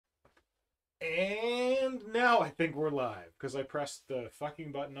And now I think we're live because I pressed the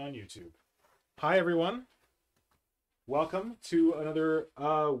fucking button on YouTube. Hi, everyone. Welcome to another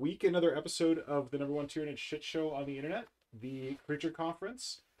week, another episode of the #1 Tyranid shit show on the internet, the Creature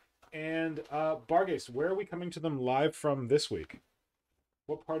Conference. And Barghest, where are we coming to them live from this week?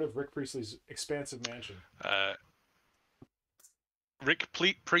 What part of Rick Priestley's expansive mansion? Rick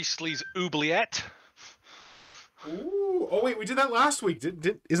Priestley's oubliette. Ooh! Oh wait, we did that last week.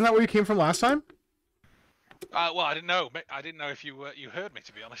 Isn't that where you came from last time? Well, I didn't know. I didn't know if you heard me,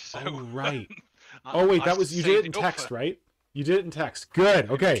 to be honest. So, oh right. Oh wait, that was you did it in text, right? You did it in text. Good.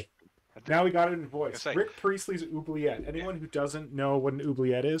 Okay. Now we got it in voice. Rick Priestley's oubliette. Anyone who doesn't know what an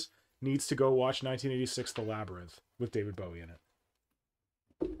oubliette is needs to go watch 1986 The Labyrinth with David Bowie in it.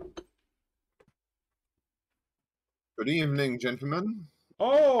 Good evening, gentlemen.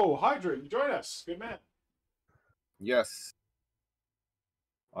 Oh, Hydra, you join us. Good man. Yes.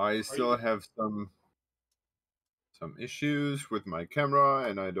 I still have some issues with my camera,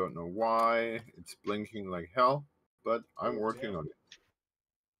 and I don't know why. It's blinking like hell, but I'm working on it.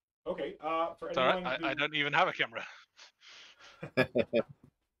 Okay, for it's anyone all right. who... I don't even have a camera.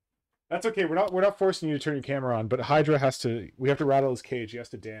 That's okay. We're not forcing you to turn your camera on, but Hydra has to. We have to rattle his cage. He has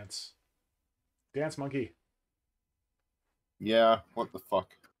to dance. Dance, monkey. Yeah. What the fuck?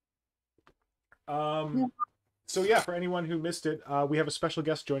 So yeah, for anyone who missed it, we have a special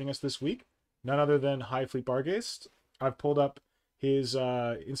guest joining us this week. None other than Hive Fleet Barghest. I've pulled up his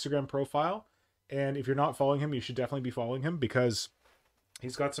Instagram profile, and if you're not following him, you should definitely be following him because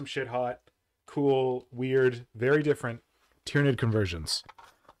he's got some shit hot, cool, weird, very different Tyranid conversions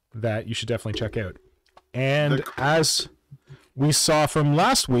that you should definitely check out. And as we saw from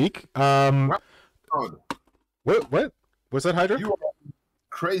last week, what was that, Hydra? You are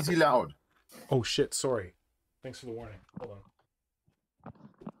crazy loud. Oh shit! Sorry. Thanks for the warning. Hold on.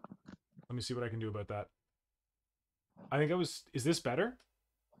 Let me see what I can do about that. I think I was... Is this better?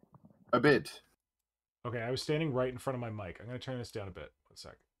 A bit. Okay, I was standing right in front of my mic. I'm going to turn this down a bit. 1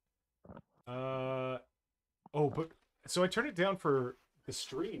 sec. Oh, but... So I turned it down for the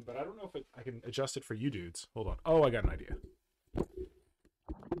stream, but I don't know if I can adjust it for you dudes. Hold on. Oh, I got an idea.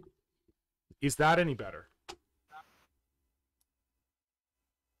 Is that any better?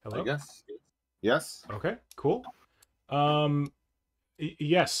 Hello? I guess. Yes. Okay, cool.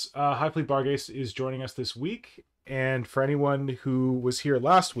 Yes, Hive Fleet Barghest is joining us this week, and for anyone who was here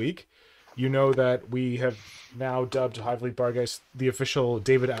last week, you know that we have now dubbed Hive Fleet Barghest the official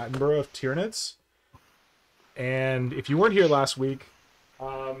David Attenborough of Tyranids. And if you weren't here last week,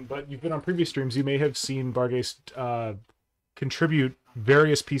 but you've been on previous streams, you may have seen Barghest contribute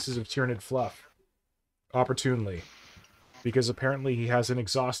various pieces of Tyranid fluff opportunely, because apparently he has an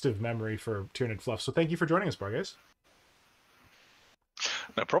exhaustive memory for Tyranid fluff. So thank you for joining us, Barghest.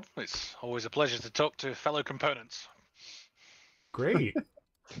 No problem. It's always a pleasure to talk to fellow components. Great.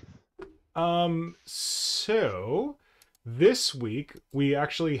 So this week we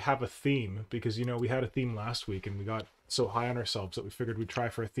actually have a theme because, you know, we had a theme last week and we got so high on ourselves that we figured we'd try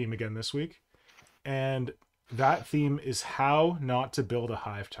for a theme again this week. And that theme is how not to build a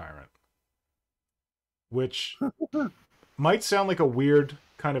Hive Tyrant, which might sound like a weird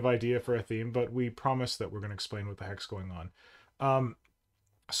kind of idea for a theme, but we promise that we're going to explain what the heck's going on.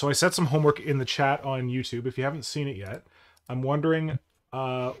 So I set some homework in the chat on YouTube. If you haven't seen it yet, I'm wondering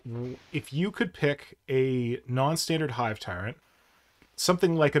if you could pick a non-standard Hive Tyrant,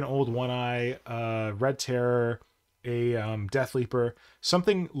 something like an old One-Eye, Red Terror, a Death Leaper,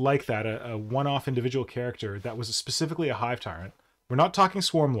 something like that, a one-off individual character that was specifically a Hive Tyrant. We're not talking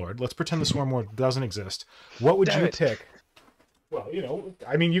Swarm Lord. Let's pretend the Swarm Lord doesn't exist. What would you pick? Well, you know,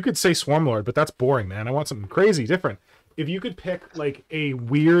 I mean, you could say Swarm Lord, but that's boring, man. I want something crazy, different. If you could pick, like, a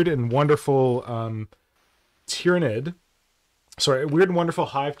weird and wonderful Tyranid, sorry, a weird and wonderful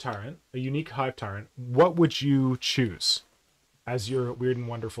Hive Tyrant, a unique Hive Tyrant, what would you choose as your weird and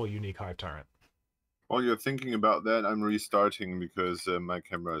wonderful unique Hive Tyrant? While you're thinking about that, I'm restarting because my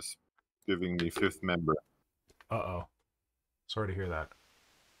camera is giving me 5th member. Uh-oh. Sorry to hear that.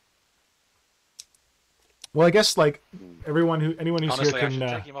 Well, I guess, like, anyone who's Honestly, here I should can...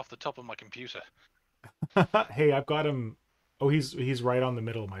 take him off the top of my computer. Hey, I've got him... Oh, he's right on the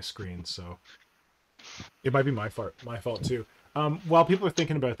middle of my screen, so... It might be my fault, too. While people are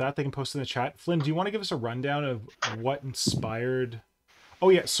thinking about that, they can post in the chat. Flynn, do you want to give us a rundown of what inspired... Oh,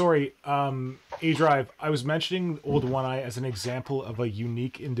 yeah, sorry. A-Drive, I was mentioning Old One-Eye as an example of a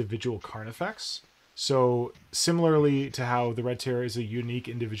unique individual Carnifex. So, similarly to how the Red Terror is a unique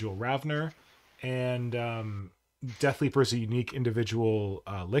individual Ravner, and Death Leaper is a unique individual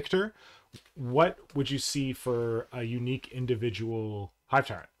Lictor, what would you see for a unique individual Hive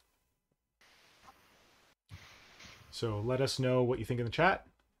Tyrant? So let us know what you think in the chat.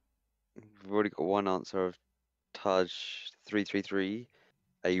 We've already got one answer of Taj333,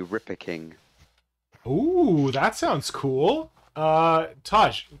 a Ripper King. Ooh, that sounds cool.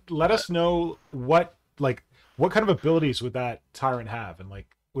 Taj, let us know what kind of abilities would that tyrant have, and like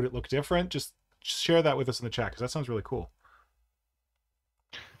would it look different? Just share that with us in the chat because that sounds really cool.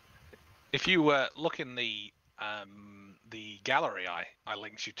 If you look in the gallery I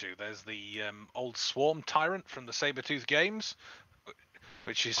linked you to, there's the old Swarm Tyrant from the Sabretooth games,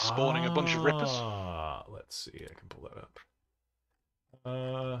 which is spawning a bunch of Rippers. Let's see. I can pull that up.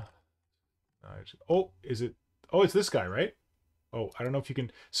 Is it? Oh, it's this guy, right? Oh, I don't know if you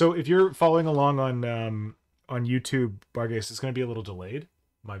can. So if you're following along on YouTube, Barghest, it's going to be a little delayed,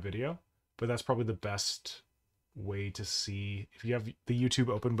 my video, but that's probably the best way to see if you have the YouTube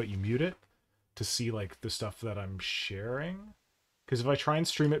open but you mute it to see like the stuff that I'm sharing. Because if I try and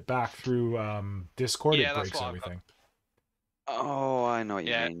stream it back through Discord, Yeah, it that's breaks what everything. Oh, I know what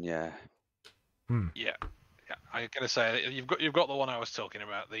you Yeah. mean. Yeah. Yeah. I'm gonna say you've got the one I was talking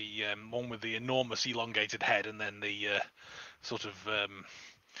about, the one with the enormous elongated head, and then the sort of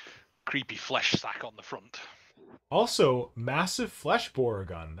creepy flesh sack on the front. Also, massive flesh borer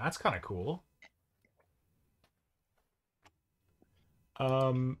gun. That's kind of cool.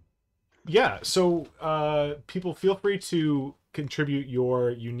 Yeah, so people feel free to contribute your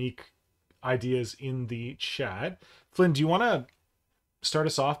unique ideas in the chat. Flynn, do you want to start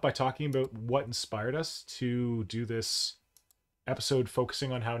us off by talking about what inspired us to do this episode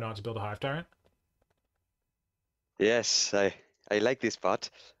focusing on how not to build a Hive Tyrant? Yes, I like this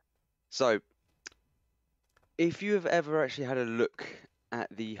part. So, if you have ever actually had a look at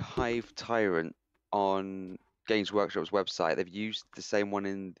the Hive Tyrant on Games Workshop's website, they've used the same one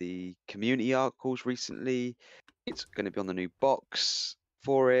in the community articles recently. It's going to be on the new box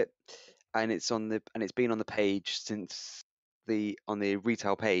for it, and it's been on the page since on the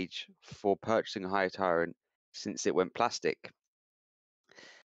retail page for purchasing a Hive Tyrant since it went plastic.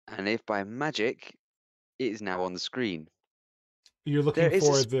 And if by magic, it is now on the screen. You're looking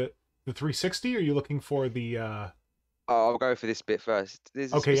for the 360, or are you looking for the I'll go for this bit first.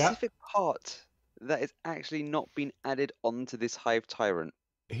 There's a Okay, yeah. specific part that has actually not been added onto this Hive Tyrant.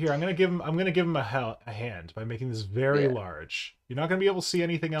 Here, I'm gonna give him a hand by making this very large. You're not gonna be able to see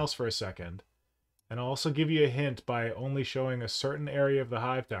anything else for a second, and I'll also give you a hint by only showing a certain area of the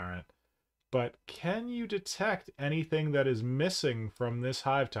Hive Tyrant. But can you detect anything that is missing from this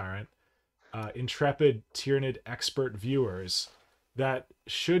Hive Tyrant, intrepid Tyranid expert viewers, that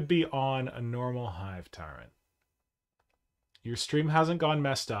should be on a normal Hive Tyrant? Your stream hasn't gone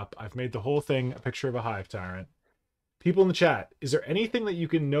messed up. I've made the whole thing a picture of a Hive Tyrant. People in the chat, is there anything that you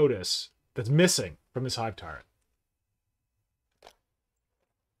can notice that's missing from this Hive Tyrant?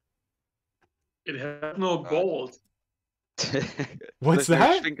 It has no gold. What's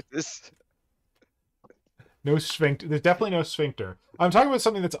that? No No sphincter. There's definitely no sphincter. I'm talking about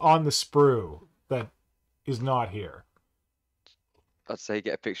something that's on the sprue that is not here. I'd say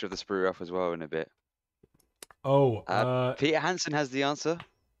get a picture of the sprue up as well in a bit. Oh, Peter Hansen has the answer.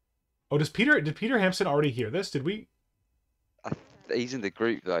 Oh, did Peter Hampson already hear this? Did we? He's in the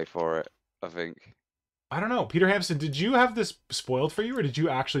group though for it, I think. I don't know. Peter Hampson, did you have this spoiled for you, or did you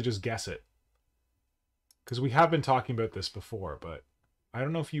actually just guess it? Because we have been talking about this before, but I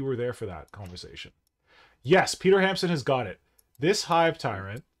don't know if you were there for that conversation. Yes, Peter Hampson has got it. This Hive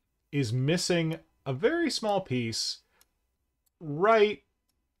Tyrant is missing a very small piece right...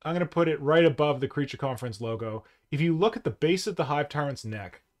 I'm going to put it right above the Creature Conference logo. If you look at the base of the Hive Tyrant's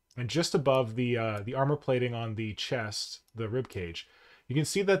neck, and just above the armor plating on the chest, the rib cage, you can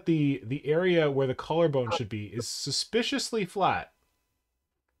see that the area where the collarbone should be is suspiciously flat.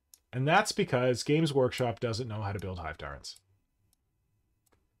 And that's because Games Workshop doesn't know how to build Hive Tyrants.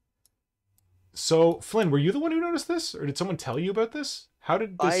 So, Flynn, were you the one who noticed this? Or did someone tell you about this? How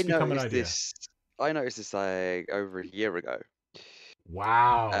did this become an idea? I noticed this like over a year ago.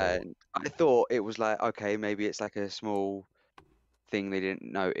 Wow. And I thought it was like, okay, maybe it's like a small thing they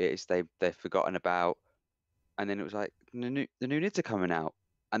didn't notice, they've forgotten about. And then it was like, the new nids are coming out.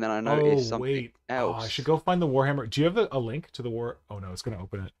 And then I noticed something else. Oh, I should go find the Warhammer. Do you have a link to the War? Oh, no, it's going to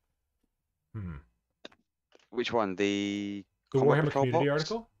open it. Which one? The Warhammer Community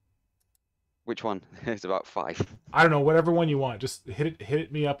article? Which one? It's about 5. I don't know, whatever one you want. Just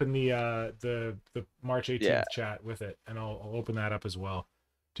hit me up in the March 18th chat with it, and I'll open that up as well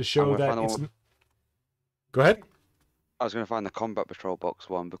to show that it's. Go ahead. I was going to find the Combat Patrol box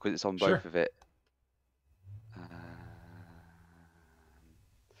one because it's on both of it.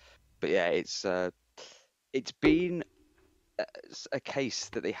 But yeah, it's been a case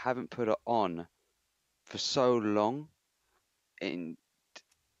that they haven't put it on for so long, and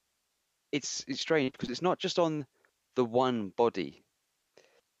it's strange because it's not just on the one body.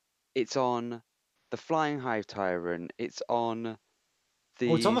 It's on the Flying Hive Tyrant. It's on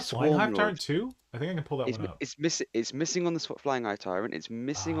Oh, it's on the the Flying Swarm Hive Lord. Tyrant too? I think I can pull that one up. It's missing on the Flying Hive Tyrant. It's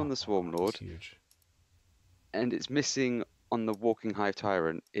missing on the Swarm That's Lord, huge. and it's missing on the Walking Hive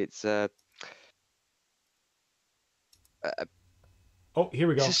Tyrant. It's Oh, here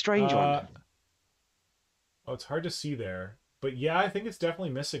we go. it's a strange one. Oh, it's hard to see there. But yeah, I think it's definitely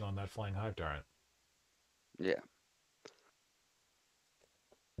missing on that Flying Hive Tyrant. Yeah.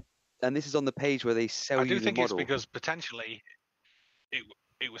 And this is on the page where they sell I you do the think it's model. because potentially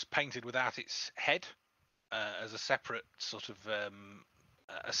it was painted without its head as a separate sort of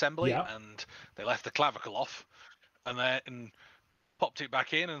assembly, Yeah. and they left the clavicle off, and then popped it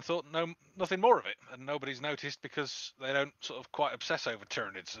back in and thought nothing more of it, and nobody's noticed because they don't sort of quite obsess over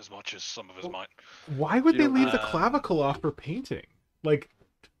Tyranids as much as some of us might. Why would they leave the Um, clavicle off for painting? Like,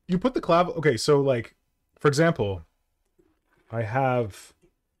 you put the clavicle... Okay, so, like, for example, I have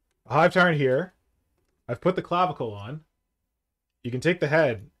a Hive Tyrant here. I've put the clavicle on. You can take the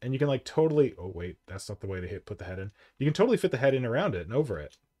head, and you can, like, totally... Oh, wait, that's not the way to put the head in. You can totally fit the head in around it and over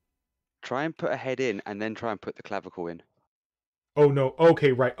it. Try and put a head in, and then try and put the clavicle in. Oh, no.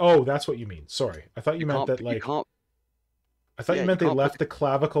 Okay, right. Oh, that's what you mean. Sorry. I thought you meant that, like... I thought you meant they left the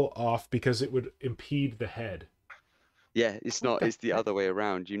clavicle off because it would impede the head. Yeah, it's not. It's the other way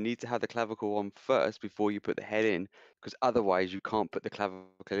around. You need to have the clavicle on first before you put the head in, because otherwise you can't put the clavicle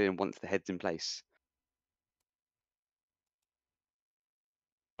in once the head's in place.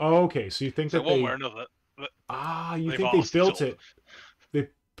 Okay, so you think so that one they... way or another. you they've think they asked built us all. it. They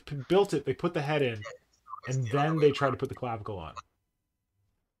built it, they put the head in, and then they try to put the clavicle on.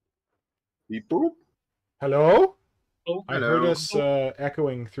 Beep boop. Hello? Oh, I heard us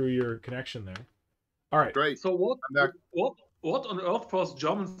echoing through your connection there. All right. Great. so what? I'm back. What on earth for us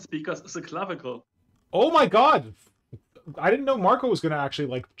German speakers is a clavicle? Oh my god! I didn't know Marco was going to actually,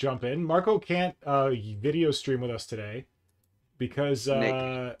 like, jump in. Marco can't video stream with us today because...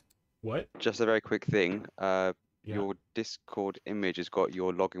 Nick. What? Just a very quick thing. Yeah. Your Discord image has got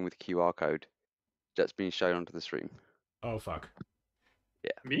your login with QR code that's being shown onto the stream. Oh, fuck.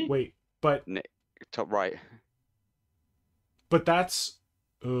 Me? Wait, but... Nick, top right. But that's...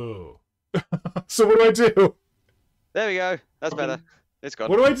 Oh. So what do I do? There we go. That's better. It's gone.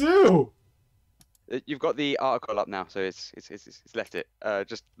 What do I do? You've got the article up now, so it's left it.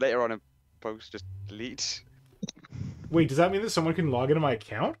 Just later on in post, just delete. Wait, does that mean that someone can log into my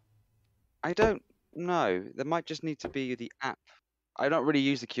account? I don't know. There might just need to be the app. I don't really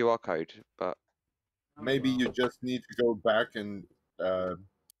use the QR code, but Maybe you just need to go back and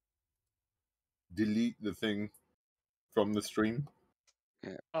delete the thing from the stream.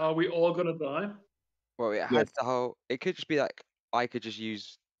 Are we all gonna die? well, it had the whole. It could just be like I could just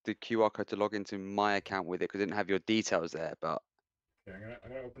use the QR code to log into my account with it because I didn't have your details there. But Okay, I'm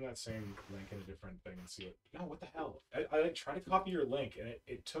gonna open that same link in a different thing and see what. No, what the hell? I like tried to copy your link and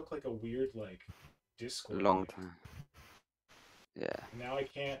it took like a weird like Discord. long link. time. Yeah. Now I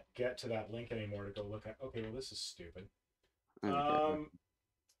can't get to that link anymore to go look at. Okay, well this is stupid. Okay. All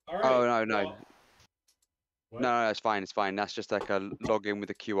right. Oh no. well, what? No, it's fine. It's fine. That's just like a login with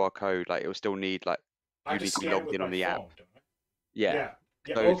a QR code. Like it will still need like I you just need to be scan it logged with in on my the app. phone, don't I? Yeah. Yeah.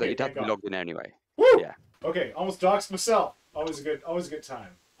 So Okay, you'd have thank to be God. logged in anyway. Woo! Yeah. Okay, almost doxed myself. Always a good time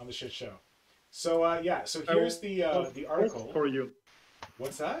on the shit show. So yeah, so here's the article. For you.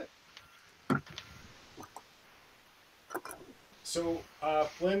 What's that? So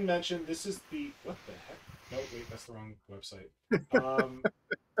Flynn mentioned this is the what the heck? No, wait, that's the wrong website. God.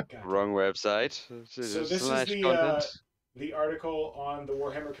 Wrong website. So this is the article on the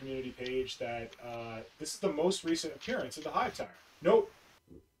Warhammer community page that this is the most recent appearance of the Hive Tyrant. Nope.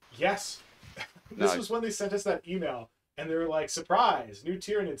 Yes. This was when they sent us that email and they were like, surprise, new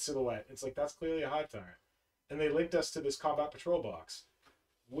Tyranid silhouette. It's like, that's clearly a Hive Tyrant. And they linked us to this Combat Patrol box.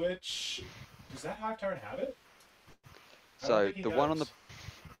 Which, does that Hive Tyrant have it? So the one on the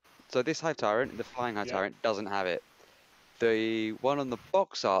so this Hive Tyrant, the Flying Hive Tyrant, doesn't have it. The one on the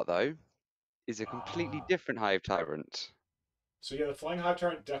box art though is a completely different Hive Tyrant. So yeah, the Flying Hive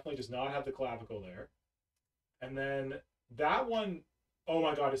Tyrant definitely does not have the clavicle there. And then that one, oh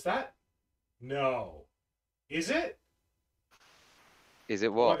my god, is that? No. Is it? Is it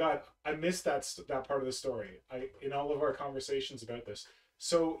Oh what? my god, I missed that part of the story. In all of our conversations about this.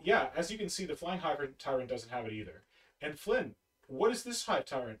 So yeah, as you can see, the Flying Hive Tyrant doesn't have it either. And Flynn, what is this Hive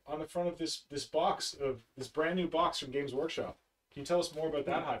Tyrant on the front of this box of this brand new box from Games Workshop? Can you tell us more about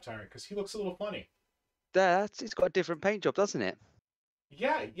that Hive Tyrant? Because he looks a little funny. It's got a different paint job, doesn't it?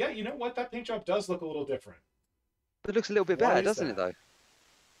 Yeah, yeah. You know what? That paint job does look a little different. It looks a little bit Why better, is doesn't that? it, though?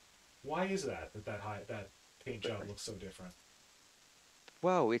 Why is that? That paint job looks so different.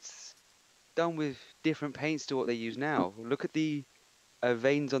 Well, it's done with different paints to what they use now. Look at the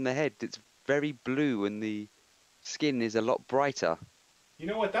veins on the head. It's very blue, and the skin is a lot brighter. You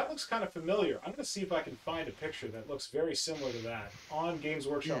know what? That looks kind of familiar. I'm going to see if I can find a picture that looks very similar to that on Games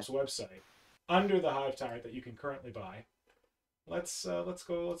Workshop's website under the Hive Tyrant that you can currently buy. Let's go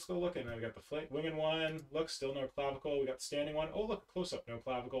looking. I got the winging one. Look, still no clavicle. We got the standing one. Oh, look, close up, no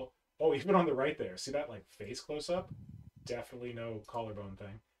clavicle. Oh, even on the right there. See that like face close up? Definitely no collarbone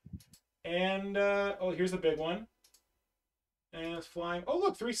thing. And oh, here's the big one. And it's flying. Oh,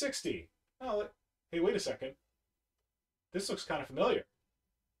 look, 360. Oh, look. Hey, wait a second. This looks kind of familiar.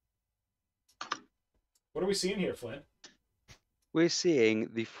 What are we seeing here, Flynn? We're seeing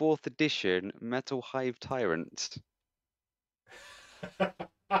the 4th edition Metal Hive Tyrant.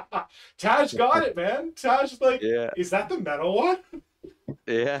 Taj got it, man. Taj, like, Yeah. is that the metal one?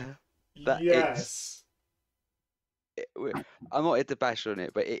 Yeah. Yes. I'm not here to bash on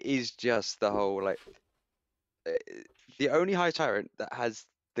it, but it is just the whole, like, the only Hive Tyrant that has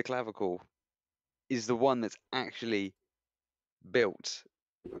the clavicle is the one that's actually built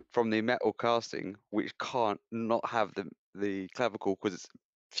from the metal casting, which can't not have the clavicle because it's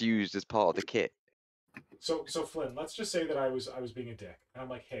fused as part of the kit. So Flynn, let's just say that I was being a dick, and I'm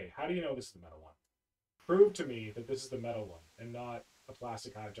like, hey, how do you know this is the metal one? Prove to me that this is the metal one and not a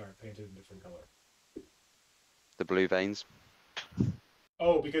plastic Hive Tyrant painted in a different color. The blue veins.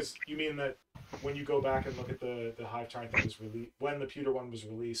 Oh, because you mean that when you go back and look at the Hive Tyrant that was released when the pewter one was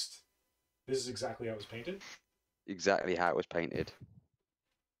released, this is exactly how it was painted? Exactly how it was painted.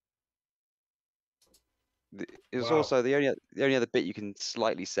 It's Wow. also the only other bit you can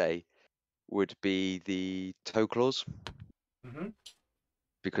slightly say would be the toe claws,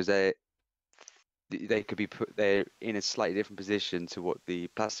 because they could be they're in a slightly different position to what the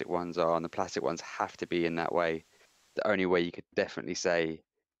plastic ones are, and the plastic ones have to be in that way. The only way you could definitely say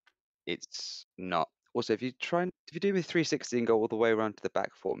it's not. Also, if you do me 360 and go all the way around to the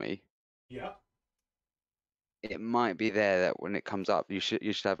back for me, Yeah. it might be there that when it comes up, you should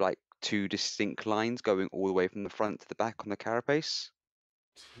have like 2 distinct lines going all the way from the front to the back on the carapace.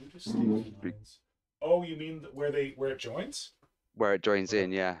 2 distinct lines. Oh, you mean where it joins? Where it joins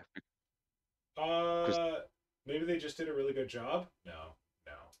in, yeah. Maybe they just did a really good job. No,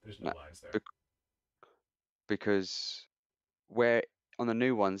 there's no lines there. Because where on the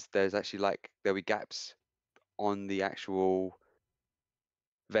new ones, there's actually there'll be gaps on the actual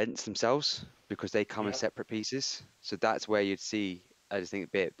vents themselves because they come in separate pieces. So that's where you'd see a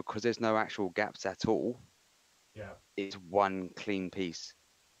distinct bit, because there's no actual gaps at all. Yeah. It's one clean piece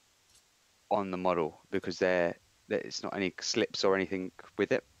on the model because it's not any slips or anything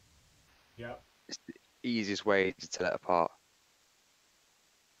with it. Yeah. It's the easiest way to tell it apart.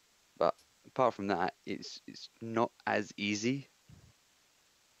 But apart from that, it's not as easy.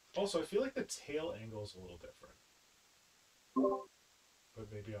 Also, I feel like the tail angle is a little different. But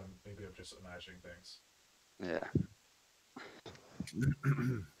maybe I'm just imagining things. Yeah.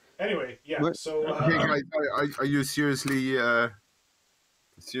 Anyway, yeah. So okay, guys, are you seriously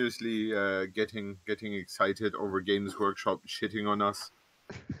getting excited over Games Workshop shitting on us?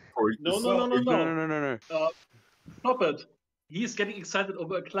 No. Stop it. He's getting excited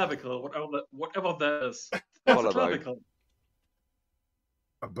over a clavicle, whatever that is. What's a clavicle?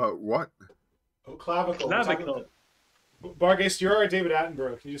 About what? Oh, clavicle. Clavicle. Barghest, you're our David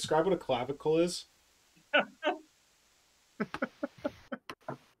Attenborough. Can you describe what a clavicle is?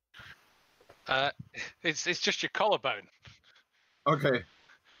 It's just your collarbone. Okay.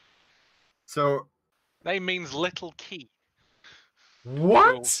 So. Name means little key.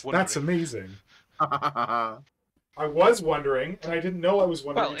 What? That's amazing. I was wondering, and I didn't know I was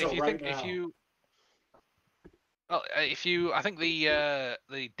wondering until right now. I think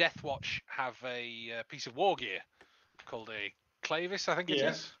the Death Watch have a piece of war gear called a clavis, I think it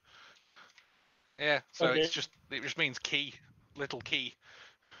is. Yeah, so it just means key, little key.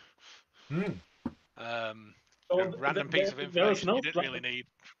 Random piece of information you didn't really need.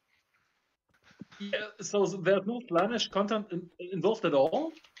 Yeah, so there's no Slaanesh content involved at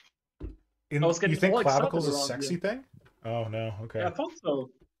all? You think clavicle's a sexy thing? Oh no, okay. Yeah, I thought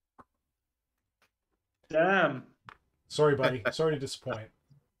so. Damn. Sorry, buddy. Sorry to disappoint.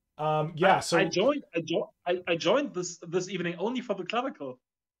 Yeah, so I joined this evening only for the clavicle.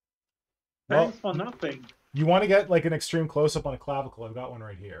 Thanks for nothing. You want to get like an extreme close up on a clavicle? I've got one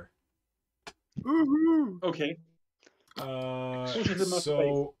right here. Okay.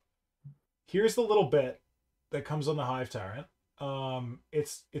 So here's the little bit that comes on the Hive Tyrant.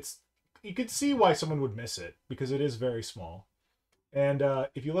 It's you can see why someone would miss it because it is very small. And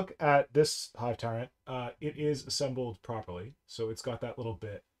if you look at this Hive Tyrant, it is assembled properly. So it's got that little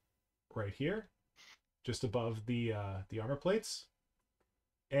bit right here, just above the armor plates.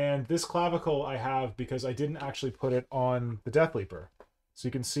 And this clavicle I have because I didn't actually put it on the Death Leaper. So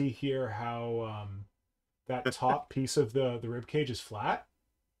you can see here how that top piece of the rib cage is flat.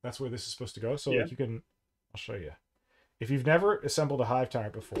 That's where this is supposed to go. So like you can, I'll show you. If you've never assembled a Hive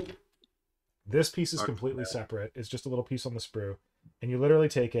Tyrant before, this piece is completely separate. It's just a little piece on the sprue. And you literally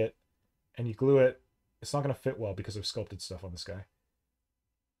take it and you glue it. It's not going to fit well because I've sculpted stuff on this guy.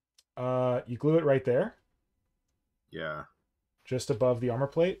 You glue it right there. Yeah. Just above the armor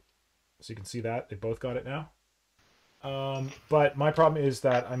plate. So you can see that. They both got it now. But my problem is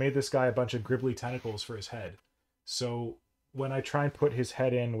that I made this guy a bunch of gribbly tentacles for his head. So when I try and put his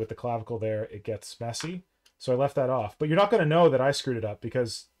head in with the clavicle there, it gets messy. So I left that off. But you're not going to know that I screwed it up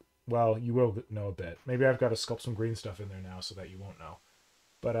because, well, you will know a bit. Maybe I've got to sculpt some green stuff in there now so that you won't know.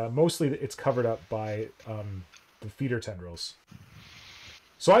 But mostly it's covered up by the feeder tendrils.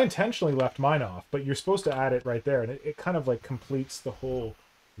 So I intentionally left mine off, but you're supposed to add it right there. And it kind of like completes the whole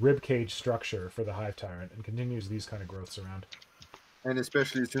rib cage structure for the Hive Tyrant and continues these kind of growths around. And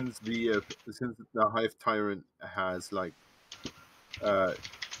especially since the Hive Tyrant has like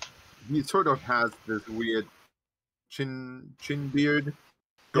he sort of has this weird chin beard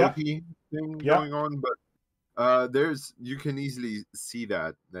goatee thing going on, but you can easily see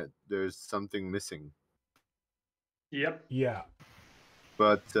that there's something missing. Yep. Yeah.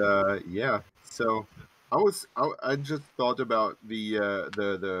 But yeah, so I just thought about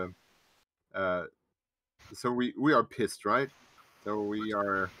so we are pissed, right? So we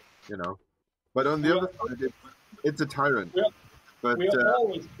are, but on the other side, it's a tyrant. But we are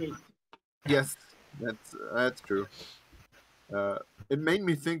always pissed. Yes, that's true. It made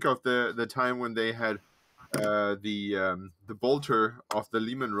me think of the time when they had the bolter of the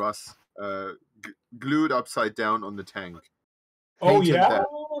Lehman Russ glued upside down on the tank. Oh yeah. That.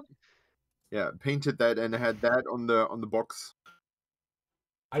 Yeah, painted that and had that on the box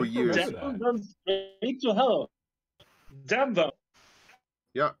for years. Damn them straight to hell. Damn them.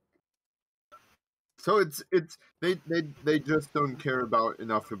 Yeah. So it's they just don't care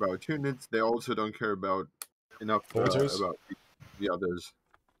enough about Tyranids. They also don't care about enough about the others.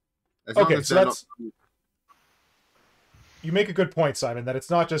 Okay, so that's you make a good point, Simon, that it's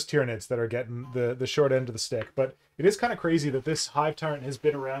not just Tyranids that are getting the short end of the stick, but it is kind of crazy that this Hive Tyrant has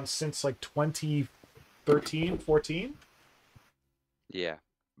been around since like 2013, 14. Yeah,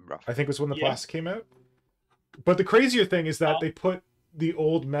 rough. I think was when the plastic came out. But the crazier thing is that they put the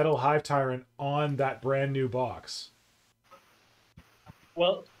old metal Hive Tyrant on that brand new box.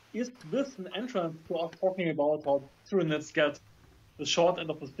 Well, is this an entrance to us talking about how Tyranids get the short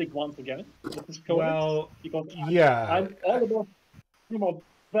end of the stick once again? Well, because I'm all about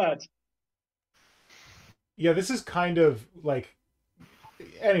that. Yeah, this is kind of like...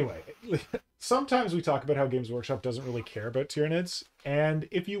 Anyway, sometimes we talk about how Games Workshop doesn't really care about Tyranids, and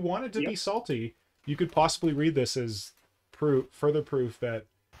if you wanted to be salty, you could possibly read this as further proof that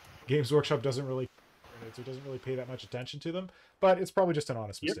Games Workshop doesn't really care or doesn't really pay that much attention to them, but it's probably just an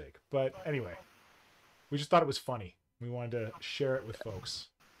honest mistake. But anyway, we just thought it was funny. We wanted to share it with folks.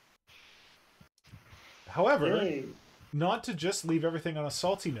 However, not to just leave everything on a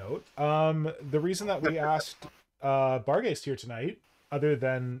salty note, the reason that we asked Barghest here tonight, other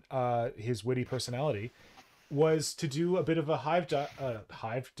than his witty personality, was to do a bit of a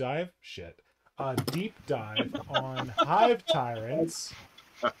deep dive on Hive Tyrants.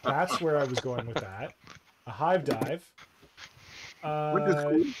 That's where I was going with that. A hive dive.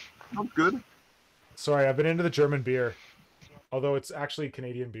 Sounds good. Sorry, I've been into the German beer. Although it's actually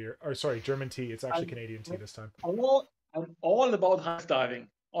Canadian beer. Or sorry, German tea. It's actually Canadian tea this time. I'm all about hive diving,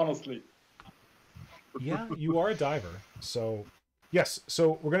 honestly. Yeah, you are a diver. So, yes.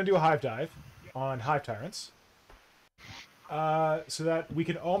 So we're going to do a hive dive on Hive Tyrants. So that we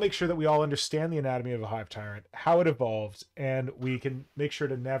can all make sure that we all understand the anatomy of a Hive Tyrant, how it evolved, and we can make sure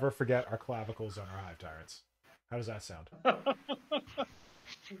to never forget our clavicles on our Hive Tyrants. How does that sound?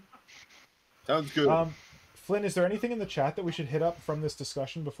 Sounds good. Flynn, is there anything in the chat that we should hit up from this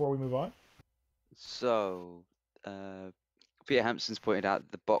discussion before we move on? So, Peter Hampson's pointed out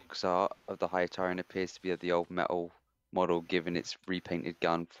that the box art of the Hive Tyrant appears to be of the old metal model, given its repainted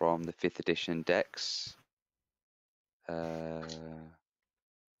gun from the 5th edition decks.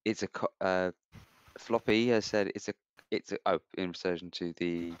 It's a Floppy has said it's a in relation to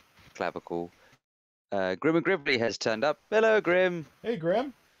the clavicle. Grim and Gribbly has turned up. Hello, Grim. Hey,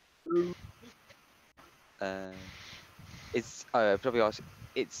 Grim. It's probably ask.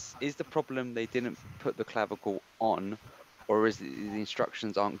 Is the problem they didn't put the clavicle on, or is it the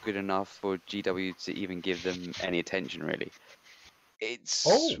instructions aren't good enough for GW to even give them any attention? Really, it's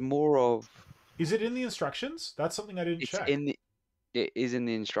Oh. more of Is it in the instructions? That's something I didn't it's check. in the it is in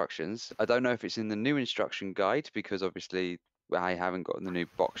the instructions. I don't know if it's in the new instruction guide because obviously I haven't gotten the new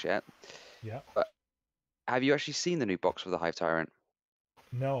box yet. Yeah. But have you actually seen the new box for the Hive Tyrant?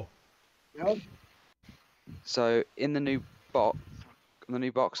 No. Yeah. So in the new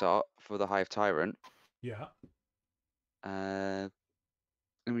box art for the Hive Tyrant, Yeah. let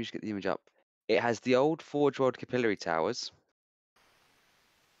me just get the image up. It has the old Forge World capillary towers.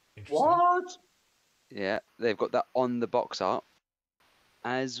 Interesting. What? Yeah, they've got that on the box art,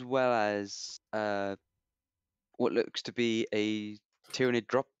 as well as what looks to be a Tyranid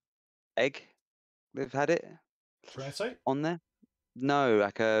drop egg. They've had it Translate? on there. No,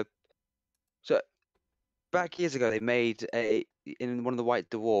 like a so back years ago they made in one of the White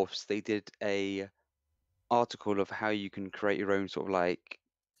Dwarfs they did a article of how you can create your own sort of like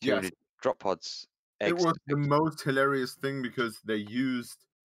Yes, Tyranid drop pods it eggs. was the most hilarious thing because they used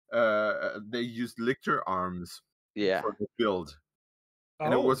lictor arms Yeah. for the build,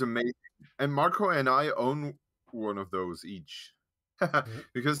 and it Oh. was amazing. And Marco and I own one of those each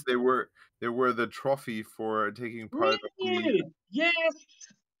because they were the trophy for taking part Really? Yes.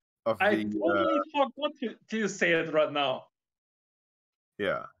 of I the totally forgot to say it right now.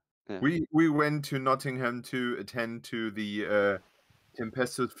 yeah. Yeah. We went to Nottingham to attend to the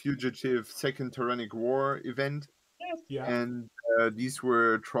Tempestuous Fugitive Second Tyrannic War event, Yes. Yeah. and these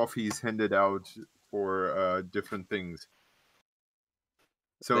were trophies handed out for different things.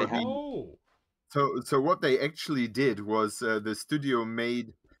 So They have- Oh. so what they actually did was the studio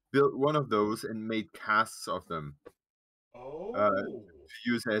built one of those and made casts of them Oh. to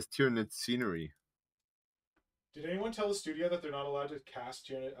use as Tyranid scenery. Did anyone tell the studio that they're not allowed to cast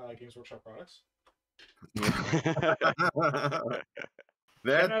Games Workshop products?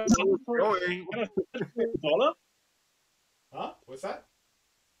 That's Can I where sell we're it for going. $1? Huh? What's that?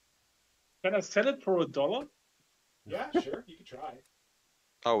 Can I sell it for $1? Yeah, sure. You could try.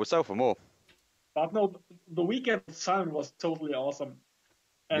 Oh, we'll sell for more. But no, the weekend sign was totally awesome.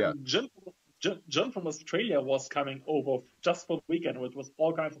 And Yeah. John from Australia was coming over just for the weekend, which was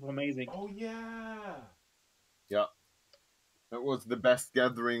all kinds of amazing. Oh, yeah. Yeah. That was the best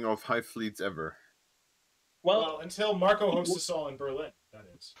gathering of Hive Fleets ever. Well, until Marco hosts us all in Berlin, that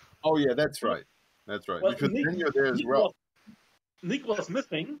is. Oh yeah, that's right. That's right. Well, Because then you're there as well. Nick was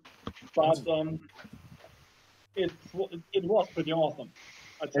missing, but it was pretty awesome.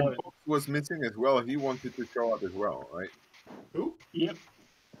 I tell And you. Box was missing as well. He wanted to show up as well, right? Who? Yep.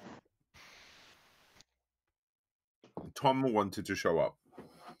 Tom wanted to show up.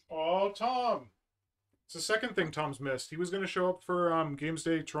 Oh, Tom. It's the second thing Tom's missed. He was going to show up for Games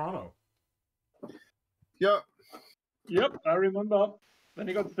Day Toronto. Yeah. Yep, I remember. Then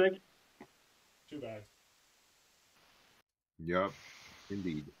he got sick. Too bad. Yep.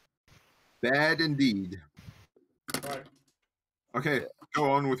 Indeed. Bad indeed. All right. Okay,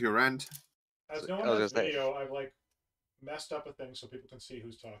 go on with your rant. As no I one was has gonna say- video, I've like messed up a thing so people can see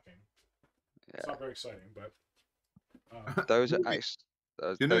who's talking. It's Yeah. not very exciting, but Those are Maybe. actually.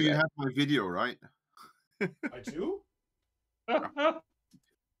 Those, You know those you are- have my video, right? I do.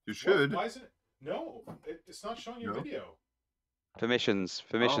 You should. What? Why isn't it? No, it's not showing your No? video. permissions.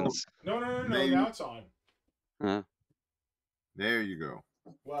 No. Maybe. Now it's on. There you go.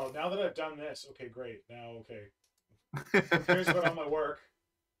 Well, now that I've done this, okay, great. Now, okay. Who cares about all my work?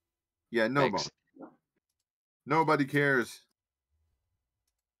 Yeah, Thanks. Nobody cares.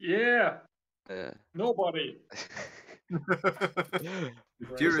 Yeah, Yeah. nobody. The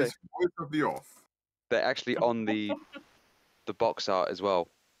Right. dearest voice of the off. They're actually on the box art as well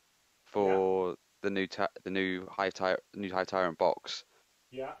for the new Hive Tyrant box.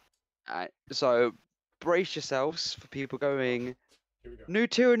 Yeah. So brace yourselves for people going. Here we go. New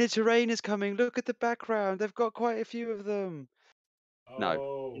Tyranid terrain is coming. Look at the background. They've got quite a few of them. No.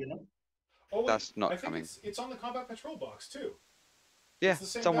 Oh. You know? Oh, wait, That's not I think coming. it's on the Combat Patrol box too. Yeah, It's the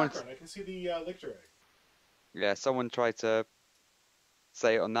same someone's background. I can see the lictor egg. yeah, someone tried to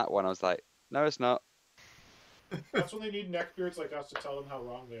say it on that one. I was like, no, it's not. That's when they need neckbeards like us to tell them how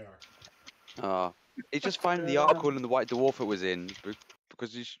wrong they are. It's just finding the article in the White Dwarf it was in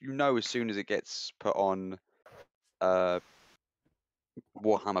because you know as soon as it gets put on Warhammer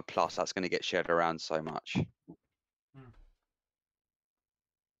Plus, that's going to get shared around so much.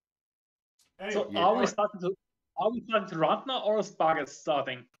 Anyway, So are we starting to rant now, or is Barghest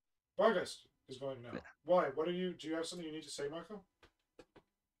starting? Barghest is going now. Why? Do you have something you need to say, Marco?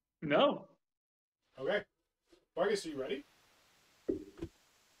 No. Okay. Barghest, are you ready?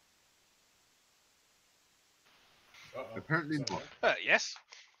 Uh-oh. Apparently Is that not. him? Yes.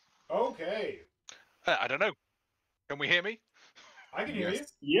 Okay. I don't know. Can we hear me? I can hear you.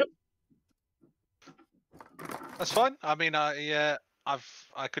 Yes. Yep. That's fine. I mean, I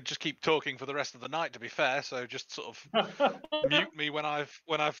could just keep talking for the rest of the night. To be fair, so just sort of mute me when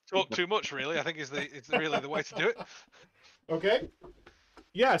I've talked too much. Really, I think is really the way to do it. Okay.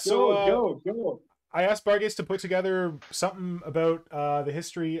 Yeah, so Go. I asked Barghest to put together something about the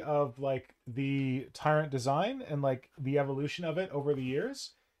history of like the Tyrant design and like the evolution of it over the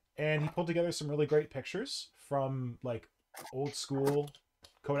years, and he pulled together some really great pictures from like old school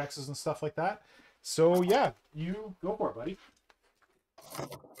codexes and stuff like that. So yeah, you go for it, buddy.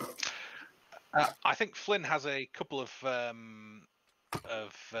 I think Flynn has a couple of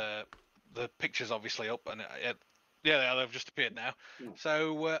the pictures obviously up, and yeah, they've just appeared now.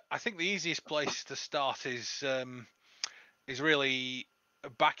 So I think the easiest place to start is really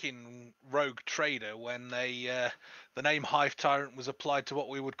back in Rogue Trader when the name Hive Tyrant was applied to what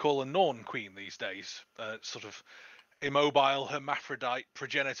we would call a Norn Queen these days, sort of immobile hermaphrodite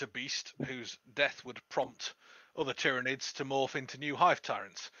progenitor beast whose death would prompt other Tyranids to morph into new Hive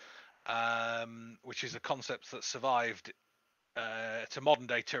Tyrants, which is a concept that survived to modern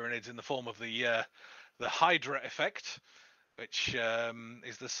day Tyranids in the form of the Hydra effect, which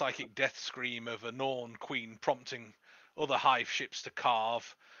is the psychic death scream of a Norn queen prompting other Hive ships to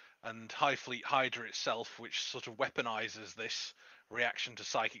carve, and Hive Fleet Hydra itself, which sort of weaponizes this reaction to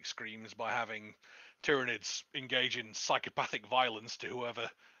psychic screams by having Tyranids engage in psychopathic violence to whoever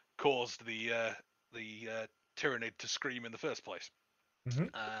caused the Tyranid to scream in the first place. Mm-hmm.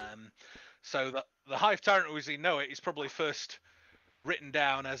 So the Hive Tyrant as we know it is probably first written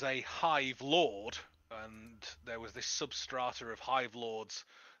down as a Hive Lord, and there was this substrata of Hive Lords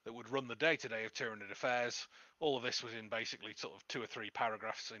that would run the day-to-day of Tyranid affairs. All of this was in basically sort of 2 or 3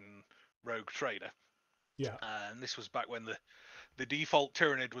 paragraphs in Rogue Trader. Yeah. And this was back when the default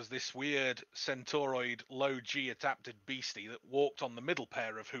Tyranid was this weird centauroid low G adapted beastie that walked on the middle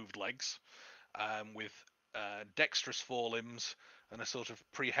pair of hooved legs, with dexterous forelimbs and a sort of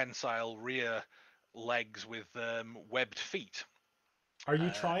prehensile rear legs with webbed feet. Are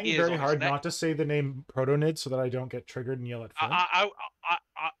you trying Ears very on his hard neck. not to say the name Protonid so that I don't get triggered and yell at Flynn?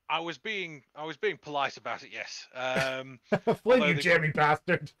 I was being polite about it. Yes. Flynn, you jammy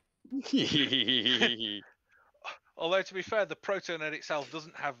bastard. Although to be fair, the Protonid itself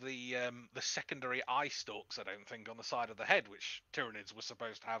doesn't have the secondary eye stalks, I don't think, on the side of the head, which Tyranids were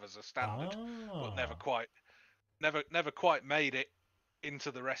supposed to have as a standard, but never quite made it into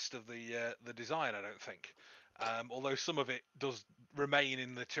the rest of the design, I don't think. Although some of it does remain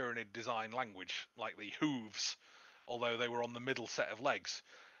in the Tyranid design language, like the hooves, although they were on the middle set of legs.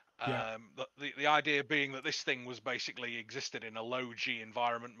 Yeah. The idea being that this thing was basically existed in a low G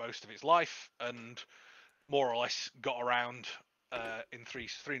environment most of its life, and more or less got around in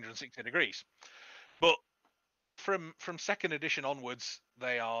 360 degrees. But from second edition onwards,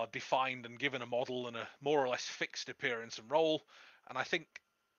 they are defined and given a model and a more or less fixed appearance and role. And I think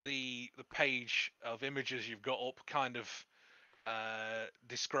the page of images you've got up kind of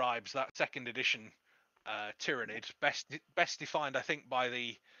describes that second edition Tyranid, best defined, I think, by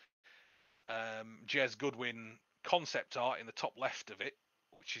the Jez Goodwin concept art in the top left of it,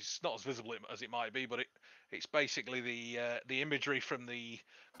 which is not as visible as it might be, but it's basically the imagery from the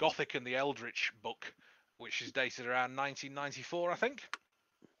Gothic and the Eldritch book, which is dated around 1994, I think.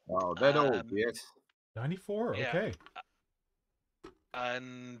 Wow, that old, yes. 94? Yeah. Okay.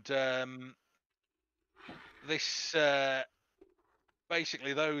 And this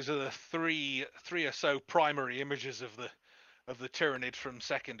basically those are the three or so primary images of the Tyranid from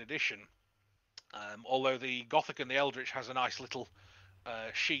second edition. Although the Gothic and the Eldritch has a nice little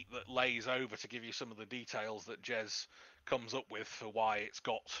sheet that lays over to give you some of the details that Jez comes up with for why it's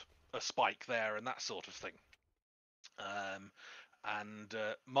got a spike there and that sort of thing. And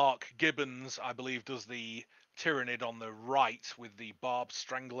Mark Gibbons, I believe, does the Tyranid on the right with the Barb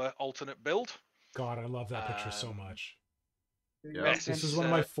Strangler alternate build. God, I love that picture so much. Yeah. Yes, This is one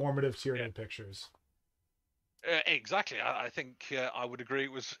of my formative Tyranid pictures. Exactly. I think I would agree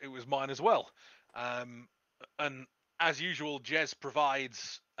it was mine as well. And as usual, Jez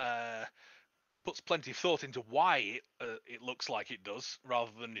provides puts plenty of thought into why it looks like it does,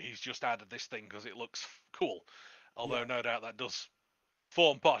 rather than he's just added this thing because it looks cool. Although no doubt that does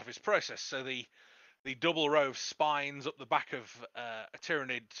form part of his process. So the double row of spines up the back of a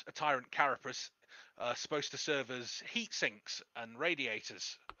Tyrant carapace are supposed to serve as heat sinks and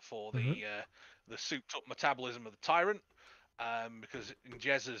radiators for the souped up metabolism of the Tyrant. Because in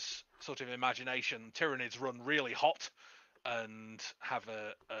Jez's sort of imagination, Tyranids run really hot and have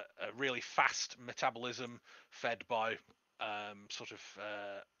a really fast metabolism fed by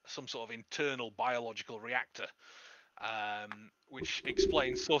some sort of internal biological reactor, which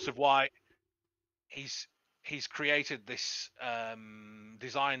explains sort of why he's created this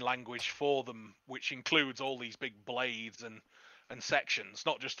design language for them, which includes all these big blades and sections,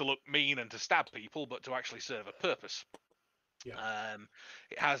 not just to look mean and to stab people, but to actually serve a purpose. Yeah.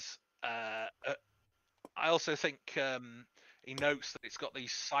 It has. I also think he notes that it's got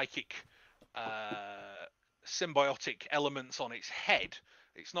these psychic, symbiotic elements on its head.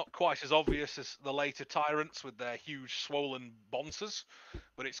 It's not quite as obvious as the later tyrants with their huge swollen bonces,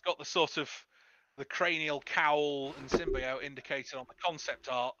 but it's got the sort of the cranial cowl and symbiote indicated on the concept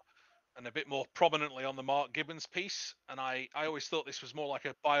art, and a bit more prominently on the Mark Gibbons piece. And I always thought this was more like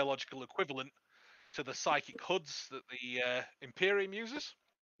a biological equivalent to the psychic hoods that the Imperium uses.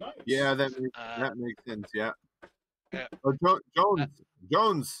 Nice. Yeah, that makes sense. Yeah. Yeah. Oh,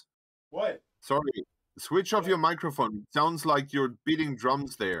 Jones. What? Sorry, switch off your microphone. It sounds like you're beating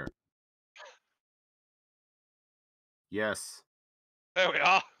drums there. Yes. There we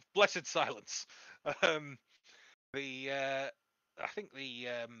are. Blessed silence. I think the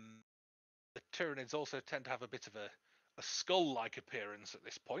Tyranids also tend to have a bit of a skull-like appearance at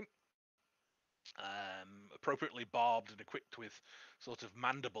this point. Appropriately barbed and equipped with sort of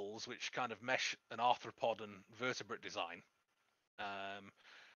mandibles, which kind of mesh an arthropod and vertebrate design.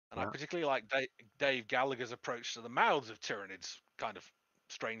 I particularly like Dave Gallagher's approach to the mouths of Tyranids, kind of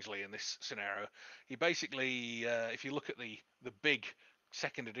strangely in this scenario. He basically, if you look at the big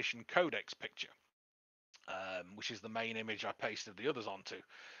second edition Codex picture, which is the main image I pasted the others onto,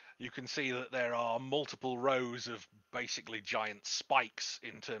 you can see that there are multiple rows of basically giant spikes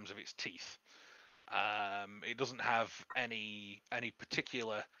in terms of its teeth. It doesn't have any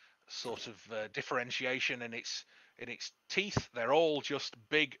particular sort of differentiation in its teeth. They're all just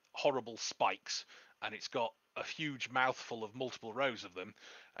big, horrible spikes, and it's got a huge mouthful of multiple rows of them,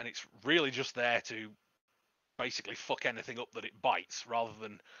 and it's really just there to basically fuck anything up that it bites, rather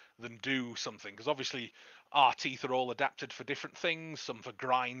than do something. Because obviously our teeth are all adapted for different things, some for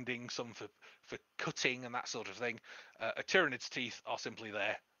grinding, some for cutting and that sort of thing. A Tyranid's teeth are simply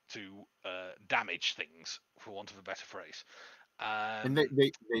there to damage things, for want of a better phrase. And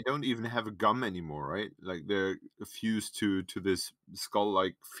they don't even have a gum anymore, right? Like they're fused to this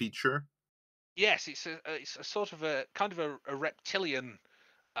skull-like feature. Yes, it's a sort of a kind of a reptilian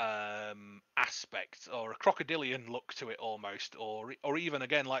aspect, or a crocodilian look to it almost, or even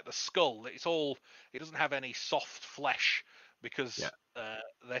again like the skull. It doesn't have any soft flesh, because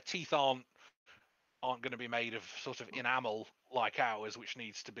their teeth aren't going to be made of sort of enamel like ours, which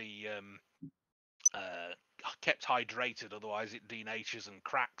needs to be kept hydrated, otherwise it denatures and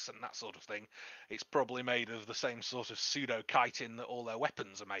cracks and that sort of thing. It's probably made of the same sort of pseudo chitin that all their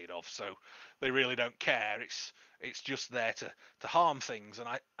weapons are made of, so they really don't care. It's just there to harm things, and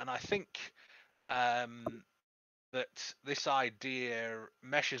I think that this idea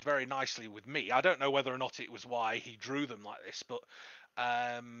meshes very nicely with me. I don't know whether or not it was why he drew them like this, but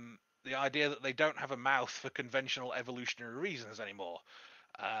the idea that they don't have a mouth for conventional evolutionary reasons anymore.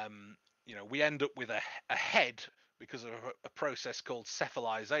 We end up with a head because of a process called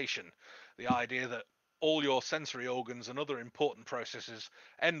cephalization. The idea that all your sensory organs and other important processes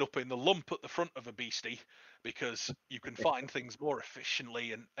end up in the lump at the front of a beastie, because you can find things more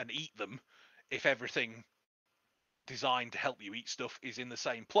efficiently and eat them if everything designed to help you eat stuff is in the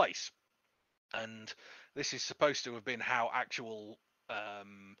same place. And this is supposed to have been how actual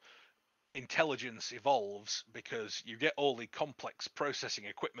intelligence evolves, because you get all the complex processing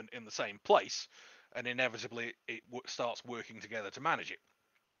equipment in the same place, and inevitably it starts working together to manage it.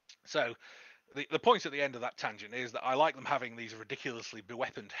 So the point at the end of that tangent is that I like them having these ridiculously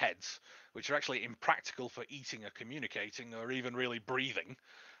beweaponed heads, which are actually impractical for eating or communicating or even really breathing,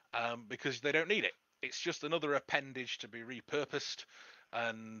 because they don't need it. It's just another appendage to be repurposed.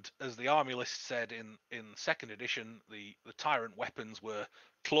 And as the army list said in second edition, the tyrant weapons were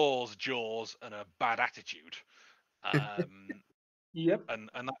claws, jaws, and a bad attitude. Yep.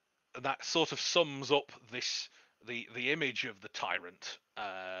 And that sort of sums up the image of the tyrant,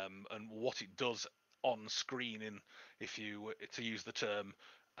 and what it does on screen, if you were to use the term,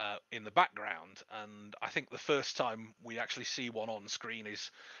 in the background. And I think the first time we actually see one on screen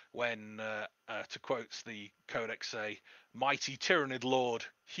is when, to quote the Codex, say, "Mighty Tyranid Lord,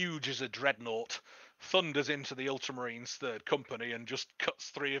 huge as a dreadnought, thunders into the Ultramarines' third company and just cuts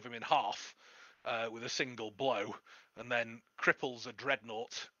 3 of them in half with a single blow, and then cripples a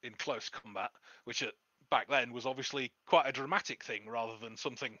dreadnought in close combat," which at back then was obviously quite a dramatic thing rather than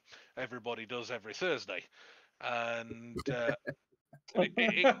something everybody does every Thursday, and it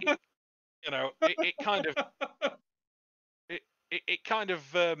kind of it kind of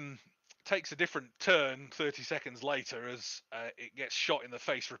takes a different turn 30 seconds later as it gets shot in the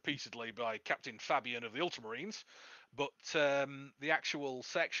face repeatedly by Captain Fabian of the Ultramarines. But the actual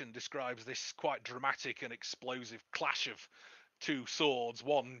section describes this quite dramatic and explosive clash of two swords,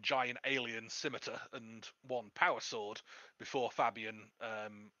 one giant alien scimitar and one power sword, before Fabian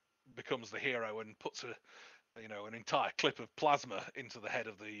becomes the hero and puts an entire clip of plasma into the head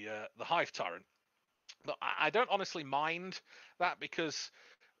of the Hive Tyrant. But I don't honestly mind that, because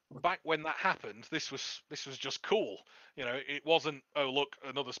back when that happened, this was just cool. It wasn't, oh look,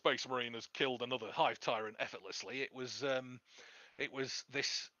 another Space Marine has killed another Hive Tyrant effortlessly. It was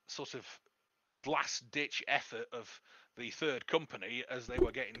this sort of last ditch effort of the third company as they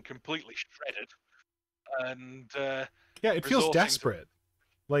were getting completely shredded, and yeah, it feels resorting to- desperate.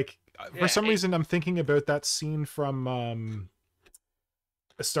 Like for Yeah, some reason, I'm thinking about that scene from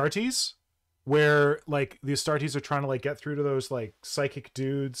Astartes, where like the Astartes are trying to like get through to those like psychic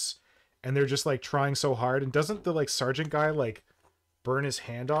dudes, and they're just like trying so hard. And doesn't the like sergeant guy like burn his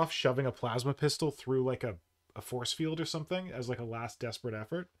hand off shoving a plasma pistol through like a force field or something as like a last desperate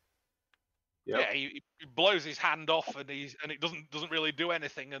effort? Yep. Yeah, he blows his hand off, and it doesn't really do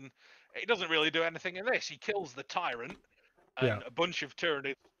anything, and it doesn't really do anything in this. He kills the tyrant, and Yeah. a bunch of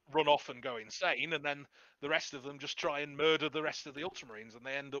Tyranids run off and go insane, and then the rest of them just try and murder the rest of the Ultramarines, and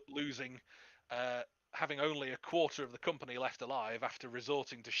they end up losing, having only a quarter of the company left alive after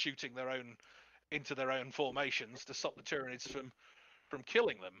resorting to shooting into their own formations to stop the Tyranids from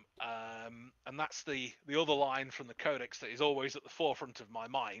killing them. And that's the other line from the Codex that is always at the forefront of my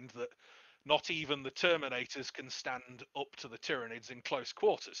mind, that not even the Terminators can stand up to the Tyranids in close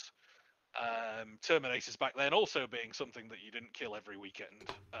quarters. Terminators back then also being something that you didn't kill every weekend,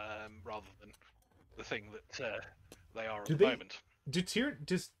 rather than the thing that they are at the moment. Do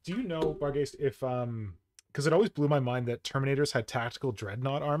you know, Barghest, if because it always blew my mind that Terminators had tactical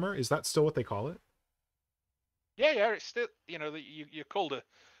dreadnought armor. Is that still what they call it? Yeah, it's still, you're called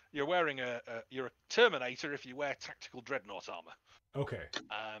you're wearing you're a Terminator if you wear tactical dreadnought armor. Okay.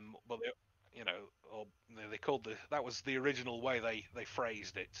 But they called that was the original way they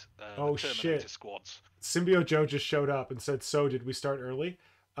phrased it. Oh, the Terminator shit. squads. Symbio Joe just showed up and said, "So did we start early?"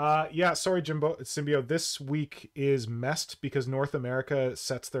 Yeah, sorry, Jimbo. Symbio, this week is messed because North America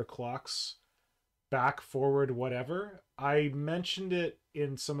sets their clocks back, forward, whatever. I mentioned it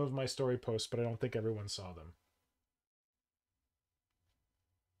in some of my story posts, but I don't think everyone saw them.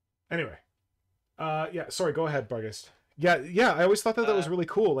 Anyway, yeah, sorry, go ahead, Barghest. Yeah, I always thought that was really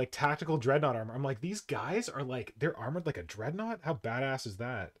cool, like tactical dreadnought armor. I'm like, these guys are like, they're armored like a dreadnought? How badass is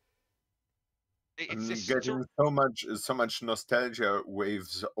that? I'm getting so much nostalgia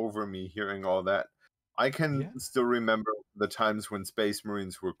waves over me hearing all that. I can still remember the times when Space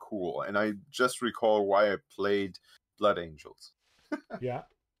Marines were cool, and I just recall why I played Blood Angels. Yeah.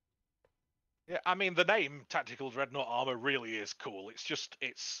 Yeah, I mean, the name Tactical Dreadnought Armor really is cool. It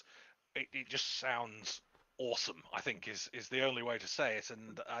just sounds awesome, I think, is the only way to say it,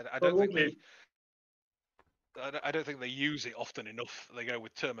 and I don't think they use it often enough. They go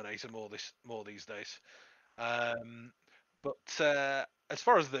with Terminator more these days. But as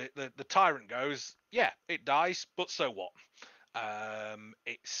far as the Tyrant goes, yeah, it dies, but so what?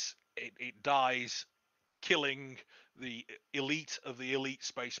 It dies killing the elite of the elite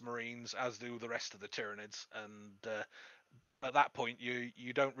Space Marines, as do the rest of the Tyranids, and at that point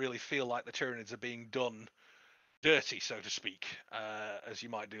you don't really feel like the Tyranids are being done dirty, so to speak, as you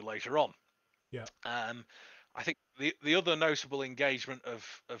might do later on. Yeah. I think the other notable engagement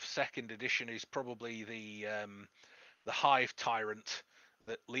of second edition is probably the Hive Tyrant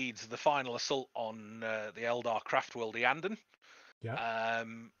that leads the final assault on the Eldar craft world Eandon. Yeah.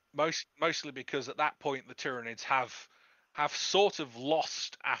 Mostly because at that point the Tyranids have sort of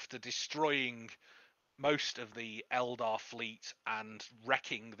lost after destroying most of the Eldar fleet and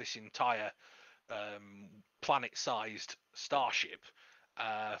wrecking this entire planet-sized starship,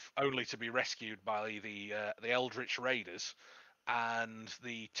 only to be rescued by the Eldritch Raiders, and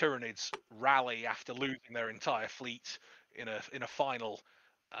the Tyranids rally after losing their entire fleet in a final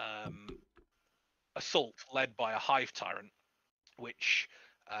assault led by a Hive Tyrant, which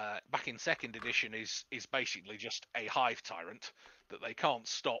back in second edition is basically just a Hive Tyrant that they can't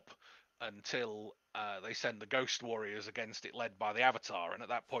stop until they send the Ghost Warriors against it, led by the Avatar. And at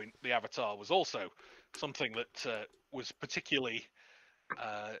that point, the Avatar was also something that was particularly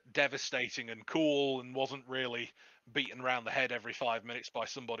devastating and cool, and wasn't really beaten around the head every 5 minutes by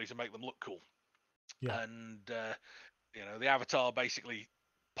somebody to make them look cool. Yeah. And the Avatar basically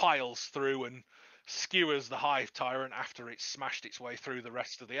piles through and skewers the Hive Tyrant after it's smashed its way through the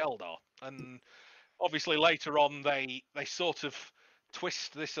rest of the Eldar. And obviously later on they sort of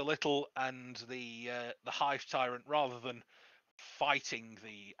twist this a little, and the Hive Tyrant, rather than fighting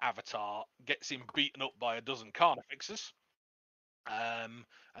the Avatar, gets him beaten up by a dozen Carnifexes,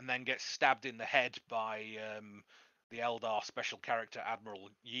 and then gets stabbed in the head by the Eldar special character Admiral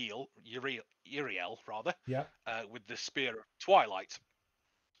Uriel, rather, Yeah. with the Spear of Twilight,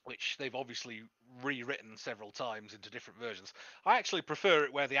 which they've obviously rewritten several times into different versions. I actually prefer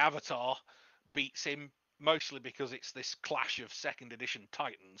it where the Avatar beats him, mostly because it's this clash of second edition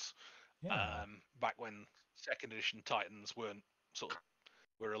Titans. Yeah. Back when second edition Titans were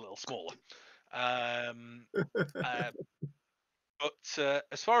a little smaller. But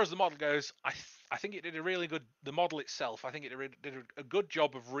as far as the model goes, I think it did a really good. The model itself, I think it did a good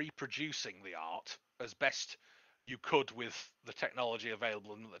job of reproducing the art as best you could with the technology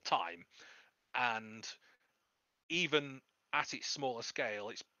available at the time, and even at its smaller scale,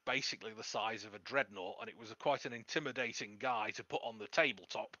 it's basically the size of a dreadnought, and it was quite an intimidating guy to put on the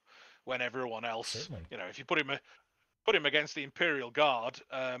tabletop when everyone else, Certainly. if you put him against the Imperial Guard,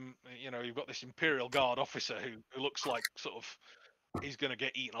 you've got this Imperial Guard officer who looks like sort of he's going to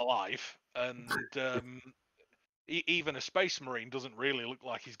get eaten alive, and even a Space Marine doesn't really look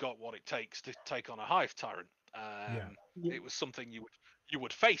like he's got what it takes to take on a Hive Tyrant. Yeah. It was something you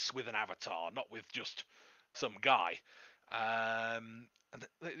would face with an Avatar, not with just some guy. And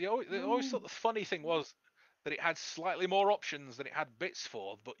they always thought the funny thing was that it had slightly more options than it had bits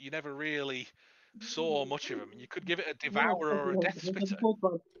for, but you never really saw much of them. You could give it a Devourer or a Death Spitter,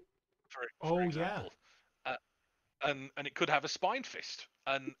 for Oh yeah. example, and it could have a Spine Fist.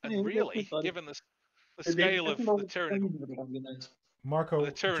 And really, given the scale of the Marco, do you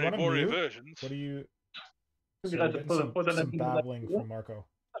want Tyranid to Warrior mute? versions, What do you? So we're getting some babbling from Marco.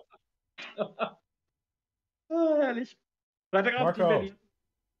 Herrlich. Freitagabend in Marco, Berlin.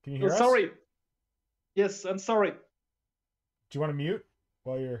 can you hear us? Sorry. Yes, I'm sorry. Do you want to mute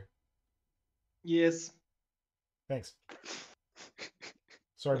while you're? Yes. Thanks.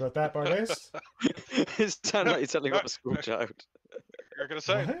 Sorry about that, Barghest. It sounded like you're telling off a school child. You're going to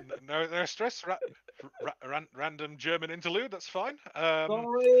say What? no stress. Random German interlude. That's fine.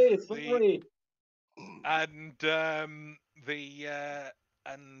 Sorry.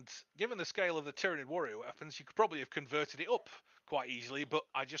 And given the scale of the Tyranid warrior weapons, you could probably have converted it up quite easily, but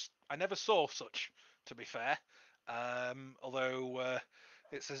I never saw such, to be fair. Although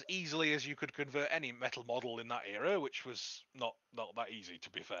it's as easily as you could convert any metal model in that era, which was not that easy, to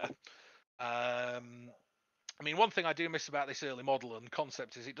be fair. I mean, one thing I do miss about this early model and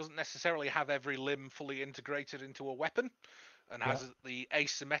concept is it doesn't necessarily have every limb fully integrated into a weapon, and has the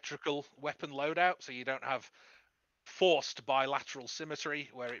asymmetrical weapon loadout, so you don't have forced bilateral symmetry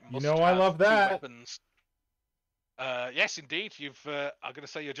where it must have I love that. two weapons. Yes, indeed. I'm going to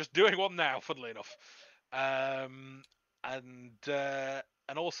say you're just doing one now, funnily enough. And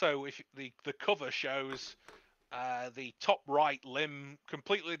also, if the cover shows the top right limb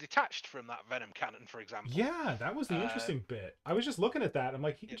completely detached from that venom cannon, for example. Yeah, that was the interesting bit. I was just looking at that. I'm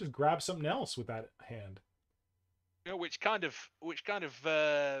like, he could just grab something else with that hand. Which kind of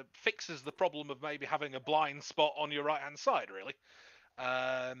fixes the problem of maybe having a blind spot on your right hand side, really.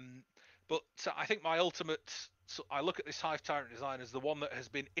 But I think my ultimate, I look at this Hive Tyrant design as the one that has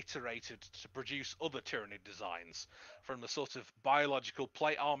been iterated to produce other Tyranid designs, from the sort of biological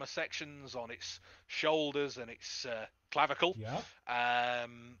plate armor sections on its shoulders and its clavicle. Yeah.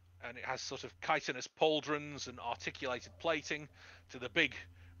 And it has sort of chitinous pauldrons and articulated plating, to the big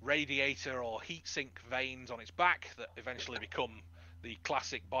radiator or heatsink veins on its back that eventually become the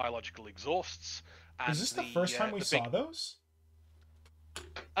classic biological exhausts. And is this the first time we saw those?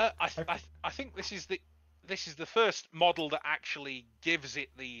 I think this is the first model that actually gives it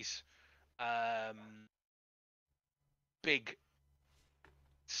these big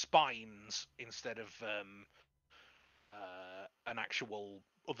spines instead of an actual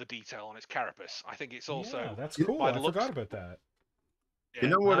other detail on its carapace. I think it's also that's cool. I forgot about that. You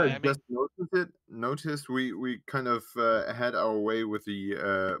know what I just noticed? We kind of had our way with the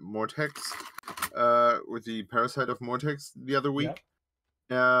Mortex, with the Parasite of Mortex the other week.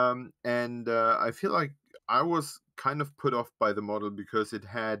 And I feel like I was kind of put off by the model because it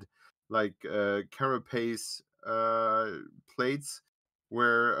had like carapace plates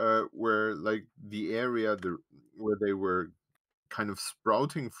where like the area where they were kind of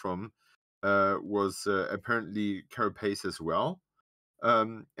sprouting from was apparently carapace as well.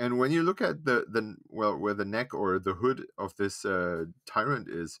 And when you look at the where the neck or the hood of this tyrant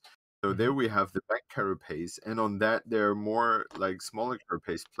is, So there we have the back carapace, and on that there are more like smaller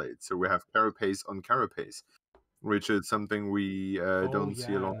carapace plates. So we have carapace on carapace, which is something we don't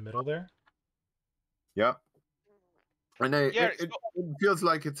see a lot. in the middle there. Yeah, and Yeah, it feels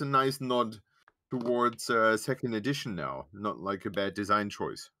like it's a nice nod towards second edition now, not like a bad design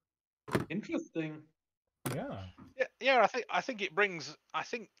choice. Interesting. Yeah. I think it brings. I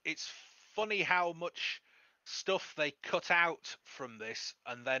think it's funny how much stuff they cut out from this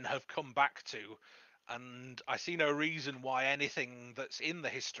and then have come back to, and I see no reason why anything that's in the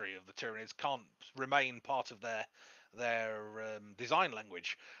history of the Tyranids can't remain part of their design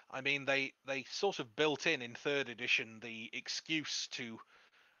language. I mean, they sort of built in third edition the excuse to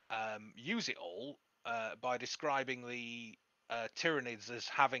use it all by describing the Tyranids as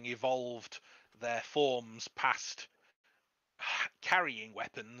having evolved their forms past carrying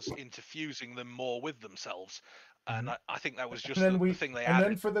weapons into fusing them more with themselves. And I think that was just the thing they added.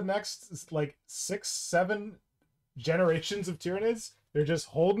 And then for the next like 6-7 generations of Tyranids, they're just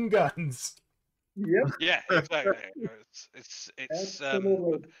holding guns. Yep. Yeah, exactly. It's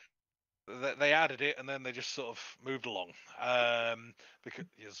Absolutely. they added it and then they just sort of moved along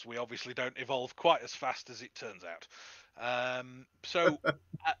because we obviously don't evolve quite as fast as it turns out. So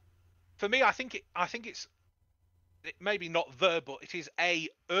for me, I think it's maybe not but it is a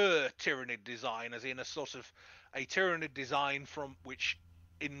Tyranid design, as in a sort of a Tyranid design from which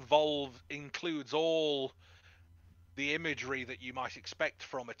includes all the imagery that you might expect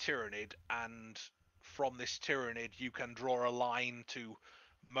from a Tyranid, and from this Tyranid you can draw a line to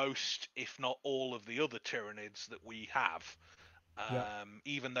most, if not all, of the other Tyranids that we have.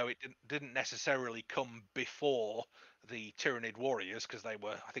 Even though it didn't necessarily come before the Tyranid Warriors, because they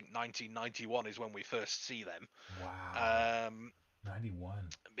were, I think 1991 is when we first see them. Wow. 91.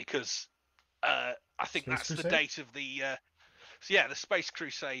 Because I think Space that's Crusade? the date of the the Space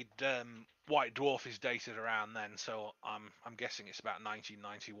Crusade White Dwarf is dated around then, so I'm guessing it's about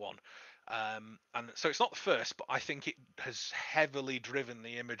 1991. And so it's not the first, but I think it has heavily driven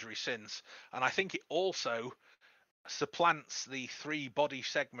the imagery since, and I think it also supplants the 3 body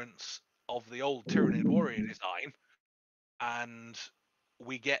segments of the old Tyranid Warrior design, and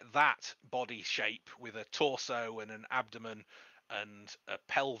we get that body shape with a torso and an abdomen and a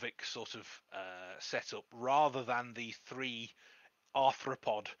pelvic sort of setup, rather than the 3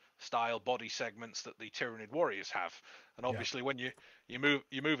 arthropod style body segments that the Tyranid Warriors have. And obviously when you move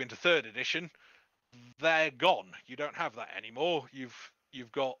into 3rd edition, they're gone. You don't have that anymore.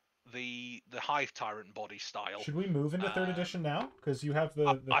 You've got the Hive Tyrant body style. Should we move into 3rd edition now? Because you have the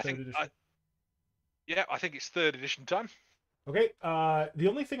 3rd edition. I think it's 3rd edition time. Okay. The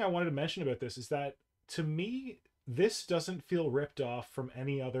only thing I wanted to mention about this is that, to me, this doesn't feel ripped off from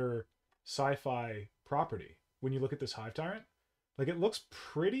any other sci-fi property. When you look at this Hive Tyrant, like, it looks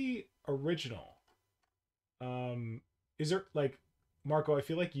pretty original. Is there, like, Marco, I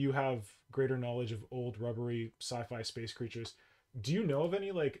feel like you have greater knowledge of old rubbery sci-fi space creatures. Do you know of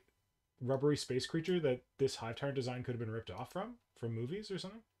any, like, rubbery space creature that this Hive Tyrant design could have been ripped off from movies or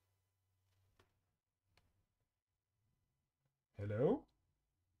something? Hello?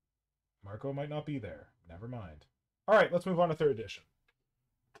 Marco might not be there. Never mind. All right, let's move on to 3rd edition.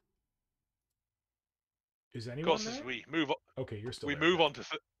 Is anyone Of course, there? as we move on, okay, you're still. We there, move yeah. on to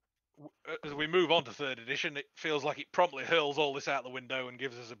as we move on to 3rd edition, it feels like it promptly hurls all this out the window and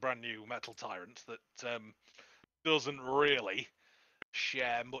gives us a brand new Metal Tyrant that doesn't really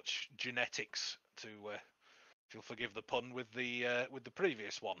share much genetics, to if you'll forgive the pun, with the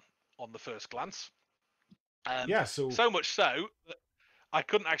previous one on the first glance. So much so that I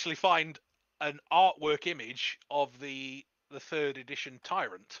couldn't actually find an artwork image of the 3rd edition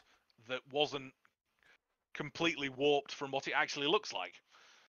Tyrant that wasn't completely warped from what it actually looks like.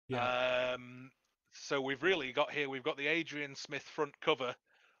 Yeah. So we've really got here, we've got the Adrian Smith front cover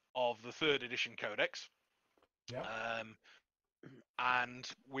of the 3rd edition Codex. Yeah. And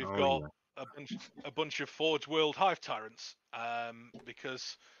we've got a bunch of Forge World Hive Tyrants,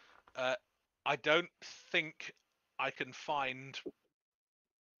 because I don't think I can find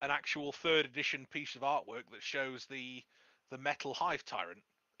an actual 3rd edition piece of artwork that shows the metal Hive Tyrant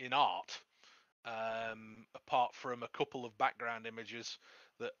in art, apart from a couple of background images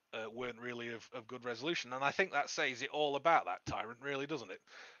that weren't really of good resolution. And I think that says it all about that Tyrant, really, doesn't it?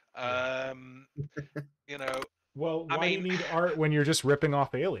 You know. Well, why do you need art when you're just ripping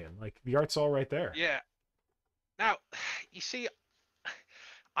off Alien? Like, the art's all right there. Yeah. Now, you see,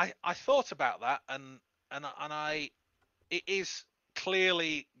 I thought about that, and it is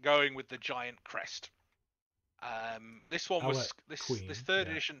clearly going with the giant crest. This one was this 3rd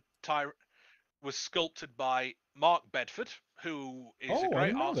edition Tyrant was sculpted by Mark Bedford, who is Oh, a I great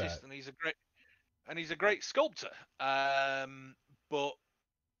didn't know artist, that. and he's a great sculptor. But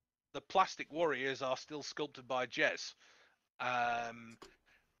the plastic warriors are still sculpted by Jez, and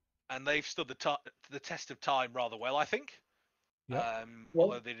they've stood the test of time rather well, I think. Yep.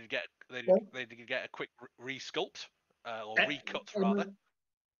 Although they did get a quick re-sculpt or recut rather.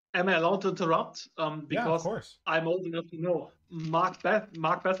 Am I allowed to interrupt? Yeah, of Because course. I'm old enough to know Mark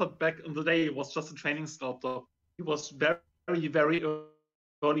Bethard back in the day was just a training sculptor. He was very, very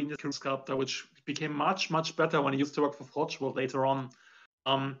early in his career sculptor, which became much better when he used to work for Forge World later on.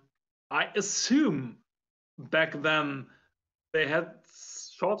 I assume back then they had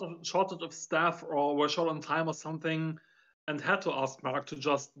shortage of staff or were short on time or something, and had to ask Mark to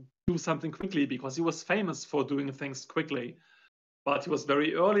just do something quickly because he was famous for doing things quickly. But he was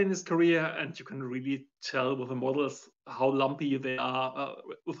very early in his career, and you can really tell with the models how lumpy they are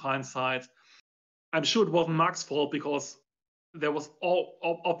with hindsight. I'm sure it wasn't Mark's fault because there was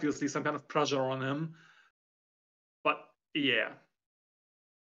obviously some kind of pressure on him. But yeah.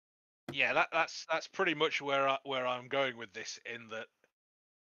 Yeah, that's pretty much where I'm going with this. In that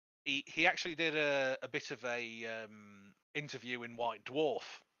he actually did a bit of a interview in White Dwarf,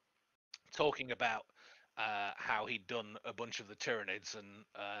 talking about how he'd done a bunch of the Tyranids and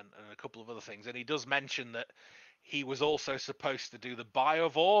a couple of other things, and he does mention that he was also supposed to do the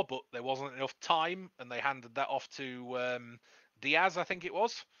Biovore, but there wasn't enough time, and they handed that off to Diaz, I think it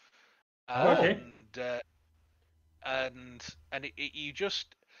was. Okay. And you're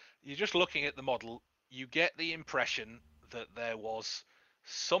just looking at the model, you get the impression that there was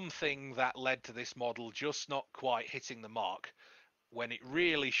something that led to this model just not quite hitting the mark, when it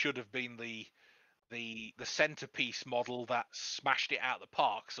really should have been the centerpiece model that smashed it out of the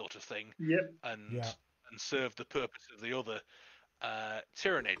park, sort of thing, Yep. and served the purpose of the other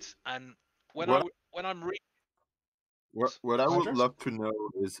Tyranids. And when What I'm reading, what I would Andres? love to know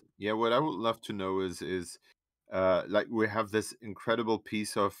is what I would love to know is like we have this incredible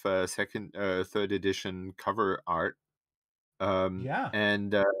piece of third edition cover art. Yeah.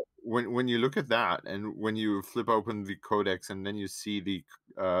 And when you look at that, and when you flip open the codex, and then you see the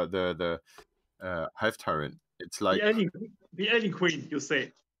Hive Tyrant, it's like, The Alien Queen, you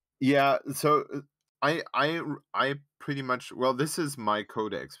say? yeah. So I pretty much, well, this is my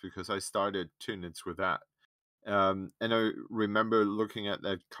codex because I started Tyranids with that. And I remember looking at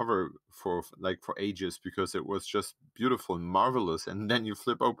that cover for ages because it was just beautiful and marvelous. And then you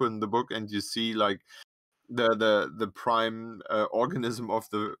flip open the book and you see like the prime organism of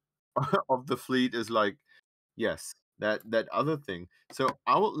the of the fleet is like, yes, that other thing. So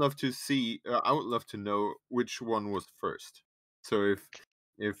I would love to see. I would love to know which one was first. So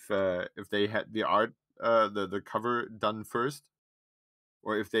if they had the art, the cover done first,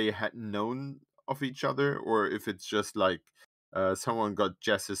 or if they had known of each other, or if it's just like someone got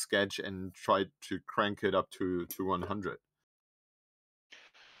Jess's sketch and tried to crank it up to 100.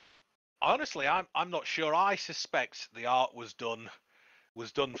 honestly, I'm not sure. I suspect the art was done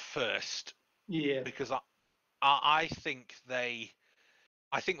first, Yeah. because I think they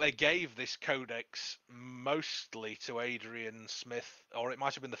gave this codex mostly to Adrian Smith, or it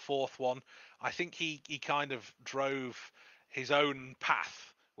might have been the fourth one. I think he kind of drove his own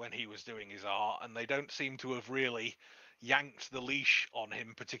path when he was doing his art, and they don't seem to have really yanked the leash on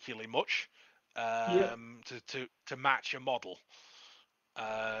him particularly much to match a model.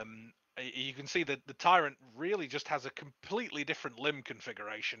 You can see that the Tyrant really just has a completely different limb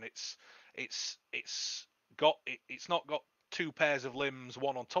configuration. It's not got two pairs of limbs,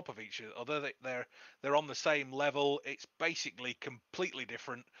 one on top of each other. They're on the same level. It's basically completely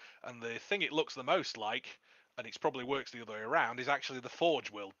different. And the thing it looks the most like, and it probably works the other way around, is actually the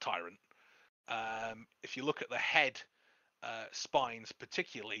Forge World Tyrant. If you look at the head spines,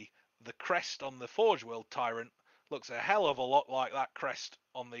 particularly the crest on the Forge World Tyrant looks a hell of a lot like that crest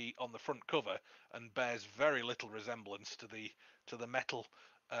on the front cover, and bears very little resemblance to the metal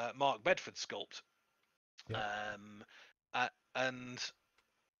Mark Bedford sculpt. Yep. And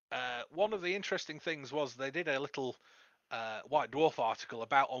one of the interesting things was they did a little White Dwarf article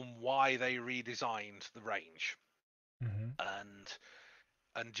about on why they redesigned the range.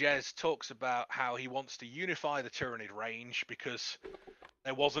 And Jez talks about how he wants to unify the Tyranid range because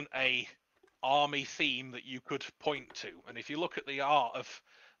there wasn't a army theme that you could point to. And if you look at the art of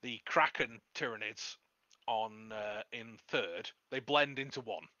the Kraken Tyranids on in third, they blend into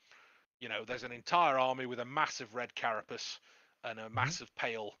one. You know, there's an entire army with a massive red carapace and a massive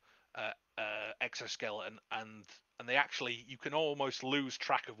pale exoskeleton, and they actually, you can almost lose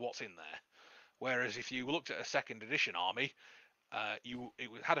track of what's in there. Whereas if you looked at a second edition army,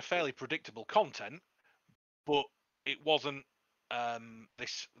 it had a fairly predictable content, but it wasn't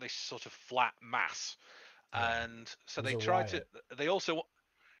this sort of flat mass, and so It was they a tried to. riot. They also,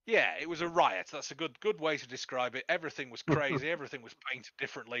 yeah, it was a riot. That's a good way to describe it. Everything was crazy. Everything was painted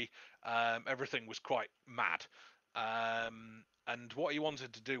differently. Everything was quite mad. And what he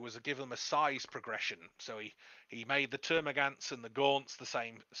wanted to do was give them a size progression. So he made the Termagants and the Gaunts the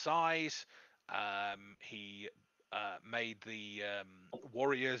same size. He made the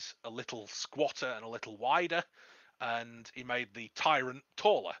warriors a little squatter and a little wider, and he made the Tyrant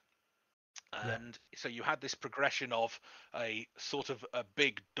taller. And so you had this progression of a sort of a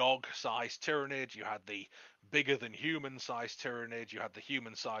big dog-sized Tyranid. You had the bigger than human-sized Tyranid. You had the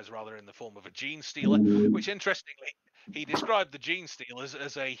human size rather in the form of a Gene Stealer, which interestingly, he described the Gene Stealers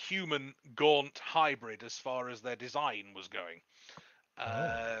as a human Gaunt hybrid as far as their design was going.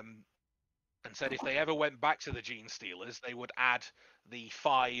 And said if they ever went back to the Gene Stealers, they would add the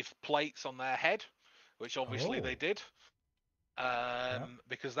 5 plates on their head, which obviously they did.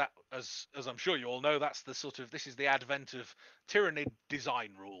 Because that, as I'm sure you all know, that's the sort of, this is the advent of Tyranid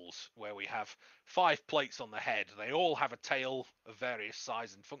design rules, where we have 5 plates on the head. They all have a tail of various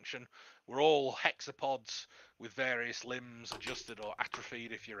size and function. We're all hexapods with various limbs adjusted or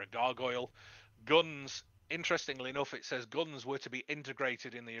atrophied if you're a gargoyle. Guns, interestingly enough, it says guns were to be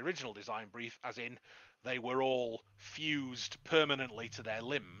integrated in the original design brief, as in they were all fused permanently to their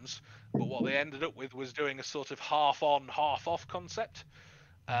limbs. But what they ended up with was doing a sort of half-on, half-off concept,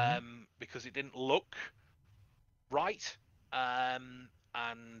 because it didn't look right. And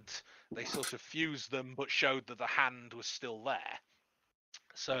they sort of fused them, but showed that the hand was still there.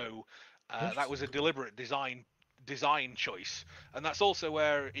 So that was a deliberate design choice, and that's also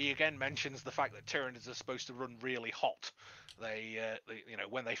where he again mentions the fact that Tyranids are supposed to run really hot. They you know,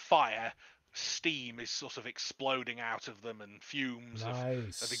 when they fire, steam is sort of exploding out of them, and fumes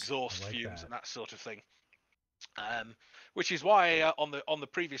of exhaust fumes and that sort of thing. Which is why on the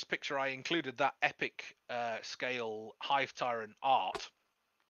previous picture I included that epic scale Hive Tyrant art.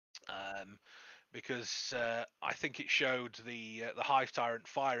 Because I think it showed the Hive Tyrant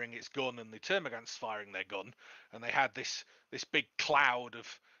firing its gun and the Termagants firing their gun, and they had this big cloud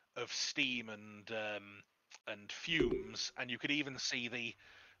of steam and fumes, and you could even see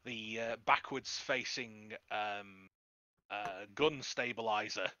the backwards facing gun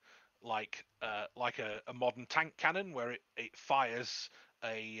stabilizer, like a modern tank cannon, where it fires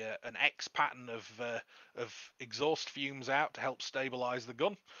an X pattern of exhaust fumes out to help stabilize the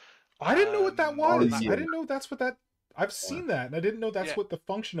gun. I didn't know what that was. yeah. I didn't know that's what that. I've seen that, and I didn't know that's what the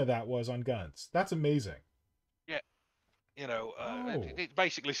function of that was on guns. That's amazing. Yeah, you know, it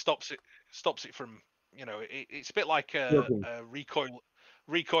basically stops it from, you know, it's a bit like a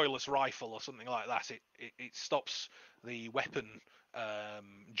recoilless rifle or something like that. It stops the weapon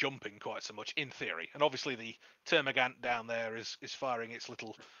jumping quite so much in theory, and obviously the Termagant down there is firing its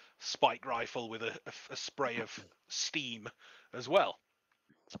little spike rifle with a spray of steam as well.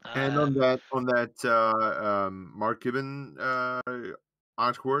 And on that Mark Gibbon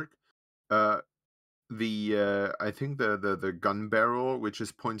artwork, I think the gun barrel, which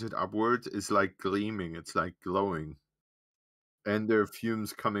is pointed upwards, is like gleaming. It's like glowing, and there are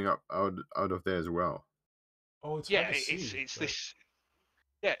fumes coming up out of there as well. Oh, it's hard to see, it's this.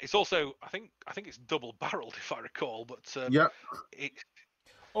 Yeah, it's also I think it's double barreled if I recall, but yeah.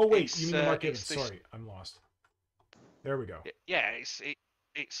 Oh wait, you mean the Mark Gibbons? Sorry, I'm lost. There we go. Yeah,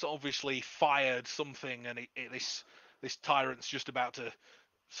 it's obviously fired something, and this tyrant's just about to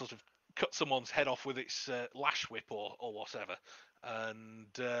sort of cut someone's head off with its lash whip or whatever, and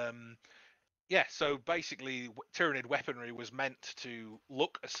yeah, so basically Tyranid weaponry was meant to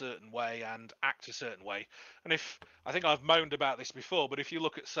look a certain way and act a certain way. And I think I've moaned about this before, but if you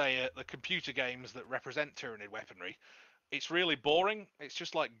look at, say, the computer games that represent Tyranid weaponry, it's really boring. It's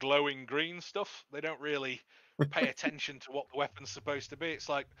just like glowing green stuff. They don't really pay attention to what the weapon's supposed to be. It's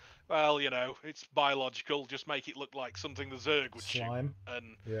like, well, you know, it's biological. Just make it look like something the Zerg would shoot.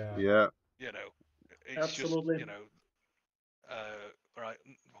 And yeah, you know, it's Absolutely. just, you know, right,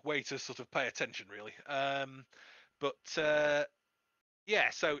 way to sort of pay attention, really. But yeah,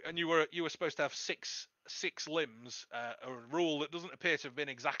 so, and you were supposed to have six limbs, a rule that doesn't appear to have been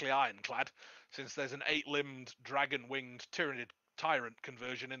exactly ironclad, since there's an 8-limbed dragon-winged Tyranid Tyrant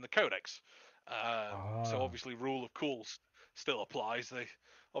conversion in the Codex. So obviously rule of cools still applies. They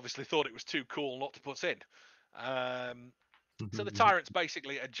obviously thought it was too cool not to put in. So the Tyrant's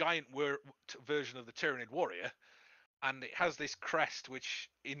basically a giant version of the Tyranid warrior, and it has this crest which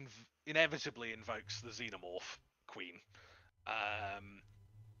inevitably invokes the Xenomorph Queen.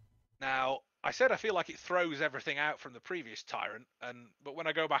 Now, I said I feel like it throws everything out from the previous Tyrant, but when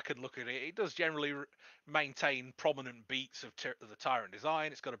I go back and look at it, it does generally maintain prominent beats of the Tyrant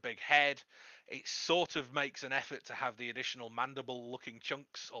design. It's got a big head. It sort of makes an effort to have the additional mandible-looking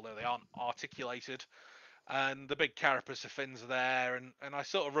chunks, although they aren't articulated. And the big carapace of fins are there, and I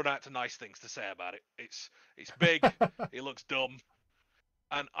sort of run out to nice things to say about it. It's big, it looks dumb,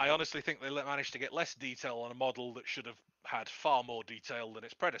 and I honestly think they managed to get less detail on a model that should have had far more detail than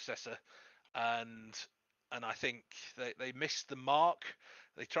its predecessor, and I think they missed the mark.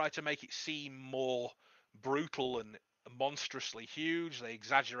 They tried to make it seem more brutal and monstrously huge. They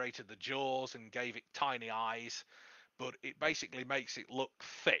exaggerated the jaws and gave it tiny eyes, but it basically makes it look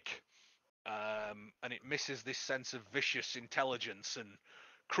thick. And it misses this sense of vicious intelligence and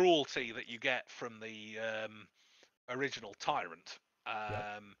cruelty that you get from the original Tyrant.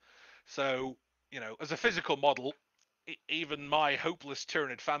 So, as a physical model, even my hopeless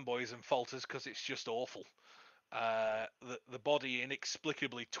Tyranid fanboys and falters because it's just awful. The body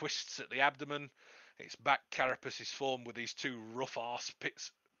inexplicably twists at the abdomen. Its back carapace is formed with these two rough arse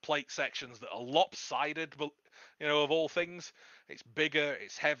plate sections that are lopsided, but of all things, it's bigger,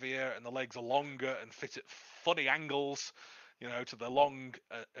 it's heavier, and the legs are longer and fit at funny angles, to the long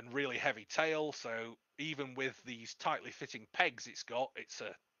and really heavy tail. So even with these tightly fitting pegs it's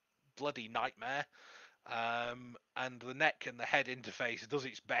a bloody nightmare. And the neck and the head interface does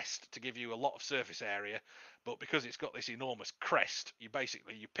its best to give you a lot of surface area, but because it's got this enormous crest, you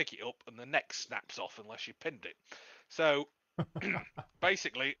pick it up and the neck snaps off unless you pinned it. So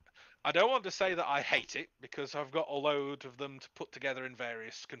basically, I don't want to say that I hate it because I've got a load of them to put together in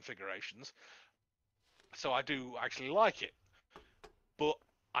various configurations. So I do actually like it, but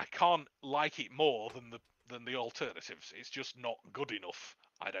I can't like it more than the alternatives. It's just not good enough,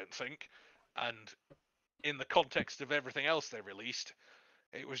 I don't think. And in the context of everything else they released,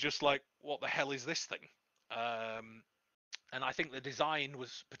 it was just like, what the hell is this thing? And I think the design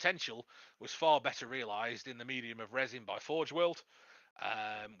potential was far better realized in the medium of resin by Forge World,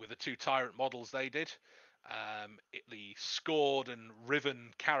 with the two Tyrant models they did. The scored and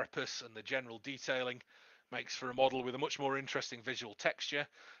riven carapace and the general detailing makes for a model with a much more interesting visual texture.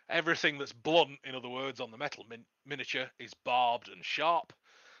 Everything that's blunt, in other words, on the metal miniature is barbed and sharp,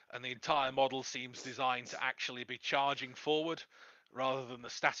 and the entire model seems designed to actually be charging forward rather than the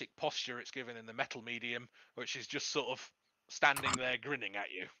static posture it's given in the metal medium, which is just sort of standing there grinning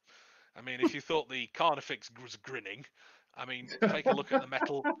at you. I mean, if you thought the Carnifex was grinning, I mean, take a look at the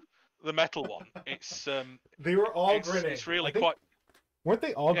metal one. It's they were all grinning. It's really quite. Weren't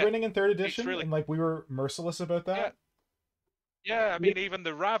they all grinning in 3rd edition? Really... And we were merciless about that. Yeah. I mean, even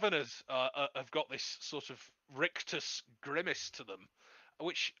the Raveners have got this sort of rictus grimace to them,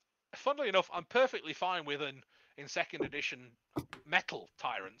 which, funnily enough, I'm perfectly fine with in 2nd edition metal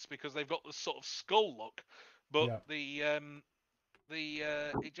Tyrants because they've got this sort of skull look, but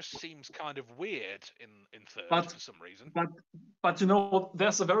it just seems kind of weird in 3rd for some reason. But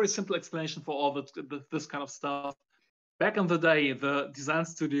there's a very simple explanation for all this kind of stuff. Back in the day, the design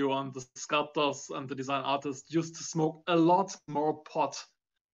studio and the sculptors and the design artists used to smoke a lot more pot.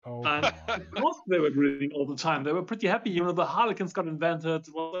 Oh, and because they were grinning all the time, they were pretty happy. The Harlequins got invented.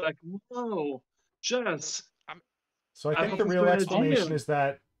 It was like, whoa, jazz. So I think the real explanation is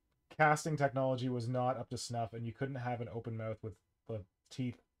that casting technology was not up to snuff, and you couldn't have an open mouth with the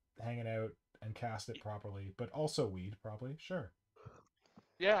teeth hanging out and cast it properly. But also weed, probably. Sure.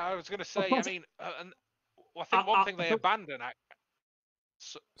 Yeah, I was going to say. I mean, and I think one thing they abandon.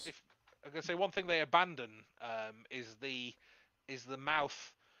 So if I'm going to say one thing they abandon is the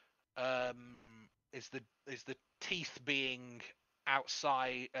mouth, is the teeth being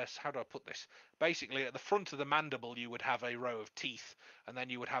outside. How do I put this? Basically, at the front of the mandible, you would have a row of teeth, and then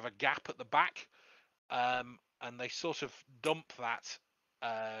you would have a gap at the back, and they sort of dump that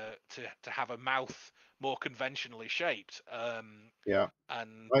to have a mouth more conventionally shaped. Yeah,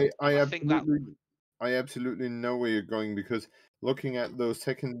 and I absolutely know where you're going, because looking at those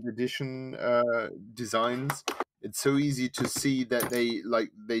 2nd edition designs, it's so easy to see that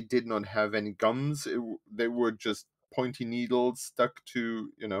they did not have any gums. They were just pointy needles stuck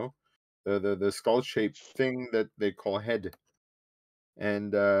to the skull shaped thing that they call head.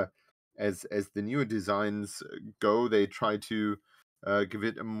 And as the newer designs go, they try to give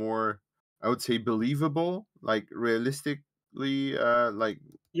it a more, I would say, believable, like realistically,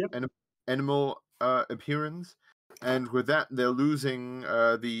 animal appearance. And with that, they're losing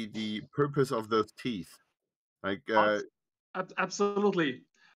the purpose of those teeth. Absolutely.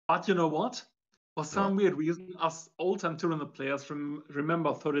 But you know what? For some weird reason, us old-time Tyranid players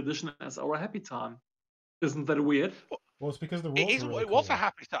remember 3rd edition as our happy time. Isn't that weird? Well, it's because the rules were really was a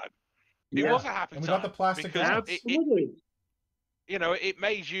happy time. It Yeah. was a happy And we time got the plastic because gloves. Absolutely. it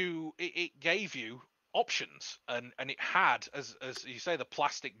made you, it gave you options, and it had, as you say, the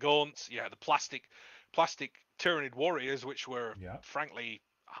plastic gaunts, the plastic Tyranid warriors, which were frankly,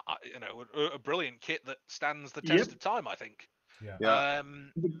 a brilliant kit that stands the test of time, I think. Yeah.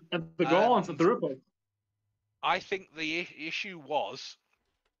 And the gaunts and the ripples. I think the issue was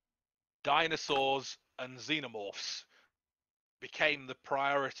dinosaurs and xenomorphs became the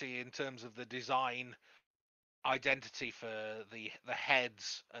priority in terms of the design identity for the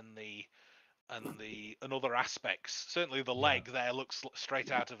heads and other aspects. Certainly the leg there looks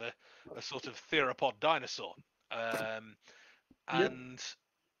straight out of a sort of theropod dinosaur. And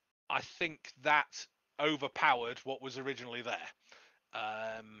I think that overpowered what was originally there.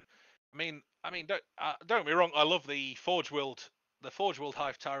 I mean, don't get me wrong. I love the Forge World. The Forge World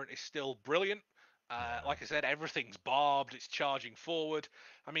Hive Tyrant is still brilliant. Like I said, everything's barbed. It's charging forward.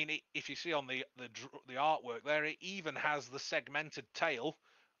 I mean, if you see on the artwork there, it even has the segmented tail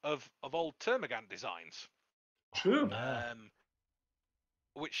of old Termagant designs. True.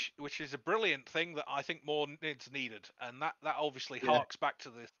 Which is a brilliant thing that I think more needed, and that obviously harks back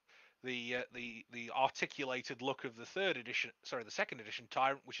to the articulated look of the second edition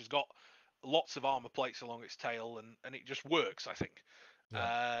Tyrant, which has got lots of armor plates along its tail, and it just works, I think.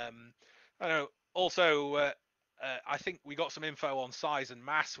 I know. Also, I think we got some info on size and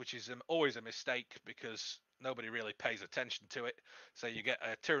mass, which is always a mistake because nobody really pays attention to it. So you get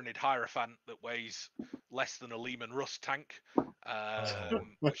a Tyranid Hierophant that weighs less than a Lehman Russ tank,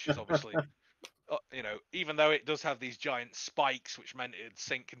 which is obviously, even though it does have these giant spikes, which meant it'd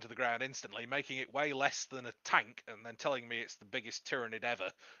sink into the ground instantly, making it weigh less than a tank, and then telling me it's the biggest Tyranid ever,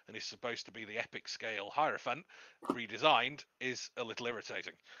 and is supposed to be the epic scale Hierophant redesigned, is a little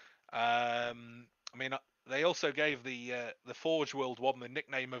irritating. I mean, they also gave the Forge World one the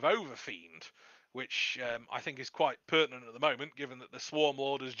nickname of Overfiend, which I think is quite pertinent at the moment, given that the Swarm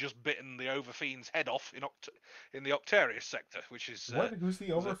Lord has just bitten the Overfiend's head off in the Octarius sector, which is who's the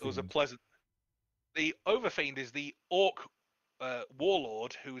Overfiend? was a pleasant. The Overfiend is the Orc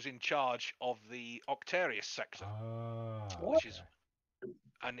warlord who's in charge of the Octarius sector, which is.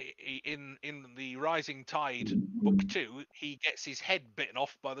 And in the Rising Tide book 2, he gets his head bitten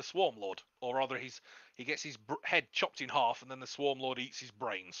off by the Swarm Lord, or rather, he gets his head chopped in half, and then the Swarm Lord eats his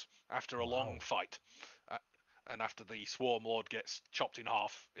brains after a long fight, and after the Swarm Lord gets chopped in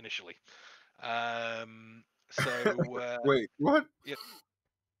half initially. Wait, what?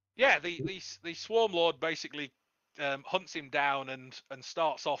 Yeah, the Swarm Lord basically hunts him down and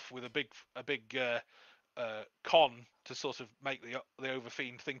starts off with a big con to sort of make the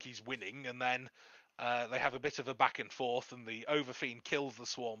Overfiend think he's winning, and then they have a bit of a back and forth, and the Overfiend kills the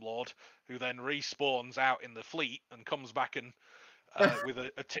Swarm Lord, who then respawns out in the fleet and comes back and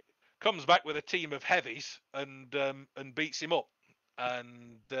comes back with a team of heavies and beats him up,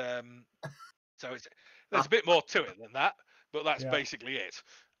 and so there's a bit more to it than that, but that's basically it.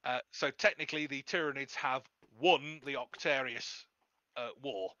 So technically, the Tyranids have won the Octarius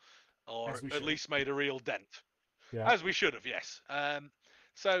war, or at least made a real dent. As we should have, yes.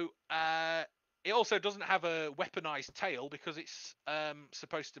 So it also doesn't have a weaponized tail because it's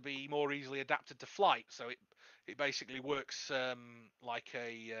supposed to be more easily adapted to flight. So it basically works like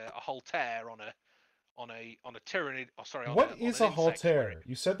a halter on a Tyranid. Oh, sorry. What is a halter?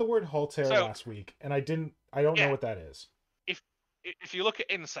 You said the word halter last week, and I don't know what that is. If you look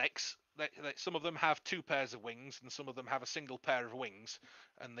at insects, some of them have 2 pairs of wings, and some of them have a single pair of wings,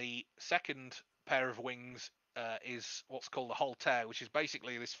 and the second pair of wings is what's called a halter, which is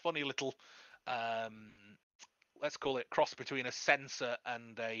basically this funny little, let's call it cross between a sensor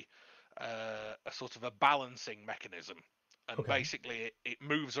and a sort of a balancing mechanism. And basically, it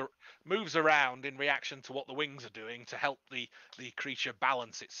moves around in reaction to what the wings are doing to help the creature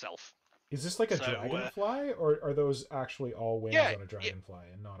balance itself. Is this like a dragonfly, or are those actually all wings on a dragonfly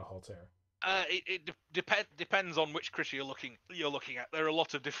and not a halter? It depends on which creature you're looking at. There are a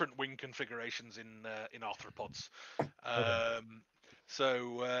lot of different wing configurations in arthropods.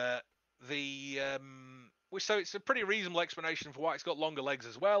 So it's a pretty reasonable explanation for why it's got longer legs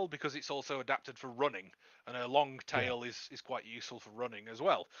as well, because it's also adapted for running, and a long tail is quite useful for running as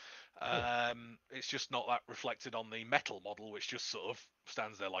well. It's just not that reflected on the metal model, which just sort of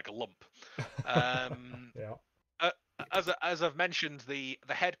stands there like a lump. As I've mentioned, the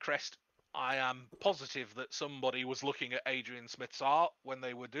head crest, I am positive that somebody was looking at Adrian Smith's art when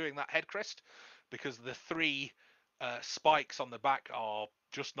they were doing that head crest, because the 3 spikes on the back are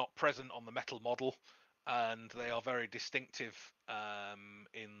just not present on the metal model, and they are very distinctive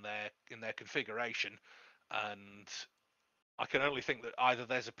in their configuration. And I can only think that either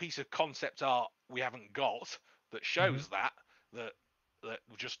there's a piece of concept art we haven't got that shows that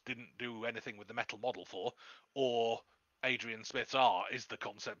we just didn't do anything with the metal model for, or Adrian Smith's art is the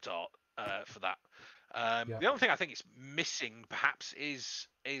concept art for that. The only thing I think it's missing, perhaps, is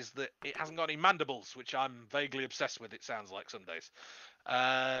that it hasn't got any mandibles, which I'm vaguely obsessed with. It sounds like some days.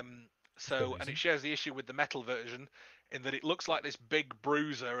 And it shares the issue with the metal version in that it looks like this big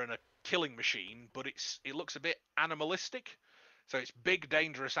bruiser and a killing machine, but it looks a bit animalistic. So it's big,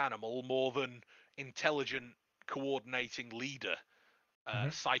 dangerous animal more than intelligent, coordinating leader,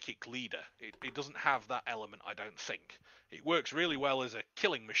 psychic leader. It doesn't have that element, I don't think. It works really well as a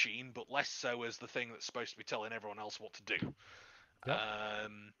killing machine, but less so as the thing that's supposed to be telling everyone else what to do. Yep.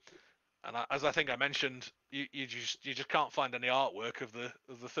 As I think I mentioned, you just can't find any artwork of the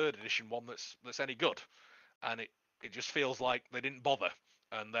 3rd edition one that's any good, and it just feels like they didn't bother.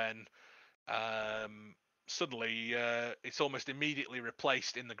 And then suddenly it's almost immediately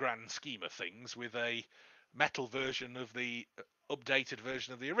replaced in the grand scheme of things with a metal version of the updated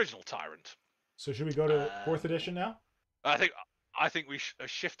version of the original Tyrant. So should we go to 4th edition now? I think we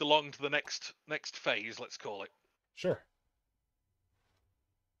shift along to the next phase, let's call it. Sure.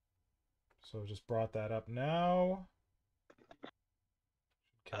 So just brought that up now.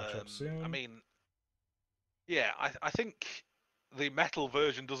 Catch up soon. I mean, yeah, I think the metal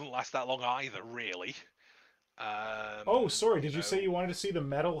version doesn't last that long either, really. Oh, sorry. Did you say you wanted to see the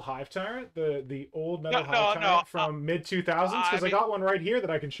metal Hive Tyrant, the old metal Hive Tyrant from mid 2000s? Because I got one right here that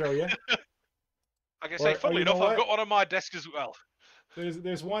I can show you. I can say, funnily enough, I've got one on my desk as well.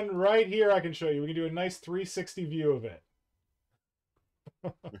 There's one right here I can show you. We can do a nice 360 view of it.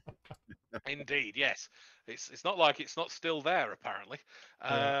 Indeed, yes. It's not like it's not still there, apparently.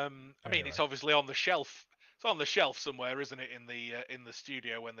 I mean, it's obviously on the shelf. It's on the shelf somewhere, isn't it, in the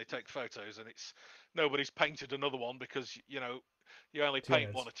studio when they take photos, and nobody's painted another one because you only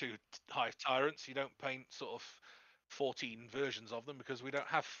paint 1 or 2 Hive Tyrants. You don't paint sort of 14 versions of them because we don't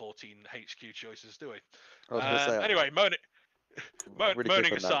have 14 HQ choices, do we? Anyway,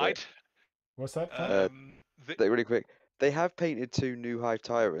 moaning aside. What's that? Really quick. They have painted 2 new Hive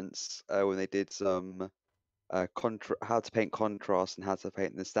Tyrants when they did some how to paint contrast and how to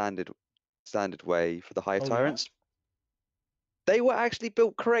paint in the standard way for the Hive Tyrants. Yeah? They were actually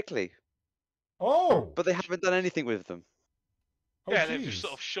built correctly. Oh! But they haven't done anything with them. Oh, yeah, they've just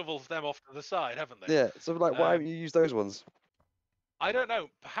sort of shoveled them off to the side, haven't they? Yeah, so why haven't you used those ones? I don't know.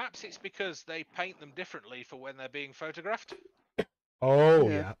 Perhaps it's because they paint them differently for when they're being photographed. Oh,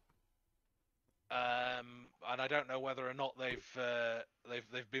 yeah. And I don't know whether or not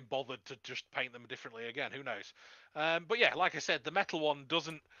they've been bothered to just paint them differently again. Who knows? But yeah, like I said, the metal one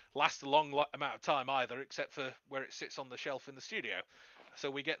doesn't last a long amount of time either, except for where it sits on the shelf in the studio. So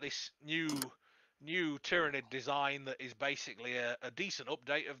we get this new Tyranid design that is basically a decent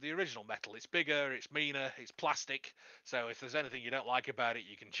update of the original metal. It's bigger, it's meaner, it's plastic. So if there's anything you don't like about it,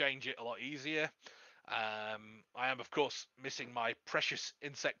 you can change it a lot easier. I am, of course, missing my precious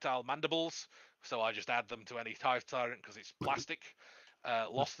insectile mandibles, so I just add them to any Hive Tyrant because it's plastic,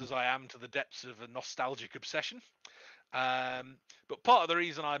 lost as I am to the depths of a nostalgic obsession. But part of the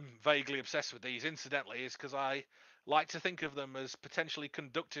reason I'm vaguely obsessed with these, incidentally, is because I like to think of them as potentially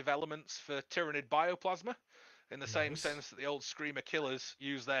conductive elements for Tyranid bioplasma, in the same sense that the old Screamer killers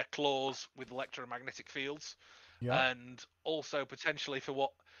use their claws with electromagnetic fields, and also potentially for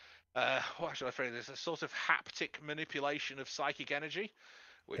what should I phrase this? A sort of haptic manipulation of psychic energy,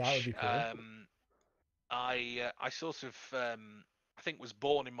 which that would be cool. I sort of I think was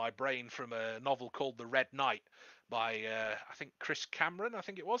born in my brain from a novel called The Red Knight by I think Chris Cameron, I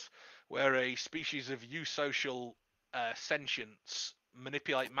think it was, where a species of eusocial sentients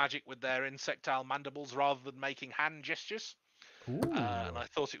manipulate magic with their insectile mandibles rather than making hand gestures. And I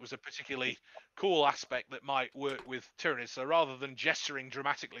thought it was a particularly cool aspect that might work with Tyranid. So rather than gesturing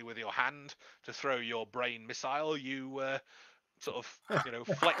dramatically with your hand to throw your brain missile, you sort of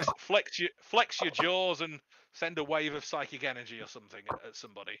flex your jaws and send a wave of psychic energy or something at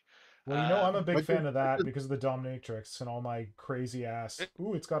somebody. Well, I'm a big fan of that because of the Dominatrix and all my crazy ass.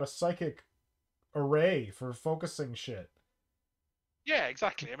 It's got a psychic array for focusing shit. Yeah,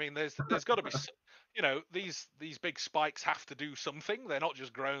 exactly. I mean, there's got to be. These big spikes have to do something. They're not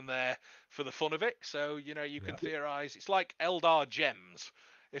just grown there for the fun of it. So, you can theorize. It's like Eldar gems.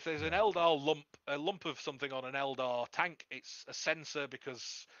 If there's an Eldar a lump of something on an Eldar tank, it's a sensor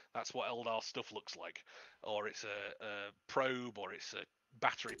because that's what Eldar stuff looks like. Or it's a probe, or it's a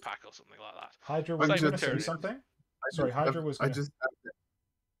battery pack or something like that. Hydra, was going to say something? Sorry, Hydra was going to...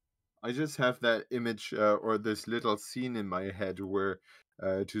 I just have that image or this little scene in my head where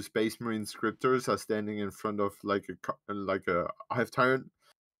two Space Marine scripters are standing in front of like a Hive Tyrant,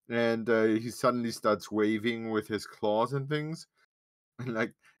 and he suddenly starts waving with his claws and things, and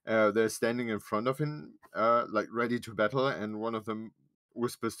like they're standing in front of him, like ready to battle, and one of them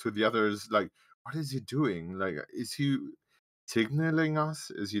whispers to the others, like, "What is he doing? Like, is he signaling us?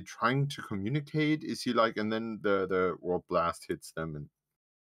 Is he trying to communicate? Is he like?" And then the warp blast hits them, and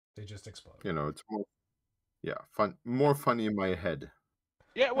They just explode. it's more, more funny in my head.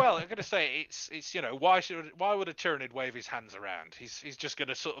 Yeah, well, I'm gonna say it's why would a Tyranid wave his hands around? He's just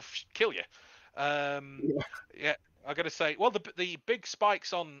gonna sort of kill you. Yeah, I'm gonna say, well, the big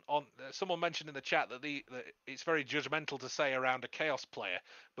spikes on someone mentioned in the chat that it's very judgmental to say around a Chaos player,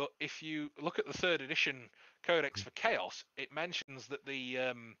 but if you look at the 3rd edition Codex for Chaos, it mentions that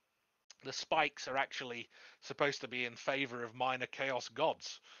the spikes are actually supposed to be in favor of minor Chaos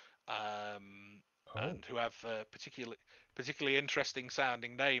gods. And who have particularly interesting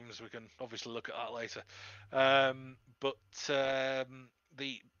sounding names. We can obviously look at that later. But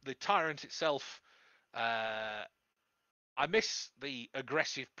the Tyrant itself, I miss the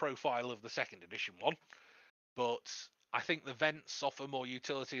aggressive profile of the 2nd edition one, but I think the vents offer more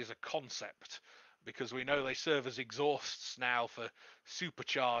utility as a concept, because we know they serve as exhausts now for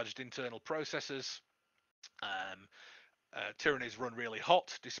supercharged internal processors. Tyranids run really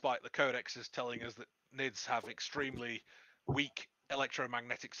hot, despite the codexes telling us that NIDs have extremely weak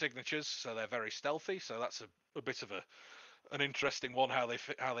electromagnetic signatures, so they're very stealthy. So that's a bit of an interesting one, how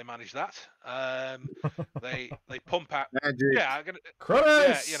they manage that. They pump out. Magic. Yeah,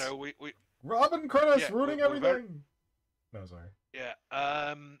 Cronus! yeah, we Robin Cronus yeah, ruining everything. No, sorry.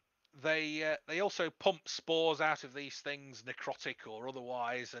 Yeah. They also pump spores out of these things, necrotic or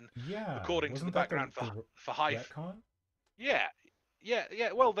otherwise, and according to the background for Hive. Retcon? Yeah.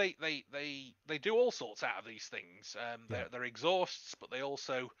 Well, they do all sorts out of these things. They're exhausts, but they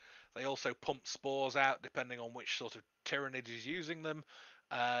also pump spores out depending on which sort of Tyranid is using them.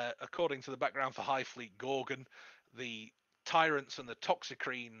 According to the background for Hive Fleet Gorgon, the Tyrants and the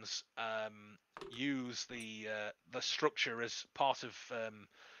Toxicrenes use the structure as part of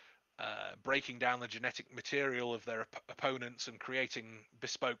breaking down the genetic material of their opponents and creating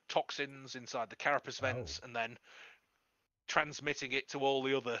bespoke toxins inside the carapace vents, and then transmitting it to all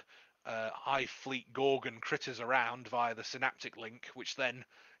the other Hive Fleet Gorgon critters around via the synaptic link, which then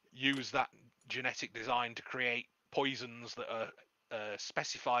use that genetic design to create poisons that are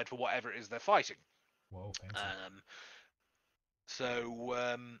specified for whatever it is they're fighting. Whoa, fancy.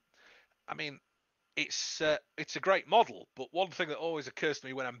 I mean, it's a great model, but one thing that always occurs to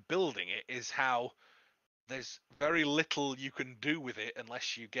me when I'm building it is how there's very little you can do with it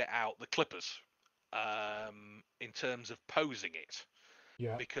unless you get out the clippers, in terms of posing it.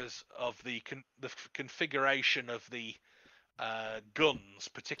 Yeah. Because of the configuration of the guns,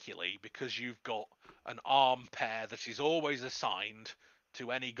 particularly because you've got an arm pair that is always assigned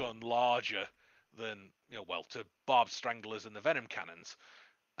to any gun larger than, to barbed stranglers and the venom cannons.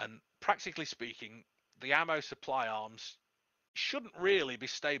 And practically speaking, the ammo supply arms shouldn't really be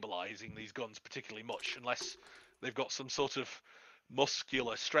stabilizing these guns particularly much unless they've got some sort of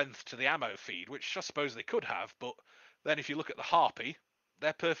muscular strength to the ammo feed, which I suppose they could have. But then if you look at the Harpy,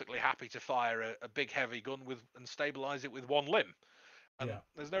 they're perfectly happy to fire a big heavy gun and stabilize it with one limb. And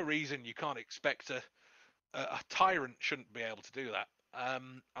there's no reason you can't expect a Tyrant shouldn't be able to do that.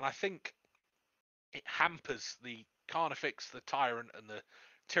 And I think it hampers the Carnifex, the Tyrant, and the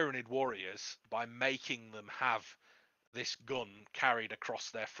Tyranid warriors by making them have this gun carried across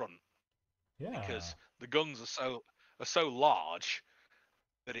their front. Yeah. Because the guns are so large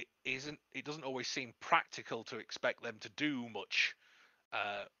that it doesn't always seem practical to expect them to do much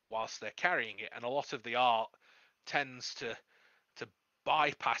whilst they're carrying it, and a lot of the art tends to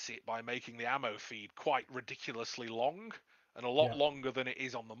bypass it by making the ammo feed quite ridiculously long, and a lot longer than it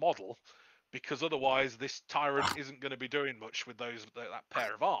is on the model, because otherwise this Tyrant isn't going to be doing much with that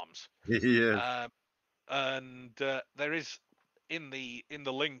pair of arms. Yes. And there is in the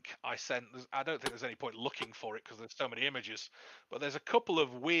link I sent. I don't think there's any point looking for it because there's so many images, but there's a couple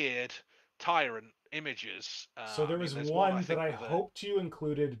of weird Tyrant images. So there was one that I hoped you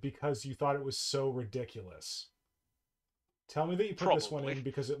included because you thought it was so ridiculous. Tell me that you put this one in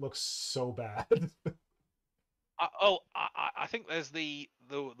because it looks so bad. I think there's the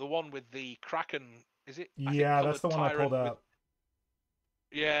one with the Kraken. Is it? Yeah, that's the one I pulled up.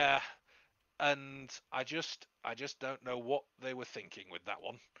 Yeah, and I just don't know what they were thinking with that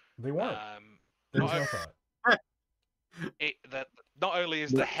one. They weren't. There was no thought. That not only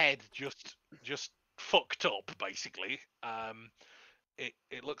is the head just fucked up, basically.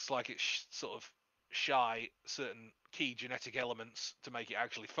 It looks like it's sort of shy certain key genetic elements to make it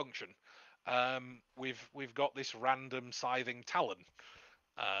actually function. We've got this random scything talon,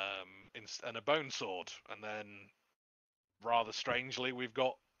 and a bone sword, and then rather strangely we've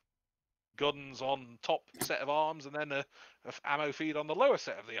got guns on top set of arms, and then a ammo feed on the lower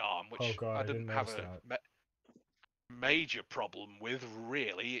set of the arm, which Oh god, I I didn't didn't have notice a that. major problem with,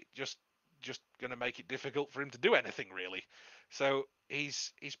 really. It just going to make it difficult for him to do anything, really. So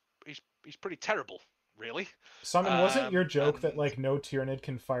he's pretty terrible, really. Simon, wasn't your joke that And like no Tyranid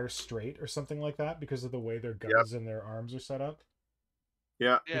can fire straight or something like that because of the way their Yep. guns and their arms are set up?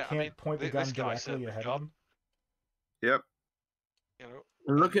 Yeah. They yeah, can't I mean, point the gun this guy directly certainly ahead of can't. them. Yep. You know,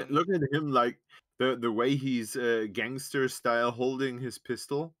 And look and at him, like the way he's gangster style holding his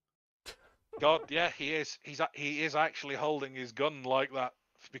pistol. God, yeah, he is. He is actually holding his gun like that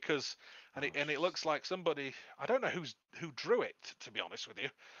because, and it looks like somebody. I don't know who drew it, to be honest with you.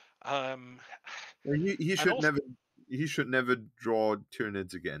 He And should also, never draw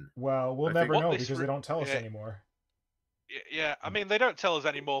Tyranids again. Well, we'll I never think- know because they don't tell us yeah, anymore. yeah, I mean, they don't tell us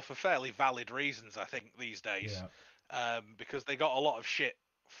anymore for fairly valid reasons, I think, these days. Yeah. Because they got a lot of shit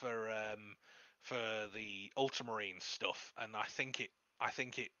for the Ultramarine stuff, and I think it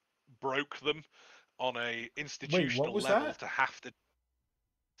broke them on a institutional was level that? to have to.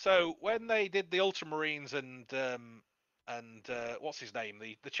 So when they did the Ultramarines and what's his name,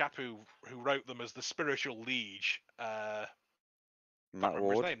 the chap who wrote them as the Spiritual Liege, can't Matt remember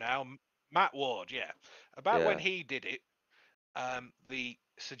his Ward. name now, Matt Ward, yeah. About when Yeah. he did it, the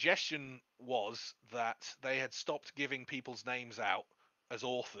suggestion was that they had stopped giving people's names out as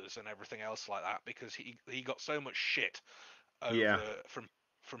authors and everything else like that because he got so much shit over Yeah. from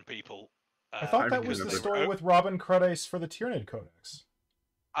people. I thought I that was the remember. story with Robin Crudice for the Tyranid Codex.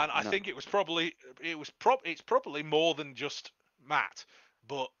 And I No. think it's probably more than just Matt,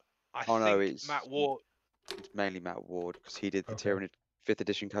 but I Oh no, think Matt Ward. it's mainly Matt Ward because he did the Okay. Tyranid 5th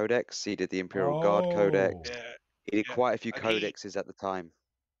edition Codex. He did the Imperial Guard Codex. Oh. Yeah, He did yeah. quite a few And codexes at the time.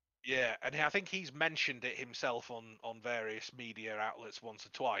 yeah, and I think he's mentioned it himself on various media outlets once or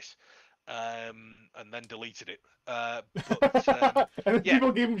twice, and then deleted it. But And then yeah,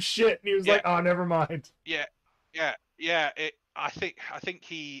 people gave him shit, and he was yeah, like, "Oh, never mind." yeah, yeah. I think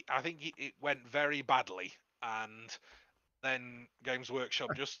it went very badly, and then Games Workshop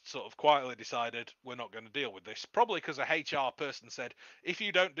just sort of quietly decided we're not going to deal with this. Probably because a HR person said, if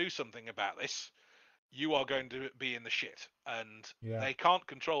you don't do something about this, you are going to be in the shit. And Yeah. they can't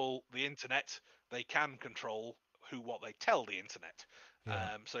control the internet. They can control what they tell the internet.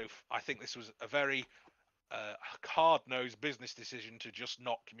 Yeah. So I think this was a very hard-nosed business decision to just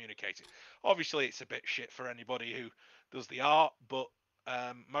not communicate it. Obviously, it's a bit shit for anybody who does the art, but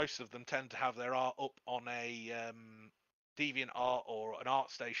most of them tend to have their art up on a DeviantArt or an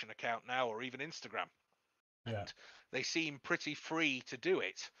ArtStation account now, or even Instagram. Yeah. And they seem pretty free to do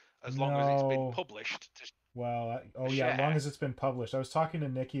it as long as it's been published. Well, yeah, as share. long as it's been published. I was talking to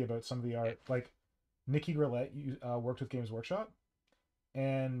Nikki about some of the art. Like, Nikki Roulette worked with Games Workshop,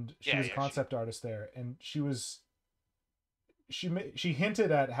 and she was a concept artist there, and she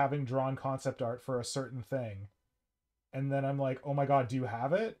hinted at having drawn concept art for a certain thing, and then I'm like, oh my god, do you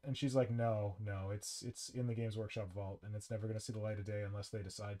have it? And she's like, no, it's in the Games Workshop vault, and it's never going to see the light of day unless they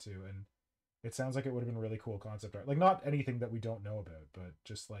decide to. And it sounds like it would have been really cool concept art, like not anything that we don't know about, but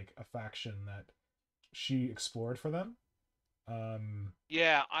just like a faction that she explored for them.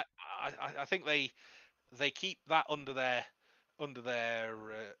 Yeah, I think they keep that under their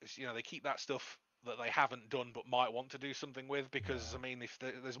they keep that stuff that they haven't done but might want to do something with, because Yeah. I mean, if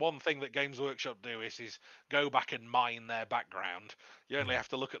there's one thing that Games Workshop do is go back and mine their background. You only have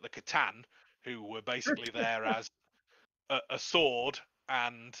to look at the Catan, who were basically there as a sword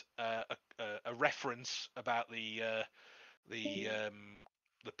and a reference about the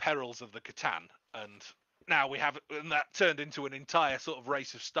perils of the Catan, and now and that turned into an entire sort of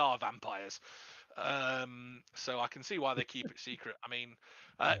race of star vampires. So I can see why they keep it secret. I mean,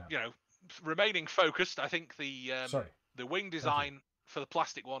 remaining focused. I think the wing design for the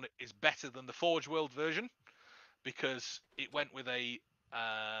plastic one is better than the Forge World version, because it went with the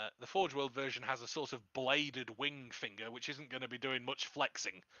Forge World version has a sort of bladed wing finger, which isn't going to be doing much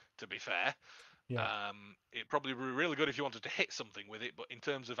flexing, to be fair. Yeah. It'd probably be really good if you wanted to hit something with it, but in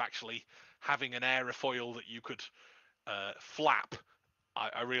terms of actually having an aerofoil that you could flap,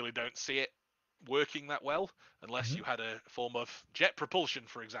 I really don't see it working that well, unless you had a form of jet propulsion,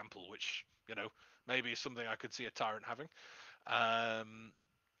 for example, which maybe is something I could see a Tyrant having.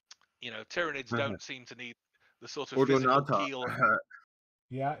 Tyranids don't seem to need the sort of physical keel.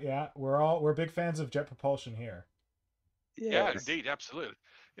 Yeah, we're big fans of jet propulsion here. Yeah, indeed, absolutely.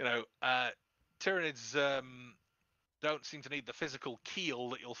 Tyranids don't seem to need the physical keel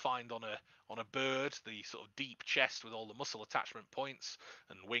that you'll find on a bird, the sort of deep chest with all the muscle attachment points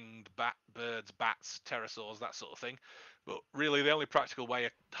and winged birds, bats, pterosaurs, that sort of thing. But really, the only practical way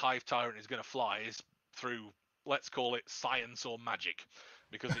a Hive Tyrant is going to fly is through, let's call it, science or magic,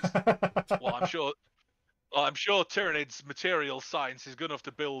 because it's well, I'm sure Tyranid's material science is good enough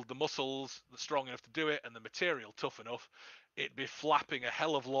to build the muscles, strong enough to do it, and the material tough enough. It'd be flapping a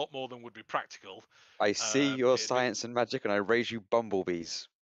hell of a lot more than would be practical. I see your It'd be science and magic, and I raise you bumblebees.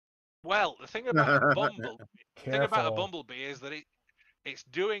 Well, the thing about a Careful. bumblebee is that it's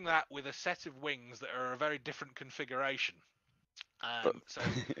doing that with a set of wings that are a very different configuration. But So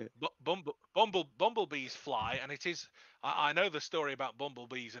bumblebees fly, and it is. I know the story about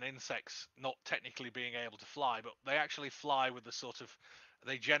bumblebees and insects not technically being able to fly, but they actually fly with the sort of.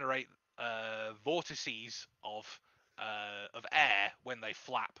 They generate vortices of air when they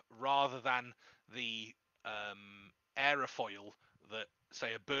flap, rather than the aerofoil that,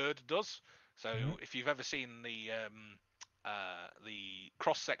 say, a bird does. So if you've ever seen the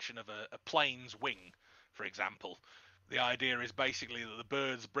cross section of a plane's wing, for example, the idea is basically that the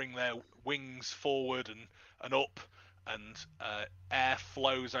birds bring their wings forward and up, and air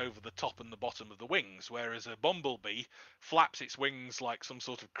flows over the top and the bottom of the wings, whereas a bumblebee flaps its wings like some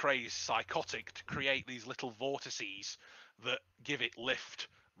sort of crazed psychotic to create these little vortices that give it lift,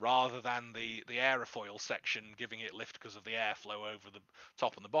 rather than the aerofoil section giving it lift because of the airflow over the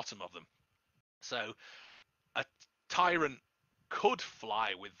top and the bottom of them. So a Tyrant could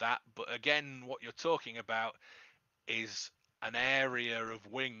fly with that, but again, what you're talking about is an area of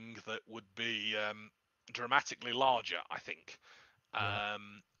wing that would be dramatically larger, I think.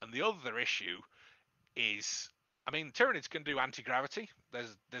 And the other issue is, I mean, Tyranids can do anti-gravity.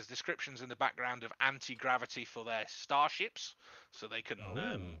 There's descriptions in the background of anti-gravity for their starships, so they can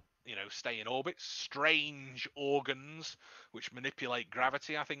stay in orbit. Strange organs which manipulate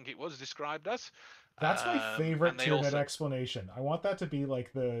gravity, I think it was described as. That's my favorite Tyranid also... explanation. I want that to be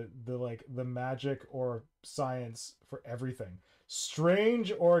like the magic or science for everything.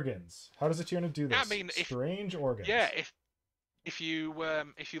 Strange organs. How does a Tyranid do this? I mean, strange organs. Yeah, if you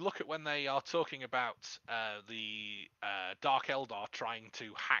look at when they are talking about the Dark Eldar trying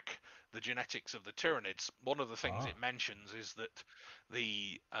to hack the genetics of the Tyranids, one of the things it mentions is that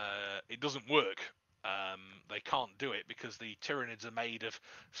it doesn't work. They can't do it because the Tyranids are made of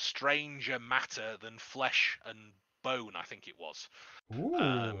stranger matter than flesh and bone, I think it was.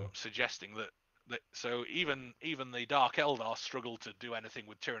 Suggesting that so even the Dark Eldar struggle to do anything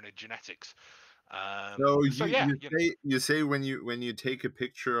with Tyranid genetics. You say when you take a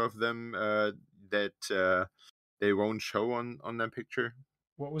picture of them that they won't show on that picture.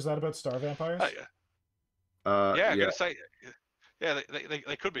 What was that about star vampires? I'm gonna say,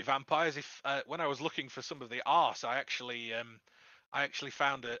 they could be vampires. If when I was looking for some of the art, I actually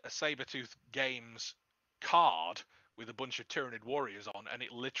found a Sabertooth Games card with a bunch of Tyranid warriors on, and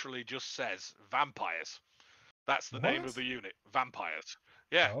it literally just says vampires. That's the name of the unit, vampires.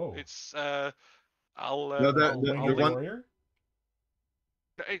 Yeah, it's warrior?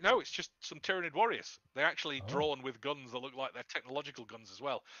 No, it's just some Tyranid warriors. They're actually drawn with guns that look like they're technological guns as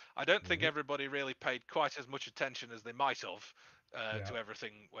well. I don't think everybody really paid quite as much attention as they might have to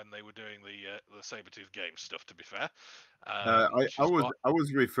everything when they were doing the Sabertooth Games stuff, to be fair. I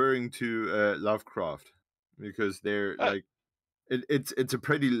was referring to Lovecraft, because they're like it's a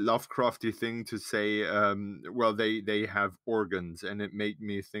pretty Lovecrafty thing to say. Well, they have organs, and it made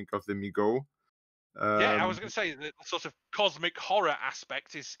me think of the Migo. I was going to say the sort of cosmic horror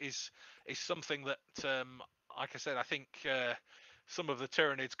aspect is something that, like I said, I think some of the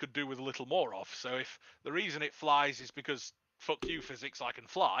Tyranids could do with a little more of. So if the reason it flies is because fuck you physics, I can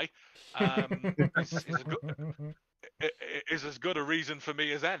fly, is as good a reason for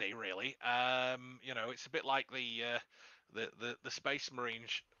me as any, really. It's a bit like the Space Marine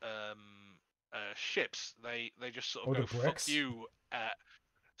ships. They just sort of go fuck you.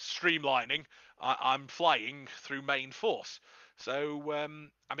 Streamlining, I'm flying through main force. So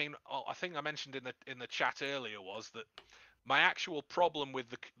I mean, I think I mentioned in the chat earlier was that my actual problem with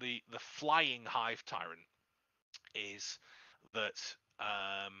the flying Hive Tyrant is that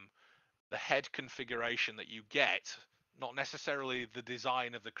the head configuration that you get, not necessarily the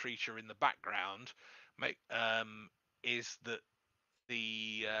design of the creature in the background, is that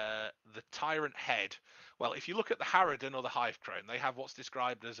the Tyrant head. Well, if you look at the Harridan or the Hive Crone, they have what's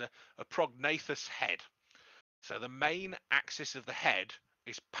described as a prognathous head. So the main axis of the head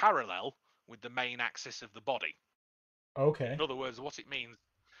is parallel with the main axis of the body. Okay. In other words, what it means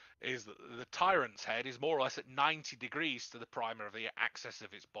is that the Tyrant's head is more or less at 90 degrees to the primary axis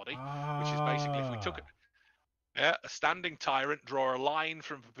of its body, which is basically, if we took a standing Tyrant, draw a line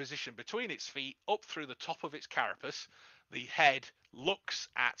from a position between its feet up through the top of its carapace, the head looks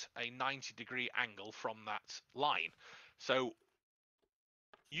at a 90-degree angle from that line. So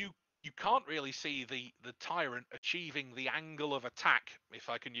you can't really see the Tyrant achieving the angle of attack, if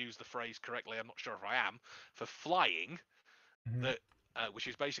I can use the phrase correctly. I'm not sure if I am, for flying. That which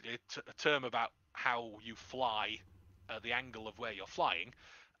is basically a term about how you fly, the angle of where you're flying.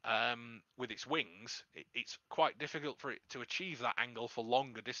 With its wings, it's quite difficult for it to achieve that angle for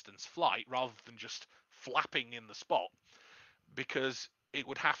longer distance flight rather than just flapping in the spot, because it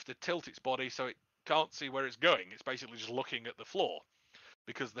would have to tilt its body so it can't see where it's going. It's basically just looking at the floor,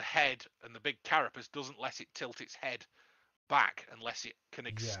 because the head and the big carapace doesn't let it tilt its head back unless it can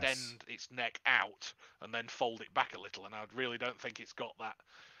extend its neck out and then fold it back a little. And I really don't think it's got that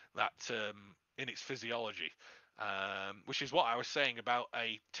in its physiology, which is what I was saying about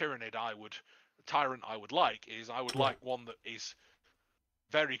a Tyrant I would like, is I would like one that is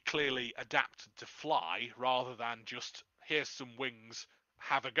very clearly adapted to fly rather than just here's some wings,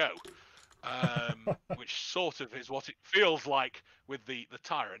 have a go. Which sort of is what it feels like with the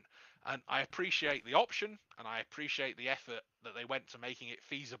Tyrant. And I appreciate the option, and I appreciate the effort that they went to making it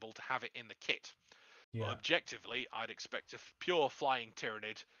feasible to have it in the kit. But objectively, I'd expect a pure flying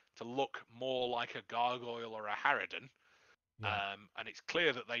Tyranid to look more like a Gargoyle or a Harridan. And it's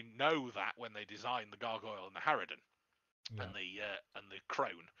clear that they know that when they design the Gargoyle and the Harridan and the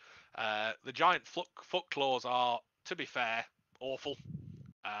Crone. The giant foot claws are, to be fair, awful.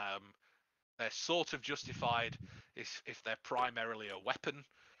 They're sort of justified if they're primarily a weapon,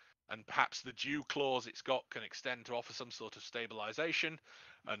 and perhaps the dew claws it's got can extend to offer some sort of stabilization.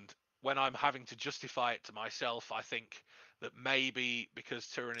 And when I'm having to justify it to myself, I think that maybe because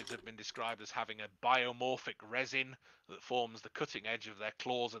Tyranids have been described as having a biomorphic resin that forms the cutting edge of their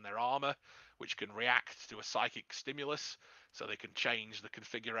claws and their armor, which can react to a psychic stimulus, so they can change the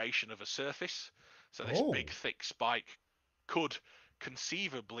configuration of a surface. So this big thick spike could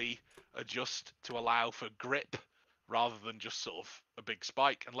conceivably adjust to allow for grip rather than just sort of a big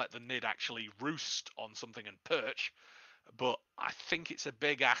spike, and let the Nid actually roost on something and perch. But I think it's a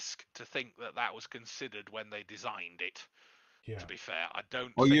big ask to think that was considered when they designed it. To be fair, I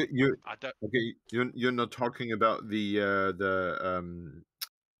don't. Oh, think, I don't. Okay, you're not talking about the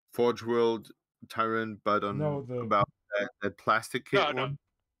Forge World Tyrant, but about that plastic kit one.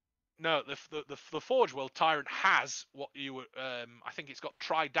 No, the Forge World Tyrant has what you would I think it's got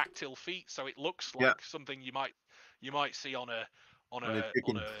tridactyl feet, so it looks like something you might see on a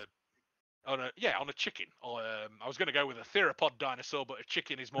chicken. I was going to go with a theropod dinosaur, but a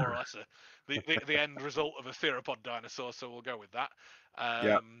chicken is more or less the end result of a theropod dinosaur, so we'll go with that.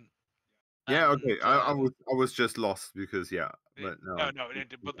 Okay. I was just lost because but no.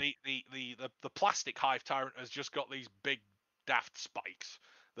 But the plastic Hive Tyrant has just got these big daft spikes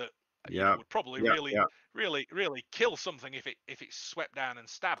that would probably really kill something if it swept down and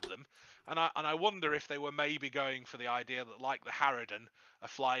stabbed them. And I wonder if they were maybe going for the idea that, like the Harridan, a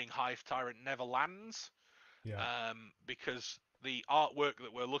flying Hive Tyrant never lands. Because the artwork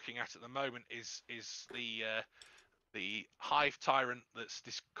that we're looking at the moment is the Hive Tyrant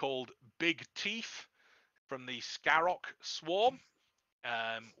that's called Big Teeth from the Scarrock Swarm,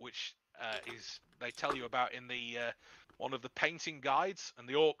 which is they tell you about in the one of the painting guides, and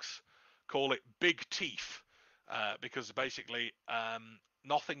the orcs call it Big Teeth because basically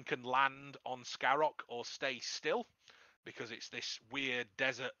nothing can land on Scarrock or stay still because it's this weird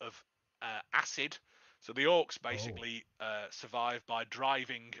desert of acid. So the orcs basically survive by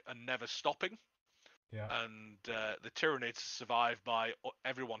driving and never stopping. And the Tyranids survive by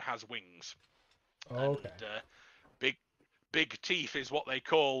everyone has wings. And big teeth is what they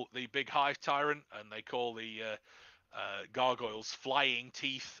call the big Hive Tyrant, and they call the gargoyles flying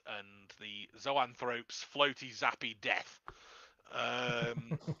teeth, and the zoanthropes floaty zappy death.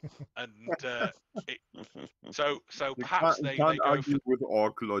 So perhaps they can't go argue with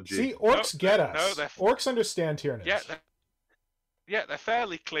orc logic. See, orcs get us. Orcs understand Tyranids. They're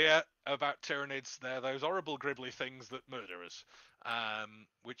fairly clear about Tyranids. They're those horrible gribbly things that murder us,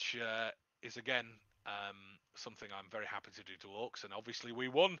 which is again something I'm very happy to do to orcs. And obviously we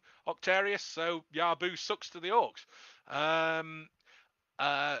won Octarius, so Yabu sucks to the orcs.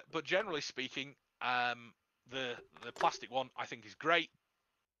 But generally speaking, the plastic one I think is great.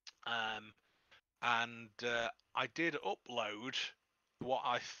 And I did upload what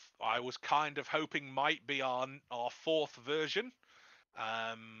I was kind of hoping might be on our fourth version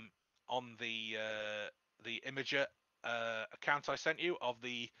on the Imager account I sent you of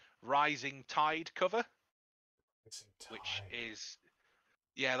the Rising Tide cover, Rising which Tide. is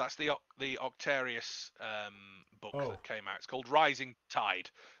that's the Octarius book Oh. that came out. It's called Rising Tide.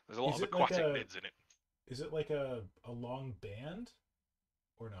 There's a lot of aquatic nids in it. Is it like a long band,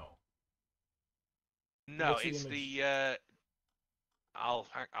 or no? No, What's the it's image? the. I'll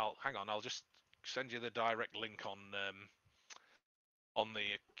hang on. I'll just send you the direct link on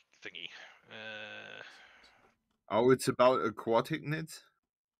the thingy. Oh, it's about aquatic nids?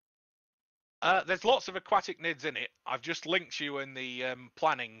 There's lots of aquatic nids in it. I've just linked you in the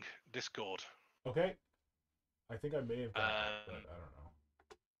planning Discord. Okay. I think I may have got it, but I don't know.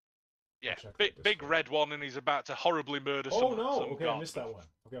 Yeah, big red one, and he's about to horribly murder some. Oh no! Some Okay, guardsmen. I missed that one.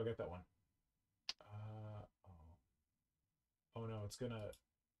 Okay, I'll get that one. Oh no, it's gonna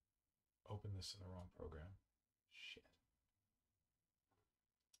open this in the wrong program. Shit.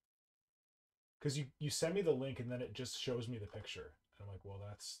 Because you send me the link and then it just shows me the picture, and I'm like, well,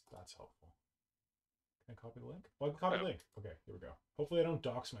 that's helpful. Can I copy the link? Oh, I can copy the link. Okay, here we go. Hopefully, I don't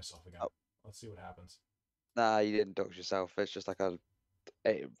dox myself again. Let's see what happens. Nah, you didn't dox yourself. It's just like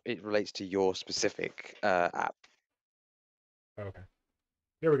it relates to your specific app. Okay.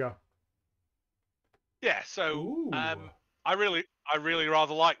 Here we go. Yeah, so I really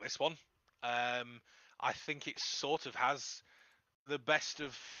rather like this one. I think it sort of has the best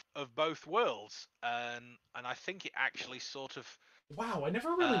of both worlds, and I think it actually sort of. Wow, I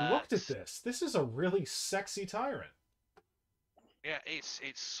never really looked at this. This is a really sexy tyrant. Yeah, it's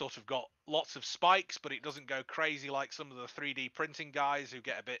sort of got lots of spikes, but it doesn't go crazy like some of the 3D printing guys who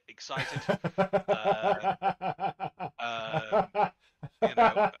get a bit excited. You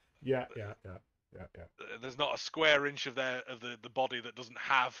know. Yeah. There's not a square inch of the body that doesn't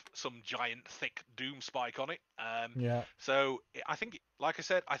have some giant thick doom spike on it. Yeah. So I think, like I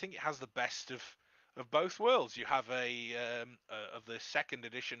said, I think it has the best of both worlds. You have of the second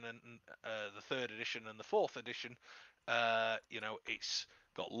edition and the third edition and the fourth edition. It's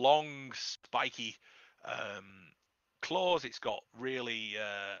got long spiky claws. It's got really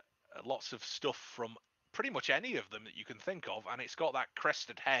lots of stuff from pretty much any of them that you can think of, and it's got that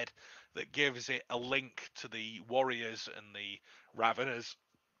crested head that gives it a link to the warriors and the raveners,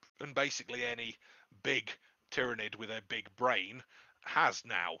 and basically any big Tyranid with a big brain has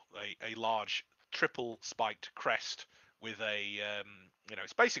now a large triple spiked crest with a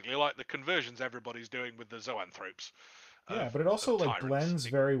it's basically like the conversions everybody's doing with the zoanthropes. Yeah, but it also like blends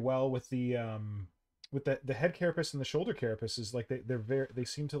very well with the head carapace and the shoulder carapace. Is like they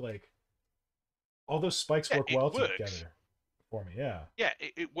seem to like all those spikes work well together for me. Yeah. Yeah,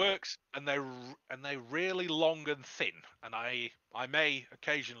 it works, and they're really long and thin. And I may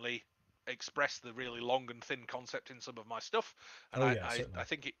occasionally express the really long and thin concept in some of my stuff. And I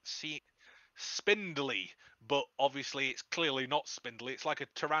think it's spindly, but obviously it's clearly not spindly. It's like a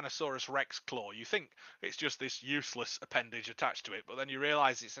Tyrannosaurus Rex claw. You think it's just this useless appendage attached to it, but then you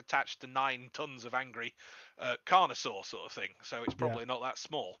realize it's attached to 9 tons of angry carnosaur sort of thing. So it's probably not that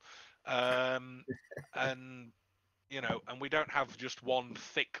small. And and we don't have just one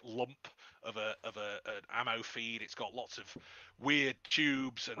thick lump of an ammo feed. It's got lots of weird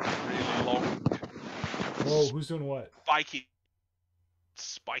tubes and really long. Whoa, who's doing what?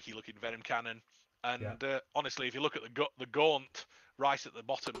 Spiky looking venom cannon. And honestly, if you look at the gaunt right at the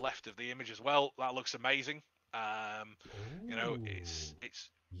bottom left of the image as well, that looks amazing. It's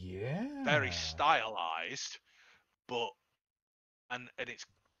very stylized, but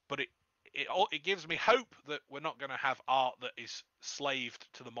it gives me hope that we're not going to have art that is slaved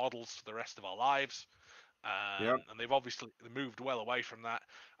to the models for the rest of our lives. And they've obviously moved well away from that.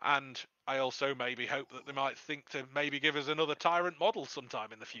 And I also maybe hope that they might think to maybe give us another Tyrant model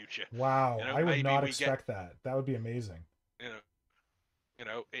sometime in the future. Wow, I would not expect that. That would be amazing.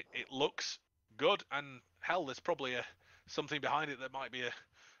 It looks good, and hell, there's probably something behind it that might be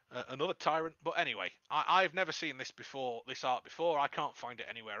another Tyrant. But anyway, I've never seen this art before. I can't find it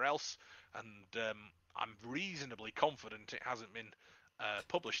anywhere else, and I'm reasonably confident it hasn't been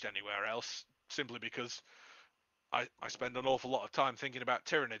published anywhere else, simply because I spend an awful lot of time thinking about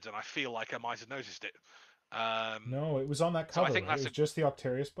Tyranids, and I feel like I might have noticed it. No, it was on that cover. So right? It was just the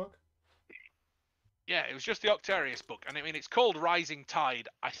Octarius book. Yeah, it was just the Octarius book, and I mean it's called Rising Tide,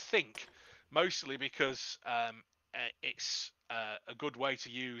 I think, mostly because it's a good way to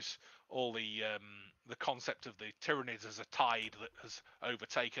use all the concept of the Tyranids as a tide that has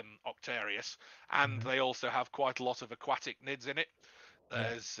overtaken Octarius, and they also have quite a lot of aquatic nids in it.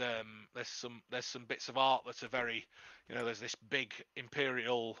 There's some bits of art that are very, there's this big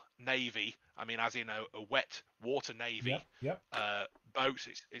Imperial Navy. I mean, as in a wet water navy boat.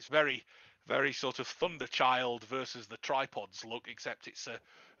 It's very very sort of Thunderchild versus the tripods look, except it's a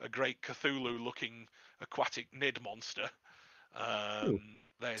great Cthulhu-looking aquatic Nid monster. Damn,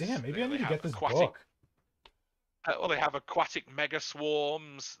 maybe I need they to have get this aquatic. book. Well, they have aquatic mega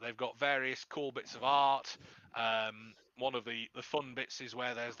swarms. They've got various cool bits of art. One of the fun bits is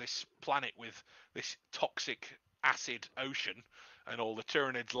where there's this planet with this toxic acid ocean, and all the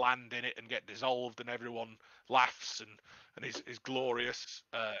Tyranids land in it and get dissolved, and everyone laughs and is glorious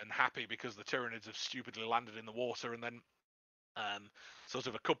and happy because the Tyranids have stupidly landed in the water. And then sort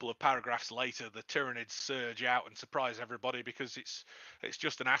of a couple of paragraphs later, the Tyranids surge out and surprise everybody because it's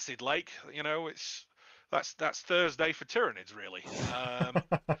just an acid lake. You know, that's Thursday for Tyranids, really.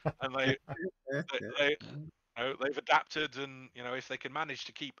 And they've adapted, and if they can manage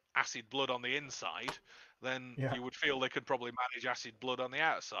to keep acid blood on the inside, then you would feel they could probably manage acid blood on the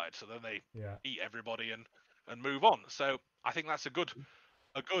outside. So then they eat everybody and move on. So I think that's a good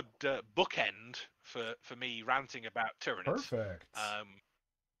bookend for me ranting about Tyranids. Perfect.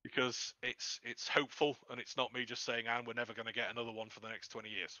 Because it's hopeful, and it's not me just saying, and we're never going to get another one for the next 20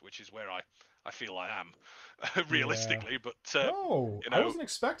 years, which is where I feel I am, realistically. But no, I wasn't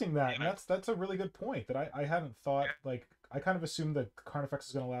expecting that, and that's a really good point that I hadn't thought. Like, I kind of assumed that Carnifex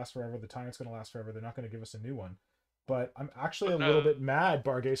is going to last forever, the Tyrant's going to last forever. They're not going to give us a new one. But I'm actually a little bit mad,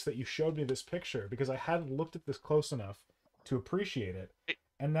 Barghest, that you showed me this picture, because I hadn't looked at this close enough to appreciate it,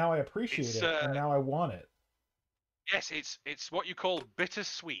 and now I appreciate it, and now I want it. Yes, it's what you call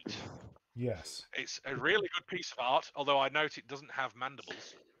bittersweet. Yes. It's a really good piece of art, although I note it doesn't have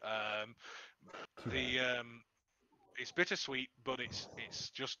mandibles. It's bittersweet, but it's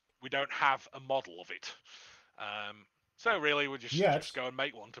just we don't have a model of it. So really, we'll just go and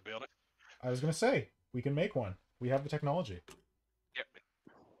make one. To be honest, I was going to say we can make one. We have the technology. Yep.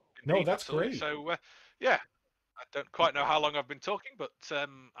 Indeed, no, that's absolutely. great. So yeah, I don't quite know how long I've been talking, but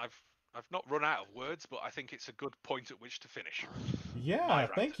I've not run out of words, but I think it's a good point at which to finish. Yeah,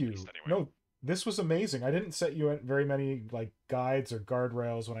 thank you. Least, anyway. No, this was amazing. I didn't set you very many like guides or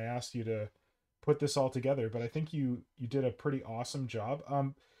guardrails when I asked you to put this all together, but I think you did a pretty awesome job.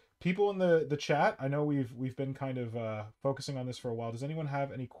 People in the chat, I know we've been kind of focusing on this for a while. Does anyone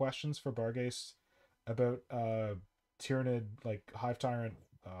have any questions for Barghest about Tyranid, like Hive Tyrant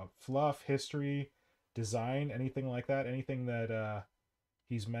fluff, history, design, anything like that? Anything that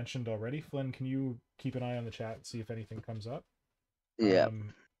he's mentioned already? Flynn, can you keep an eye on the chat and see if anything comes up? Yeah.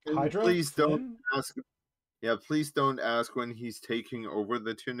 Hydra, please Flynn? Don't ask. Yeah, please don't ask when he's taking over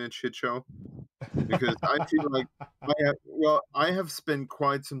the Tyranid shit show, because I feel like I have spent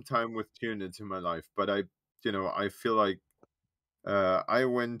quite some time with Tyranids in my life, but I feel like I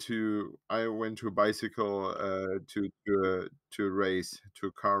went to a bicycle to a race, to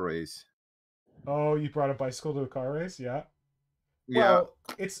a car race. Oh, you brought a bicycle to a car race? Yeah. Yeah. Well,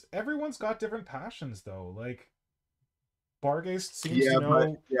 everyone's got different passions though. Like Barghest seems to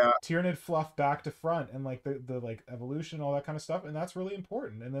know Tyranid fluff back to front and like the like evolution and all that kind of stuff, and that's really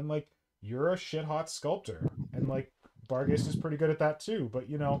important. And then like you're a shit hot sculptor, and like Barghest is pretty good at that too. But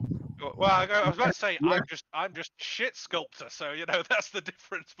well, I was about to say I'm just a shit sculptor, so that's the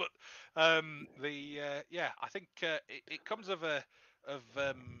difference. But I think it comes of a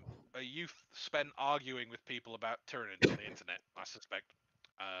youth spent arguing with people about Tyranids on the internet. I suspect.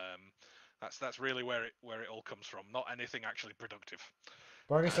 That's really where it all comes from, not anything actually productive.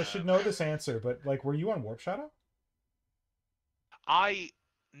 Barghest, I should know this answer, but like, were you on Warp Shadow? I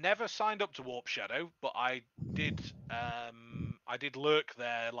never signed up to Warp Shadow, but I did lurk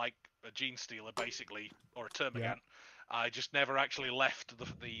there like a gene stealer, basically, or a termagant. Yeah. I just never actually left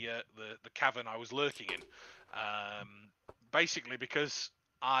the cavern I was lurking in, basically because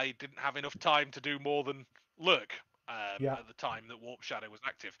I didn't have enough time to do more than lurk at the time that Warp Shadow was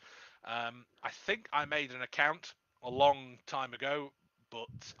active. I think I made an account a long time ago, but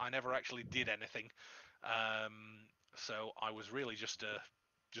I never actually did anything. So I was really just a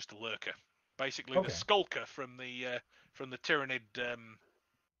lurker, basically the skulker from the Tyranid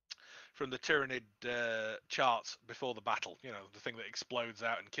charts before the battle. The thing that explodes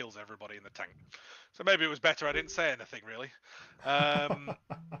out and kills everybody in the tank. So maybe it was better I didn't say anything really.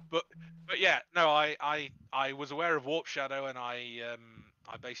 But yeah, no, I was aware of Warp Shadow, and I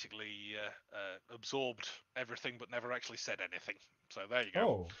basically absorbed everything but never actually said anything. So there you go.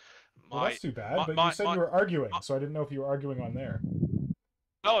 Oh, well, that's too bad. But you said you were arguing, so I didn't know if you were arguing on there.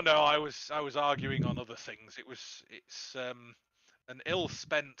 Oh no, I was arguing on other things. It's an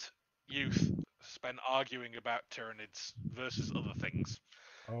ill-spent youth spent arguing about Tyranids versus other things.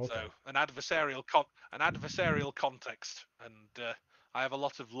 Okay. So an adversarial context, and I have a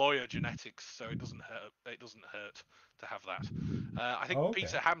lot of lawyer genetics, so it doesn't hurt. It doesn't hurt to have that. I think Oh, okay.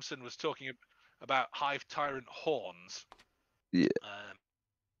 Peter Hampson was talking about Hive Tyrant horns. Yeah.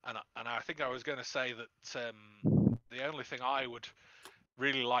 And I think I was going to say that the only thing I would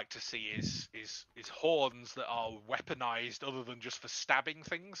really like to see is horns that are weaponized other than just for stabbing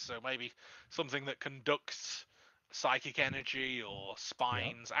things. So maybe something that conducts psychic energy or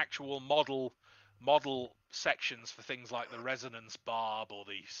spines, actual model sections for things like the resonance barb or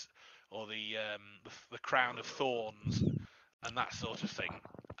the crown of thorns and that sort of thing.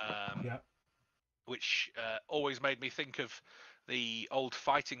 Which always made me think of the old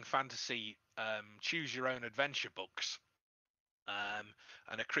fighting fantasy choose your own adventure books.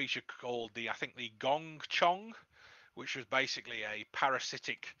 And a creature called the Gong Chong, which was basically a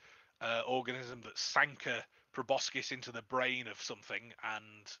parasitic organism that sank a proboscis into the brain of something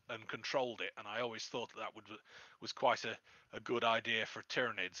and controlled it. And I always thought that was quite a good idea for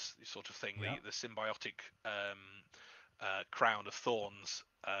Tyranids, sort of thing, the symbiotic crown of thorns.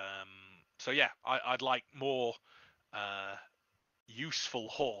 So yeah, I'd like more useful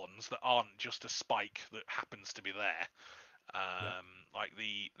horns that aren't just a spike that happens to be there. Like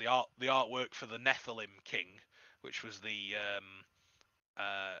the artwork for the Nephilim King, which was the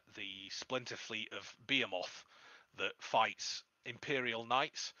splinter fleet of Behemoth that fights Imperial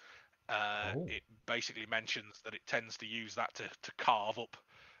Knights. It basically mentions that it tends to use that to carve up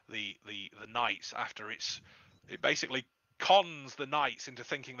the knights after it basically cons the knights into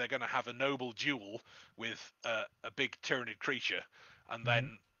thinking they're going to have a noble duel with a big Tyranid creature, and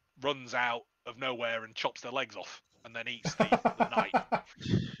then runs out of nowhere and chops their legs off and then eats the knight.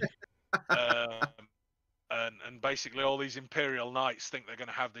 And basically all these Imperial Knights think they're going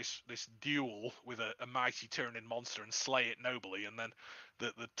to have this duel with a mighty Tyranid monster and slay it nobly, and then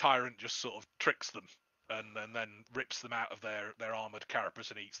the tyrant just sort of tricks them and then rips them out of their armored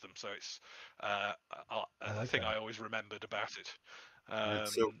carapace and eats them. So it's a thing I always remembered about it.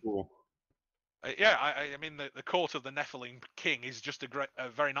 That's so cool. Yeah, I mean the court of the Nephilim King is just a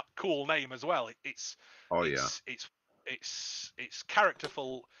very cool name as well. It's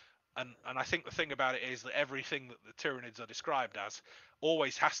characterful, and I think the thing about it is that everything that the Tyranids are described as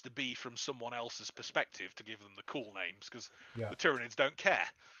always has to be from someone else's perspective to give them the cool names, because the Tyranids don't care.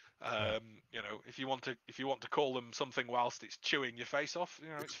 You know, if you want to call them something whilst it's chewing your face off, you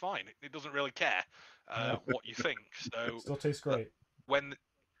know, it's fine. It doesn't really care what you think. So still tastes great. When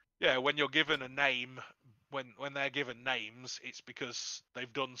you're given a name, when they're given names, it's because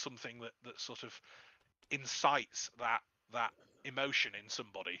they've done something that sort of incites that emotion in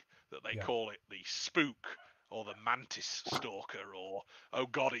somebody, that they call it the spook or the mantis stalker or oh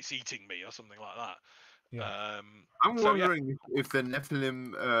god it's eating me or something like that. I'm wondering if the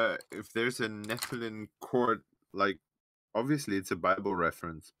Nephilim, if there's a Nephilim court, like obviously it's a Bible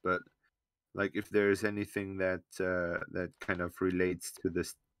reference, but like if there's anything that that kind of relates to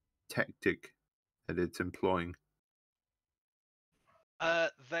this tactic that it's employing. I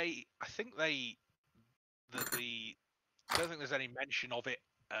don't think there's any mention of it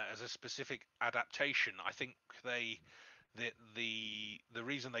as a specific adaptation. I think the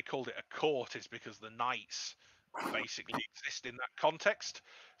reason they called it a court is because the knights basically exist in that context.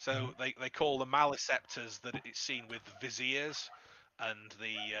 So they call the maleceptors that it's seen with viziers, and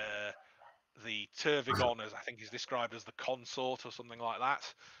the Tervigon, I think, is described as the consort or something like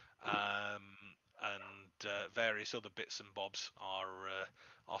that. And various other bits and bobs are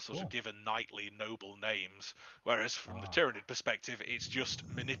sort of given knightly, noble names, whereas from the Tyranid perspective, it's just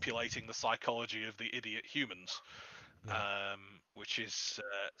manipulating the psychology of the idiot humans, which is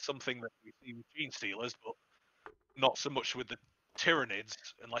something that we see with Gene Stealers, but not so much with the Tyranids,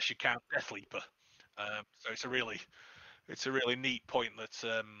 unless you count Deathleaper. So it's a really neat point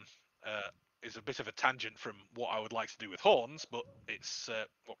that is a bit of a tangent from what I would like to do with horns, but it's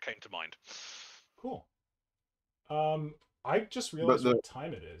what came to mind. Cool. I just realized what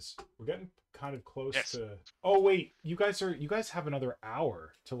time it is. We're getting kind of close to. Oh wait, you guys have another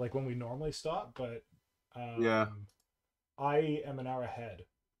hour to like when we normally stop, but I am an hour ahead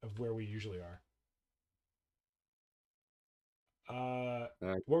of where we usually are.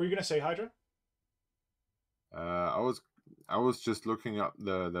 What were you gonna say, Hydra? I was just looking up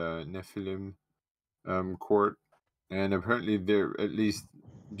the Nephilim court, and apparently there, at least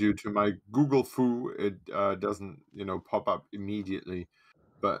due to my Google foo, it doesn't pop up immediately.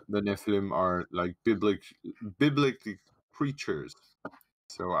 But the Nephilim are like biblically creatures.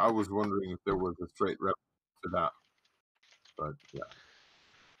 So I was wondering if there was a straight reference to that. But yeah.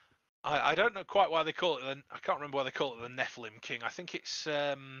 I don't know quite why they call it. I can't remember why they call it the Nephilim King. I think it's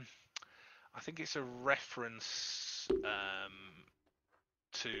a reference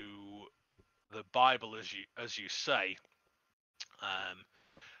to the Bible, as you say,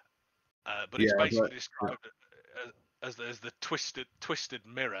 but it's Yeah, basically but described as the twisted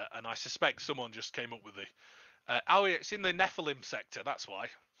mirror, and I suspect someone just came up with the. Oh, it's in the Nephilim sector. That's why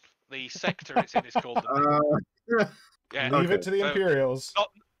the sector it's in is called the. Yeah. Leave Okay. it to the So, Imperials.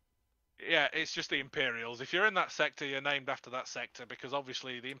 yeah, it's just the Imperials. If you're in that sector, you're named after that sector because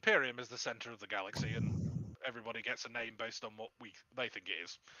obviously the Imperium is the center of the galaxy, and everybody gets a name based on what they think it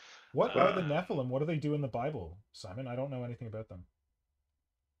is. What are the Nephilim? What do they do in the Bible, Simon? I don't know anything about them.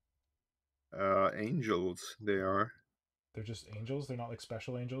 Angels, they are. They're just angels. They're not like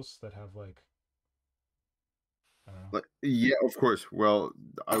special angels that have like. I don't know. Like, yeah, of course. Well,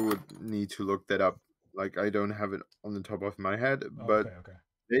 I would need to look that up. Like, I don't have it on the top of my head, Oh, but okay.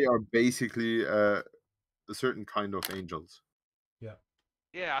 they are basically a certain kind of angels. Yeah.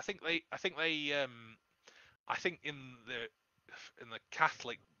 Yeah, I think in the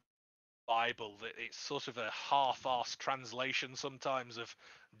Catholic Bible that it's sort of a half-assed translation sometimes of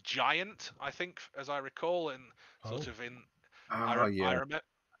giant. I think, as I recall, and sort of in I Yeah, remember.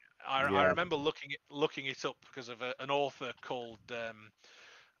 I yeah, remember looking it up because of an author called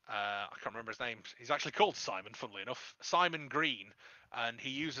I can't remember his name. He's actually called Simon, funnily enough, Simon Green, and he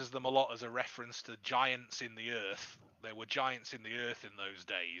uses them a lot as a reference to giants in the earth. There were giants in the earth in those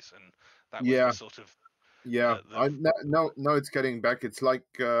days, and that was yeah, the sort of yeah. the Now it's getting back. It's like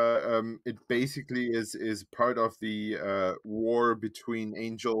it basically is part of the war between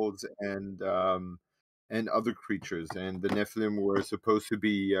angels and other creatures, and the Nephilim were supposed to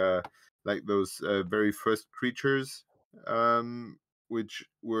be like those very first creatures, which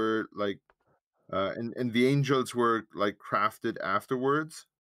were like and the angels were like crafted afterwards,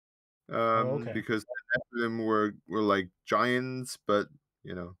 Oh, okay. because the Nephilim were like giants, but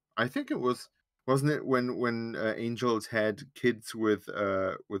I think it wasn't it when angels had kids with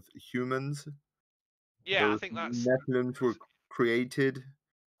humans, yeah. I those think Nephilims were created,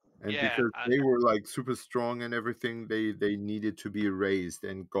 and yeah. because they were like super strong and everything, they needed to be raised,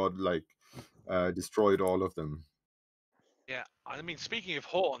 and God like destroyed all of them. Yeah, I mean, speaking of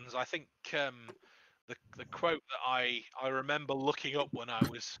horns, I think the quote that I remember looking up when I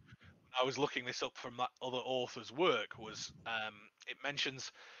was looking this up from that other author's work was it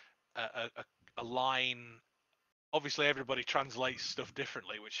mentions a line. Obviously, everybody translates stuff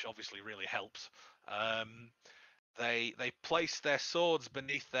differently, which obviously really helps. They placed their swords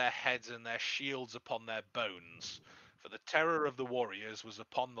beneath their heads and their shields upon their bones, for the terror of the warriors was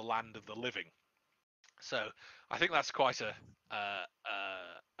upon the land of the living. So I think that's quite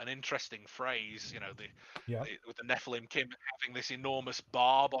an interesting phrase. Yeah. With the Nephilim Kim having this enormous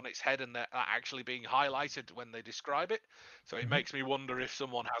barb on its head and that actually being highlighted when they describe it. So it Mhm. makes me wonder if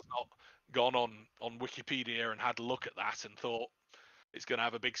someone has not gone on Wikipedia and had a look at that and thought it's going to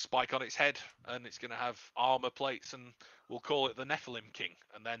have a big spike on its head and it's going to have armor plates and we'll call it the Nephilim King.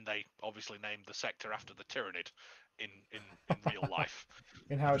 And then they obviously named the sector after the Tyranid in real life.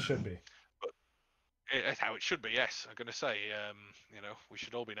 And how it should be. It's how it should be, yes. I'm going to say, we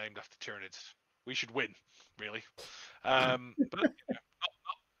should all be named after Tyranids. We should win, really. But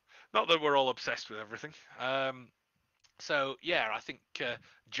not that we're all obsessed with everything. So yeah, I think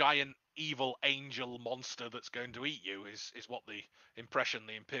giant evil angel monster that's going to eat you is what the impression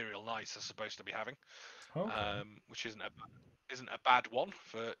the Imperial Knights are supposed to be having, Okay. which isn't a bad one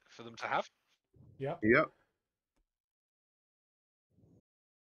for them to have. Yeah. Yep.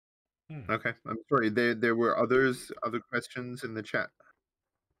 Hmm. Okay. I'm sorry. There were other questions in the chat.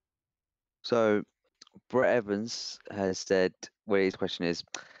 So, Brett Evans has said, well, his question is,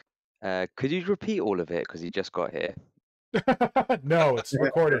 could you repeat all of it because he just got here? No, it's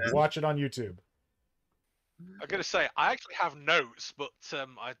recorded. Watch it on YouTube. I'm going to say I actually have notes, but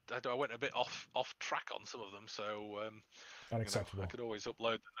I went a bit off track on some of them, so Unacceptable. I could always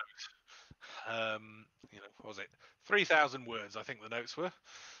upload the notes. What was it 3,000 words? I think the notes were.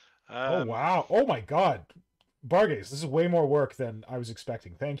 Oh wow! Oh my God, Barghest, this is way more work than I was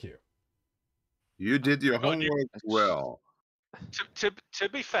expecting. Thank you. You did your I've got a new- homework well. To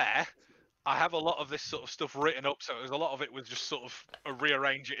be fair, I have a lot of this sort of stuff written up, so a lot of it was just sort of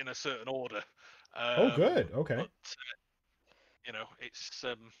rearrange it in a certain order. Oh, good. Okay. But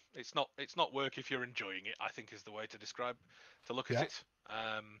it's not work if you're enjoying it. I think is the way to look at Yeah. it.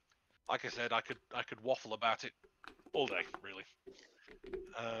 Like I said, I could waffle about it all day, really.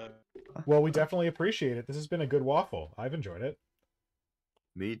 Well, we definitely appreciate it. This has been a good waffle. I've enjoyed it.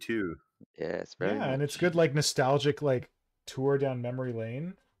 Me too. Yes, very Yeah, much. and it's good, like nostalgic, like tour down memory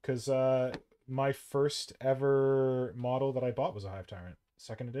lane. Because my first ever model that I bought was a Hive Tyrant,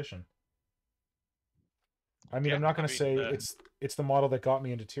 second edition. I mean, Yeah, I'm not going I to mean, say it's the model that got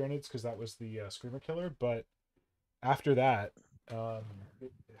me into Tyranids because that was the Screamer Killer, but after that,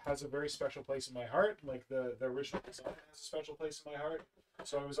 it has a very special place in my heart. Like the original design has a special place in my heart.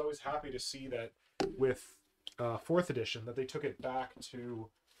 So I was always happy to see that with fourth edition that they took it back to,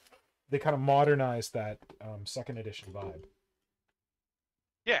 they kind of modernized that second edition vibe.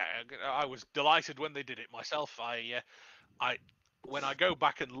 yeah, I was delighted when they did it myself. When I go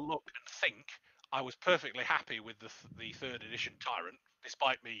back and look and think, I was perfectly happy with the third edition Tyrant,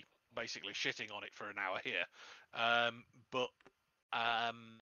 despite me basically shitting on it for an hour here. But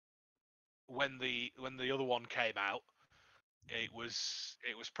when the other one came out, it was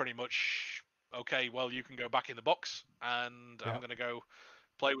pretty much okay. Well, you can go back in the box, and I'm going to go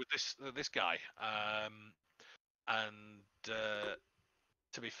play with this guy.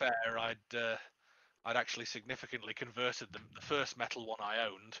 To be fair, I'd actually significantly converted the first metal one I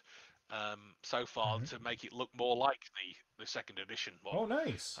owned so far to make it look more like the second edition one. Oh,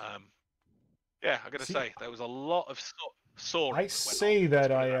 nice. Yeah, I gotta say there was a lot of soaring. I say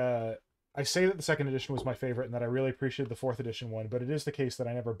that I say that the second edition was my favorite, and that I really appreciated the fourth edition one. But it is the case that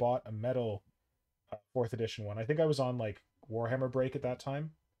I never bought a metal fourth edition one. I think I was on like Warhammer break at that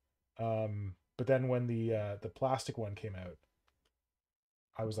time. But then when the plastic one came out,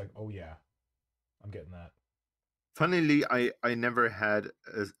 I was like, oh yeah, I'm getting that. Funnily, I never had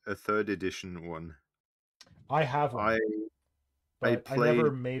a third edition one. I have one. I played.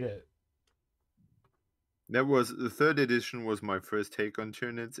 never made it. That was the third edition was my first take on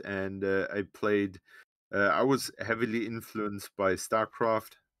Tyranids, and I played. I was heavily influenced by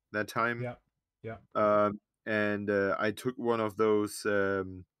StarCraft that time. Yeah. And I took one of those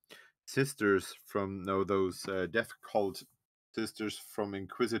sisters from those death cult sisters from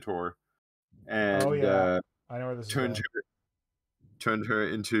Inquisitor, and Oh yeah, I know where this is going. Turned her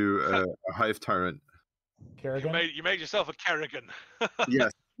into a Hive Tyrant. Kerrigan? You made yourself a Kerrigan.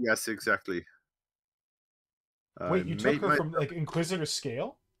 Yes, exactly. Wait, you took her from like Inquisitor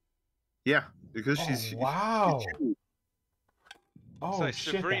scale? Yeah, because she's wow. So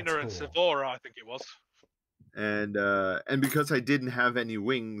shit, Sabrina and cool. Savora, I think it was. And because I didn't have any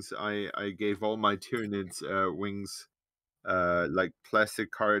wings, I gave all my Tyranids wings, like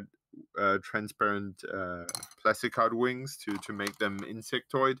plastic card, transparent plastic card wings to make them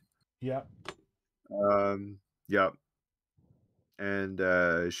insectoid. Yeah. Yeah.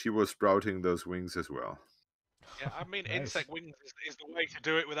 And she was sprouting those wings as well. Yeah, I mean, Nice. insect wings is the way to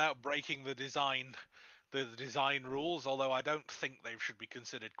do it without breaking the design rules. Although I don't think they should be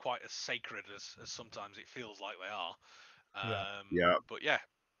considered quite as sacred as sometimes it feels like they are. Yeah. But yeah,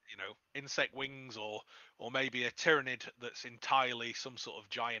 you know, insect wings or maybe a Tyranid that's entirely some sort of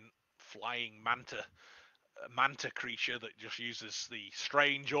giant flying manta creature that just uses the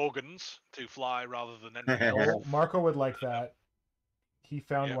strange organs to fly rather than anything else. Oh, Marco would like that. He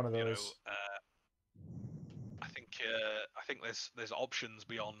found one of those. I think there's options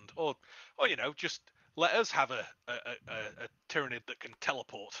beyond, or you know, just let us have a Tyranid that can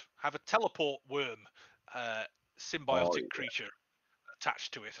teleport. Have a teleport worm, symbiotic creature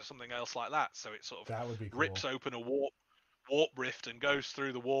attached to it, or something else like that. So it sort of that would be cool. rips open a warp rift and goes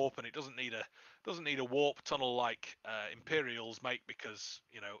through the warp, and it doesn't need a warp tunnel like Imperials make, because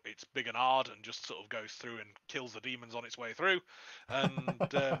you know it's big and hard and just sort of goes through and kills the demons on its way through, and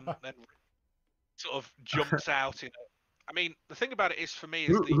then sort of jumps out in a. I mean, the thing about it is, for me,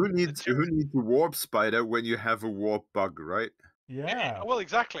 is who needs a warp spider when you have a warp bug, right? Yeah. Well,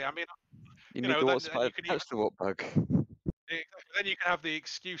 exactly. I mean, you need the warp spider to catch the warp bug. Then you can have the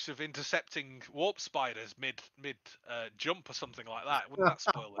excuse of intercepting warp spiders mid jump or something like that. Wouldn't that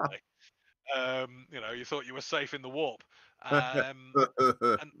spoil the day? You know, you thought you were safe in the warp. And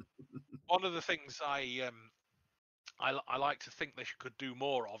one of the things I like to think they could do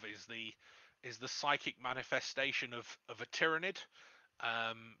more of is the psychic manifestation of a Tyranid,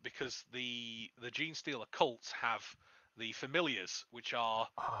 because the Genestealer cults have the familiars, which are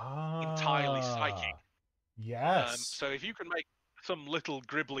entirely psychic. Yes. So if you can make some little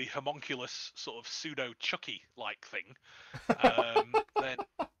gribbly homunculus sort of pseudo Chucky like thing, then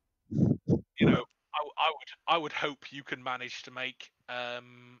you know I would hope you can manage to make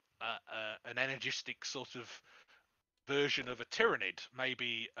an energistic sort of version of a Tyranid,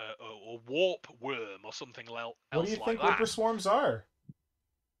 maybe a warp worm or something else. What do you think that. Whipper Swarms are?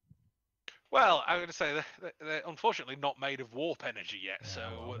 Well, I'm going to say they're unfortunately not made of warp energy yet, Yeah, so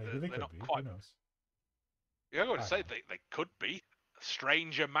well, maybe they they're could not be. quite. Who knows? Yeah, I would say they could be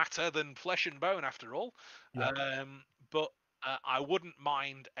stranger matter than flesh and bone, after all. Yeah. But I wouldn't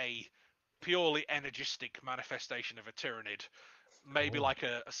mind a purely energistic manifestation of a Tyranid, maybe Cool. like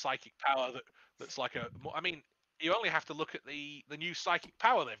a psychic power that's like a. I mean, you only have to look at the new psychic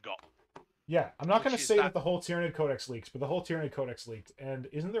power they've got. Yeah, I'm not going Which to is say that- that the whole Tyranid Codex leaks, but the whole Tyranid Codex leaked. And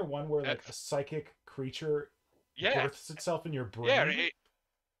isn't there one where like a psychic creature Yeah, births itself in your brain?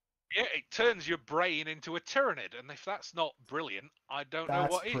 yeah, it turns your brain into a Tyranid, and if that's not brilliant, I don't know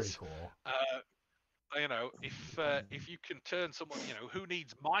That's what pretty is. cool. You know, if you can turn someone, you know, who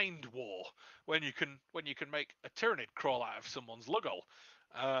needs mind war when you can make a Tyranid crawl out of someone's luggle.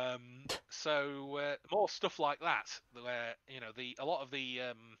 So more stuff like that, where you know a lot of the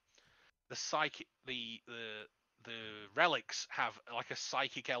psychic the relics have like a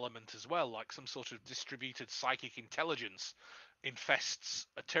psychic element as well, like some sort of distributed psychic intelligence infests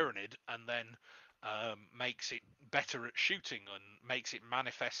a Tyranid and then makes it better at shooting and makes it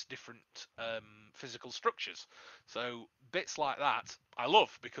manifest different physical structures. So bits like that I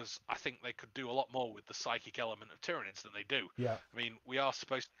love, because I think they could do a lot more with the psychic element of Tyranids than they do. Yeah. I mean, we are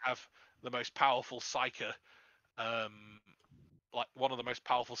supposed to have the most powerful psyker, like one of the most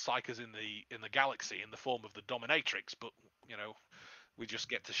powerful psykers in the galaxy in the form of the Dominatrix, but you know, we just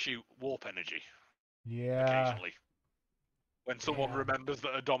get to shoot warp energy Yeah. occasionally when someone Damn. remembers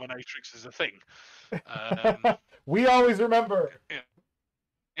that a dominatrix is a thing. We always remember.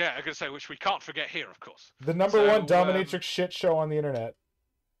 Yeah, I could say, which we can't forget here, of course. The number one dominatrix shit show on the internet.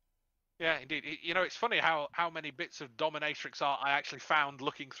 Yeah, indeed. You know, it's funny how many bits of dominatrix art I actually found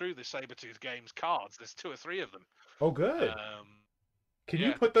looking through the Sabretooth Games cards. There's 2 or 3 of them. Oh, good. Can you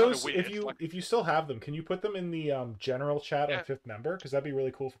yeah, put they're kinda those, weird. if you still have them, can you put them in the general chat Yeah. on Fifth Member? Because that'd be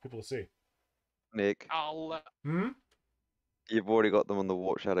really cool for people to see. Nick, I'll. you've already got them on the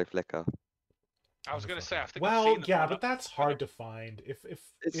Warp Shadow Flicker. I was going to say, I think. I've Well, seen them yeah, on but that's hard to find. If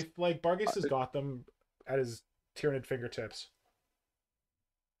like Barghest has got them at his Tyranid fingertips.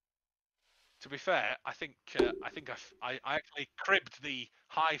 To be fair, I think I actually cribbed the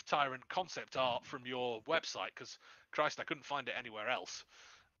Hive Tyrant concept art from your website, because Christ, I couldn't find it anywhere else.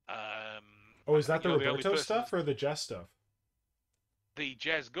 Oh, is that the you're the only Roberto person stuff or the Jess stuff? The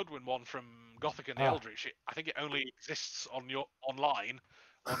Jez Goodwin one from Gothic and the Ah. Eldritch. I think it only exists on your online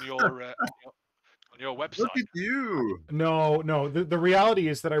on your on your website. Look at you. No. The reality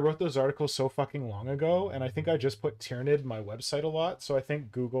is that I wrote those articles so fucking long ago, and I think I just put Tyranid in my website a lot. So I think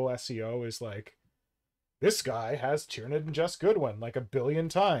Google SEO is like, this guy has Tyranid and Jess Goodwin like 1 billion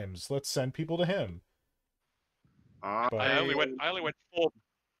times. Let's send people to him. But I only went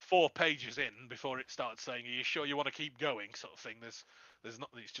 4 pages in before it started saying, "Are you sure you want to keep going?" sort of thing. There's not.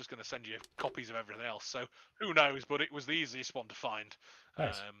 It's just going to send you copies of everything else. So who knows? But it was the easiest one to find.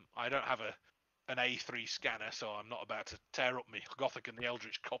 Nice. I don't have an A3 scanner, so I'm not about to tear up my Gothic and the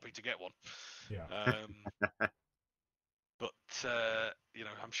Eldritch copy to get one. Yeah. But you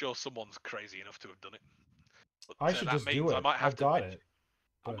know, I'm sure someone's crazy enough to have done it. But, I should that just do means it. I might have I've to got venture- it.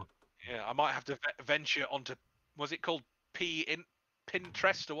 But... Yeah, I might have to venture onto. Was it called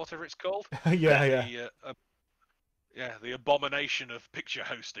Pinterest or whatever it's called? yeah. The abomination of picture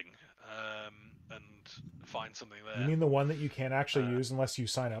hosting, and find something there. You mean the one that you can't actually use unless you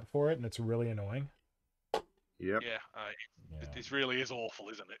sign up for it, and it's really annoying? Yep. Yeah, it really is awful,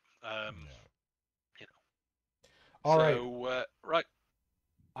 isn't it? You know. All right. So, right.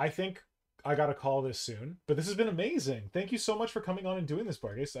 I think I got to call this soon, but this has been amazing. Thank you so much for coming on and doing this,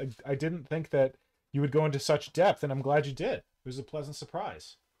 Barghest. I didn't think that you would go into such depth, and I'm glad you did. It was a pleasant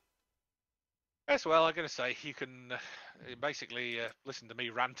surprise. Yes, well, I'm going to say you can basically listen to me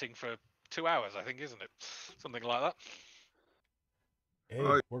ranting for 2 hours, I think, isn't it? Something like that.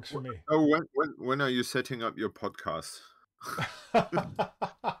 Hey, works for me. Oh, when are you setting up your podcast?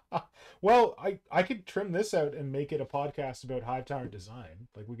 Well, I could trim this out and make it a podcast about Hive Tyrant design.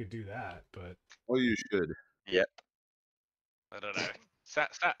 Like, we could do that, but... Oh, you should. Yep. I don't know.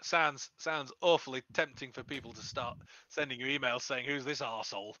 Sounds awfully tempting for people to start sending you emails saying, "Who's this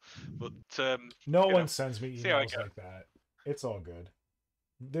arsehole?" But no one sends me see how it emails goes. like that. It's all good.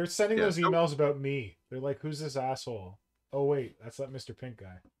 They're sending Yeah, those emails about me. They're like, "Who's this asshole?" Oh wait, that's that Mr. Pink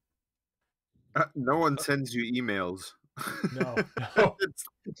guy. No one sends you emails. No.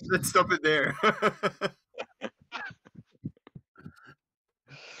 Let's stop it there.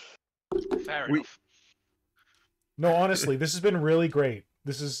 Fair enough. No, honestly, this has been really great.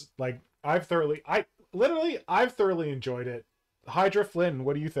 This is like I've thoroughly enjoyed it. Hydra Flynn,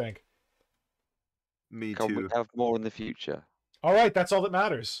 what do you think? Me Can we too. have more in the future? All right, that's all that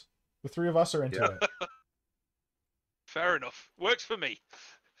matters. The 3 of us are into it. Fair enough. Works for me.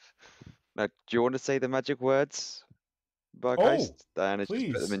 Now, do you want to say the magic words, Barghest? Diana just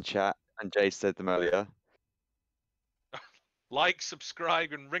put please. them in chat, and Jay said them earlier. Like,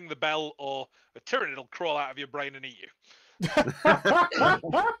 subscribe, and ring the bell, or a Tyranid will crawl out of your brain and eat you.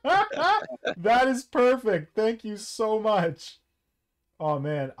 That is perfect. Thank you so much. Oh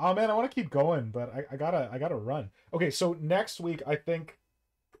man, I want to keep going, but I gotta run. Okay, so next week I think,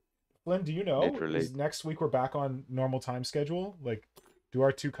 Flynn, do you know? Literally. Is next week we're back on normal time schedule? Like, do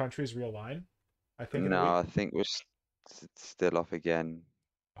our two countries realign? I think in a No, I week. think we're still off again.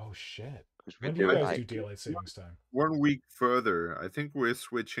 Oh shit! 'Cause When do we're you doing guys do like daylight savings time? 1 week further. I think we're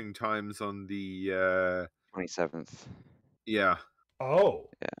switching times on the 27th. yeah. Oh.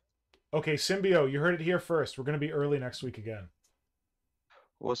 Yeah. Okay, Symbio, you heard it here first. We're gonna be early next week again.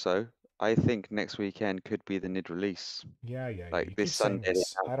 Also, I think next weekend could be the NID release. Yeah. You Like keep this saying Sunday.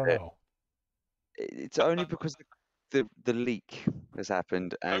 this. I don't it. know. It's only because the leak has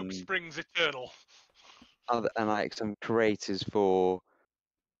happened Hope and springs eternal. like some creators for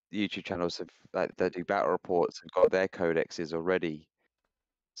YouTube channels have like that do battle reports and got their codexes already.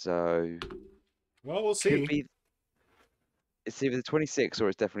 So Well, we'll could see. be it's either the 26th or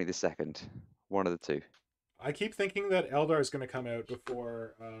it's definitely the 2nd. One of the two. I keep thinking that Eldar is going to come out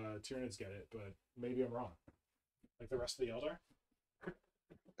before Tyranids get it, but maybe I'm wrong. Like the rest of the Eldar?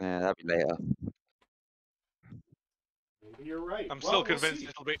 Yeah, that'll be later. Maybe you're right. I'm Well, still we'll convinced see.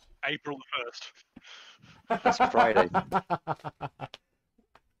 it'll be April the 1st. That's Friday.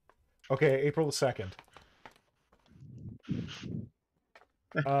 Okay, April the 2nd.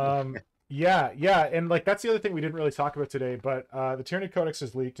 Yeah, and like that's the other thing we didn't really talk about today, but the Tyranid Codex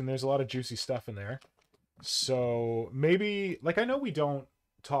is leaked and there's a lot of juicy stuff in there. So maybe, like, I know we don't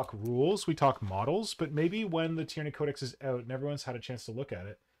talk rules, we talk models, but maybe when the Tyranid Codex is out and everyone's had a chance to look at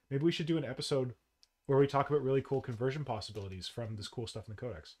it, maybe we should do an episode where we talk about really cool conversion possibilities from this cool stuff in the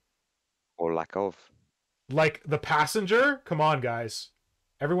Codex. Or lack of. Like the Passenger? Come on, guys.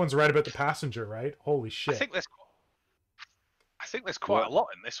 Everyone's read about the Passenger, right? Holy shit. I think there's quite a lot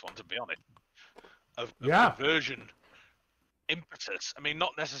in this one, to be honest, of conversion impetus. I mean,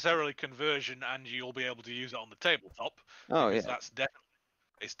 not necessarily conversion, and you'll be able to use it on the tabletop. Oh yeah,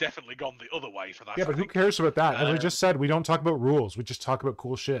 it's definitely gone the other way for that. Yeah, but who cares about that? As we just said, we don't talk about rules. We just talk about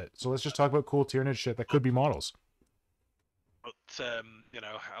cool shit. So let's just talk about cool Tyranid shit that could be models. But you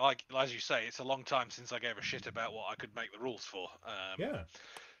know, like as you say, it's a long time since I gave a shit about what I could make the rules for. Yeah.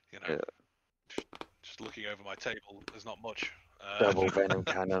 You know, just looking over my table, there's not much. double venom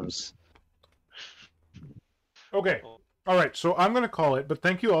cannons. Okay. All right. So I'm going to call it, but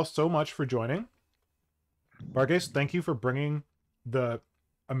thank you all so much for joining. Barghest, thank you for bringing the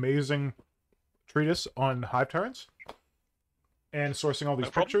amazing treatise on Hive Tyrants and sourcing all these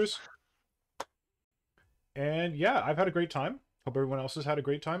pictures. And yeah, I've had a great time. Hope everyone else has had a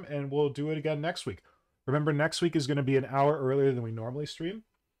great time, and we'll do it again next week. Remember, next week is going to be an hour earlier than we normally stream.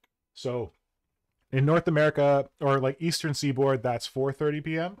 So in North America, or like Eastern Seaboard, that's 4:30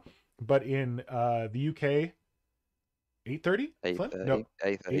 p.m. But in the UK, 8:30? 8:30. No,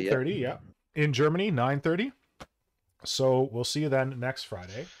 8:30, yeah. In Germany, 9:30. So we'll see you then next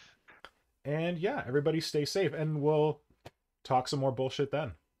Friday. And yeah, everybody stay safe, and we'll talk some more bullshit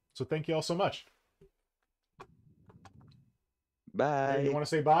then. So thank you all so much. Bye. Hey, you want to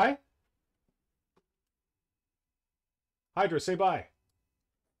say bye? Hydra, say bye.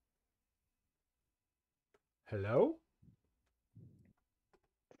 Hello?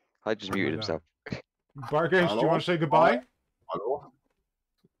 I just muted himself. Barghest, do you want to say goodbye? Hallo?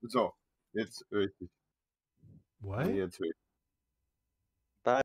 So, jetzt höre ich dich. What? Nee, jetzt höre ich.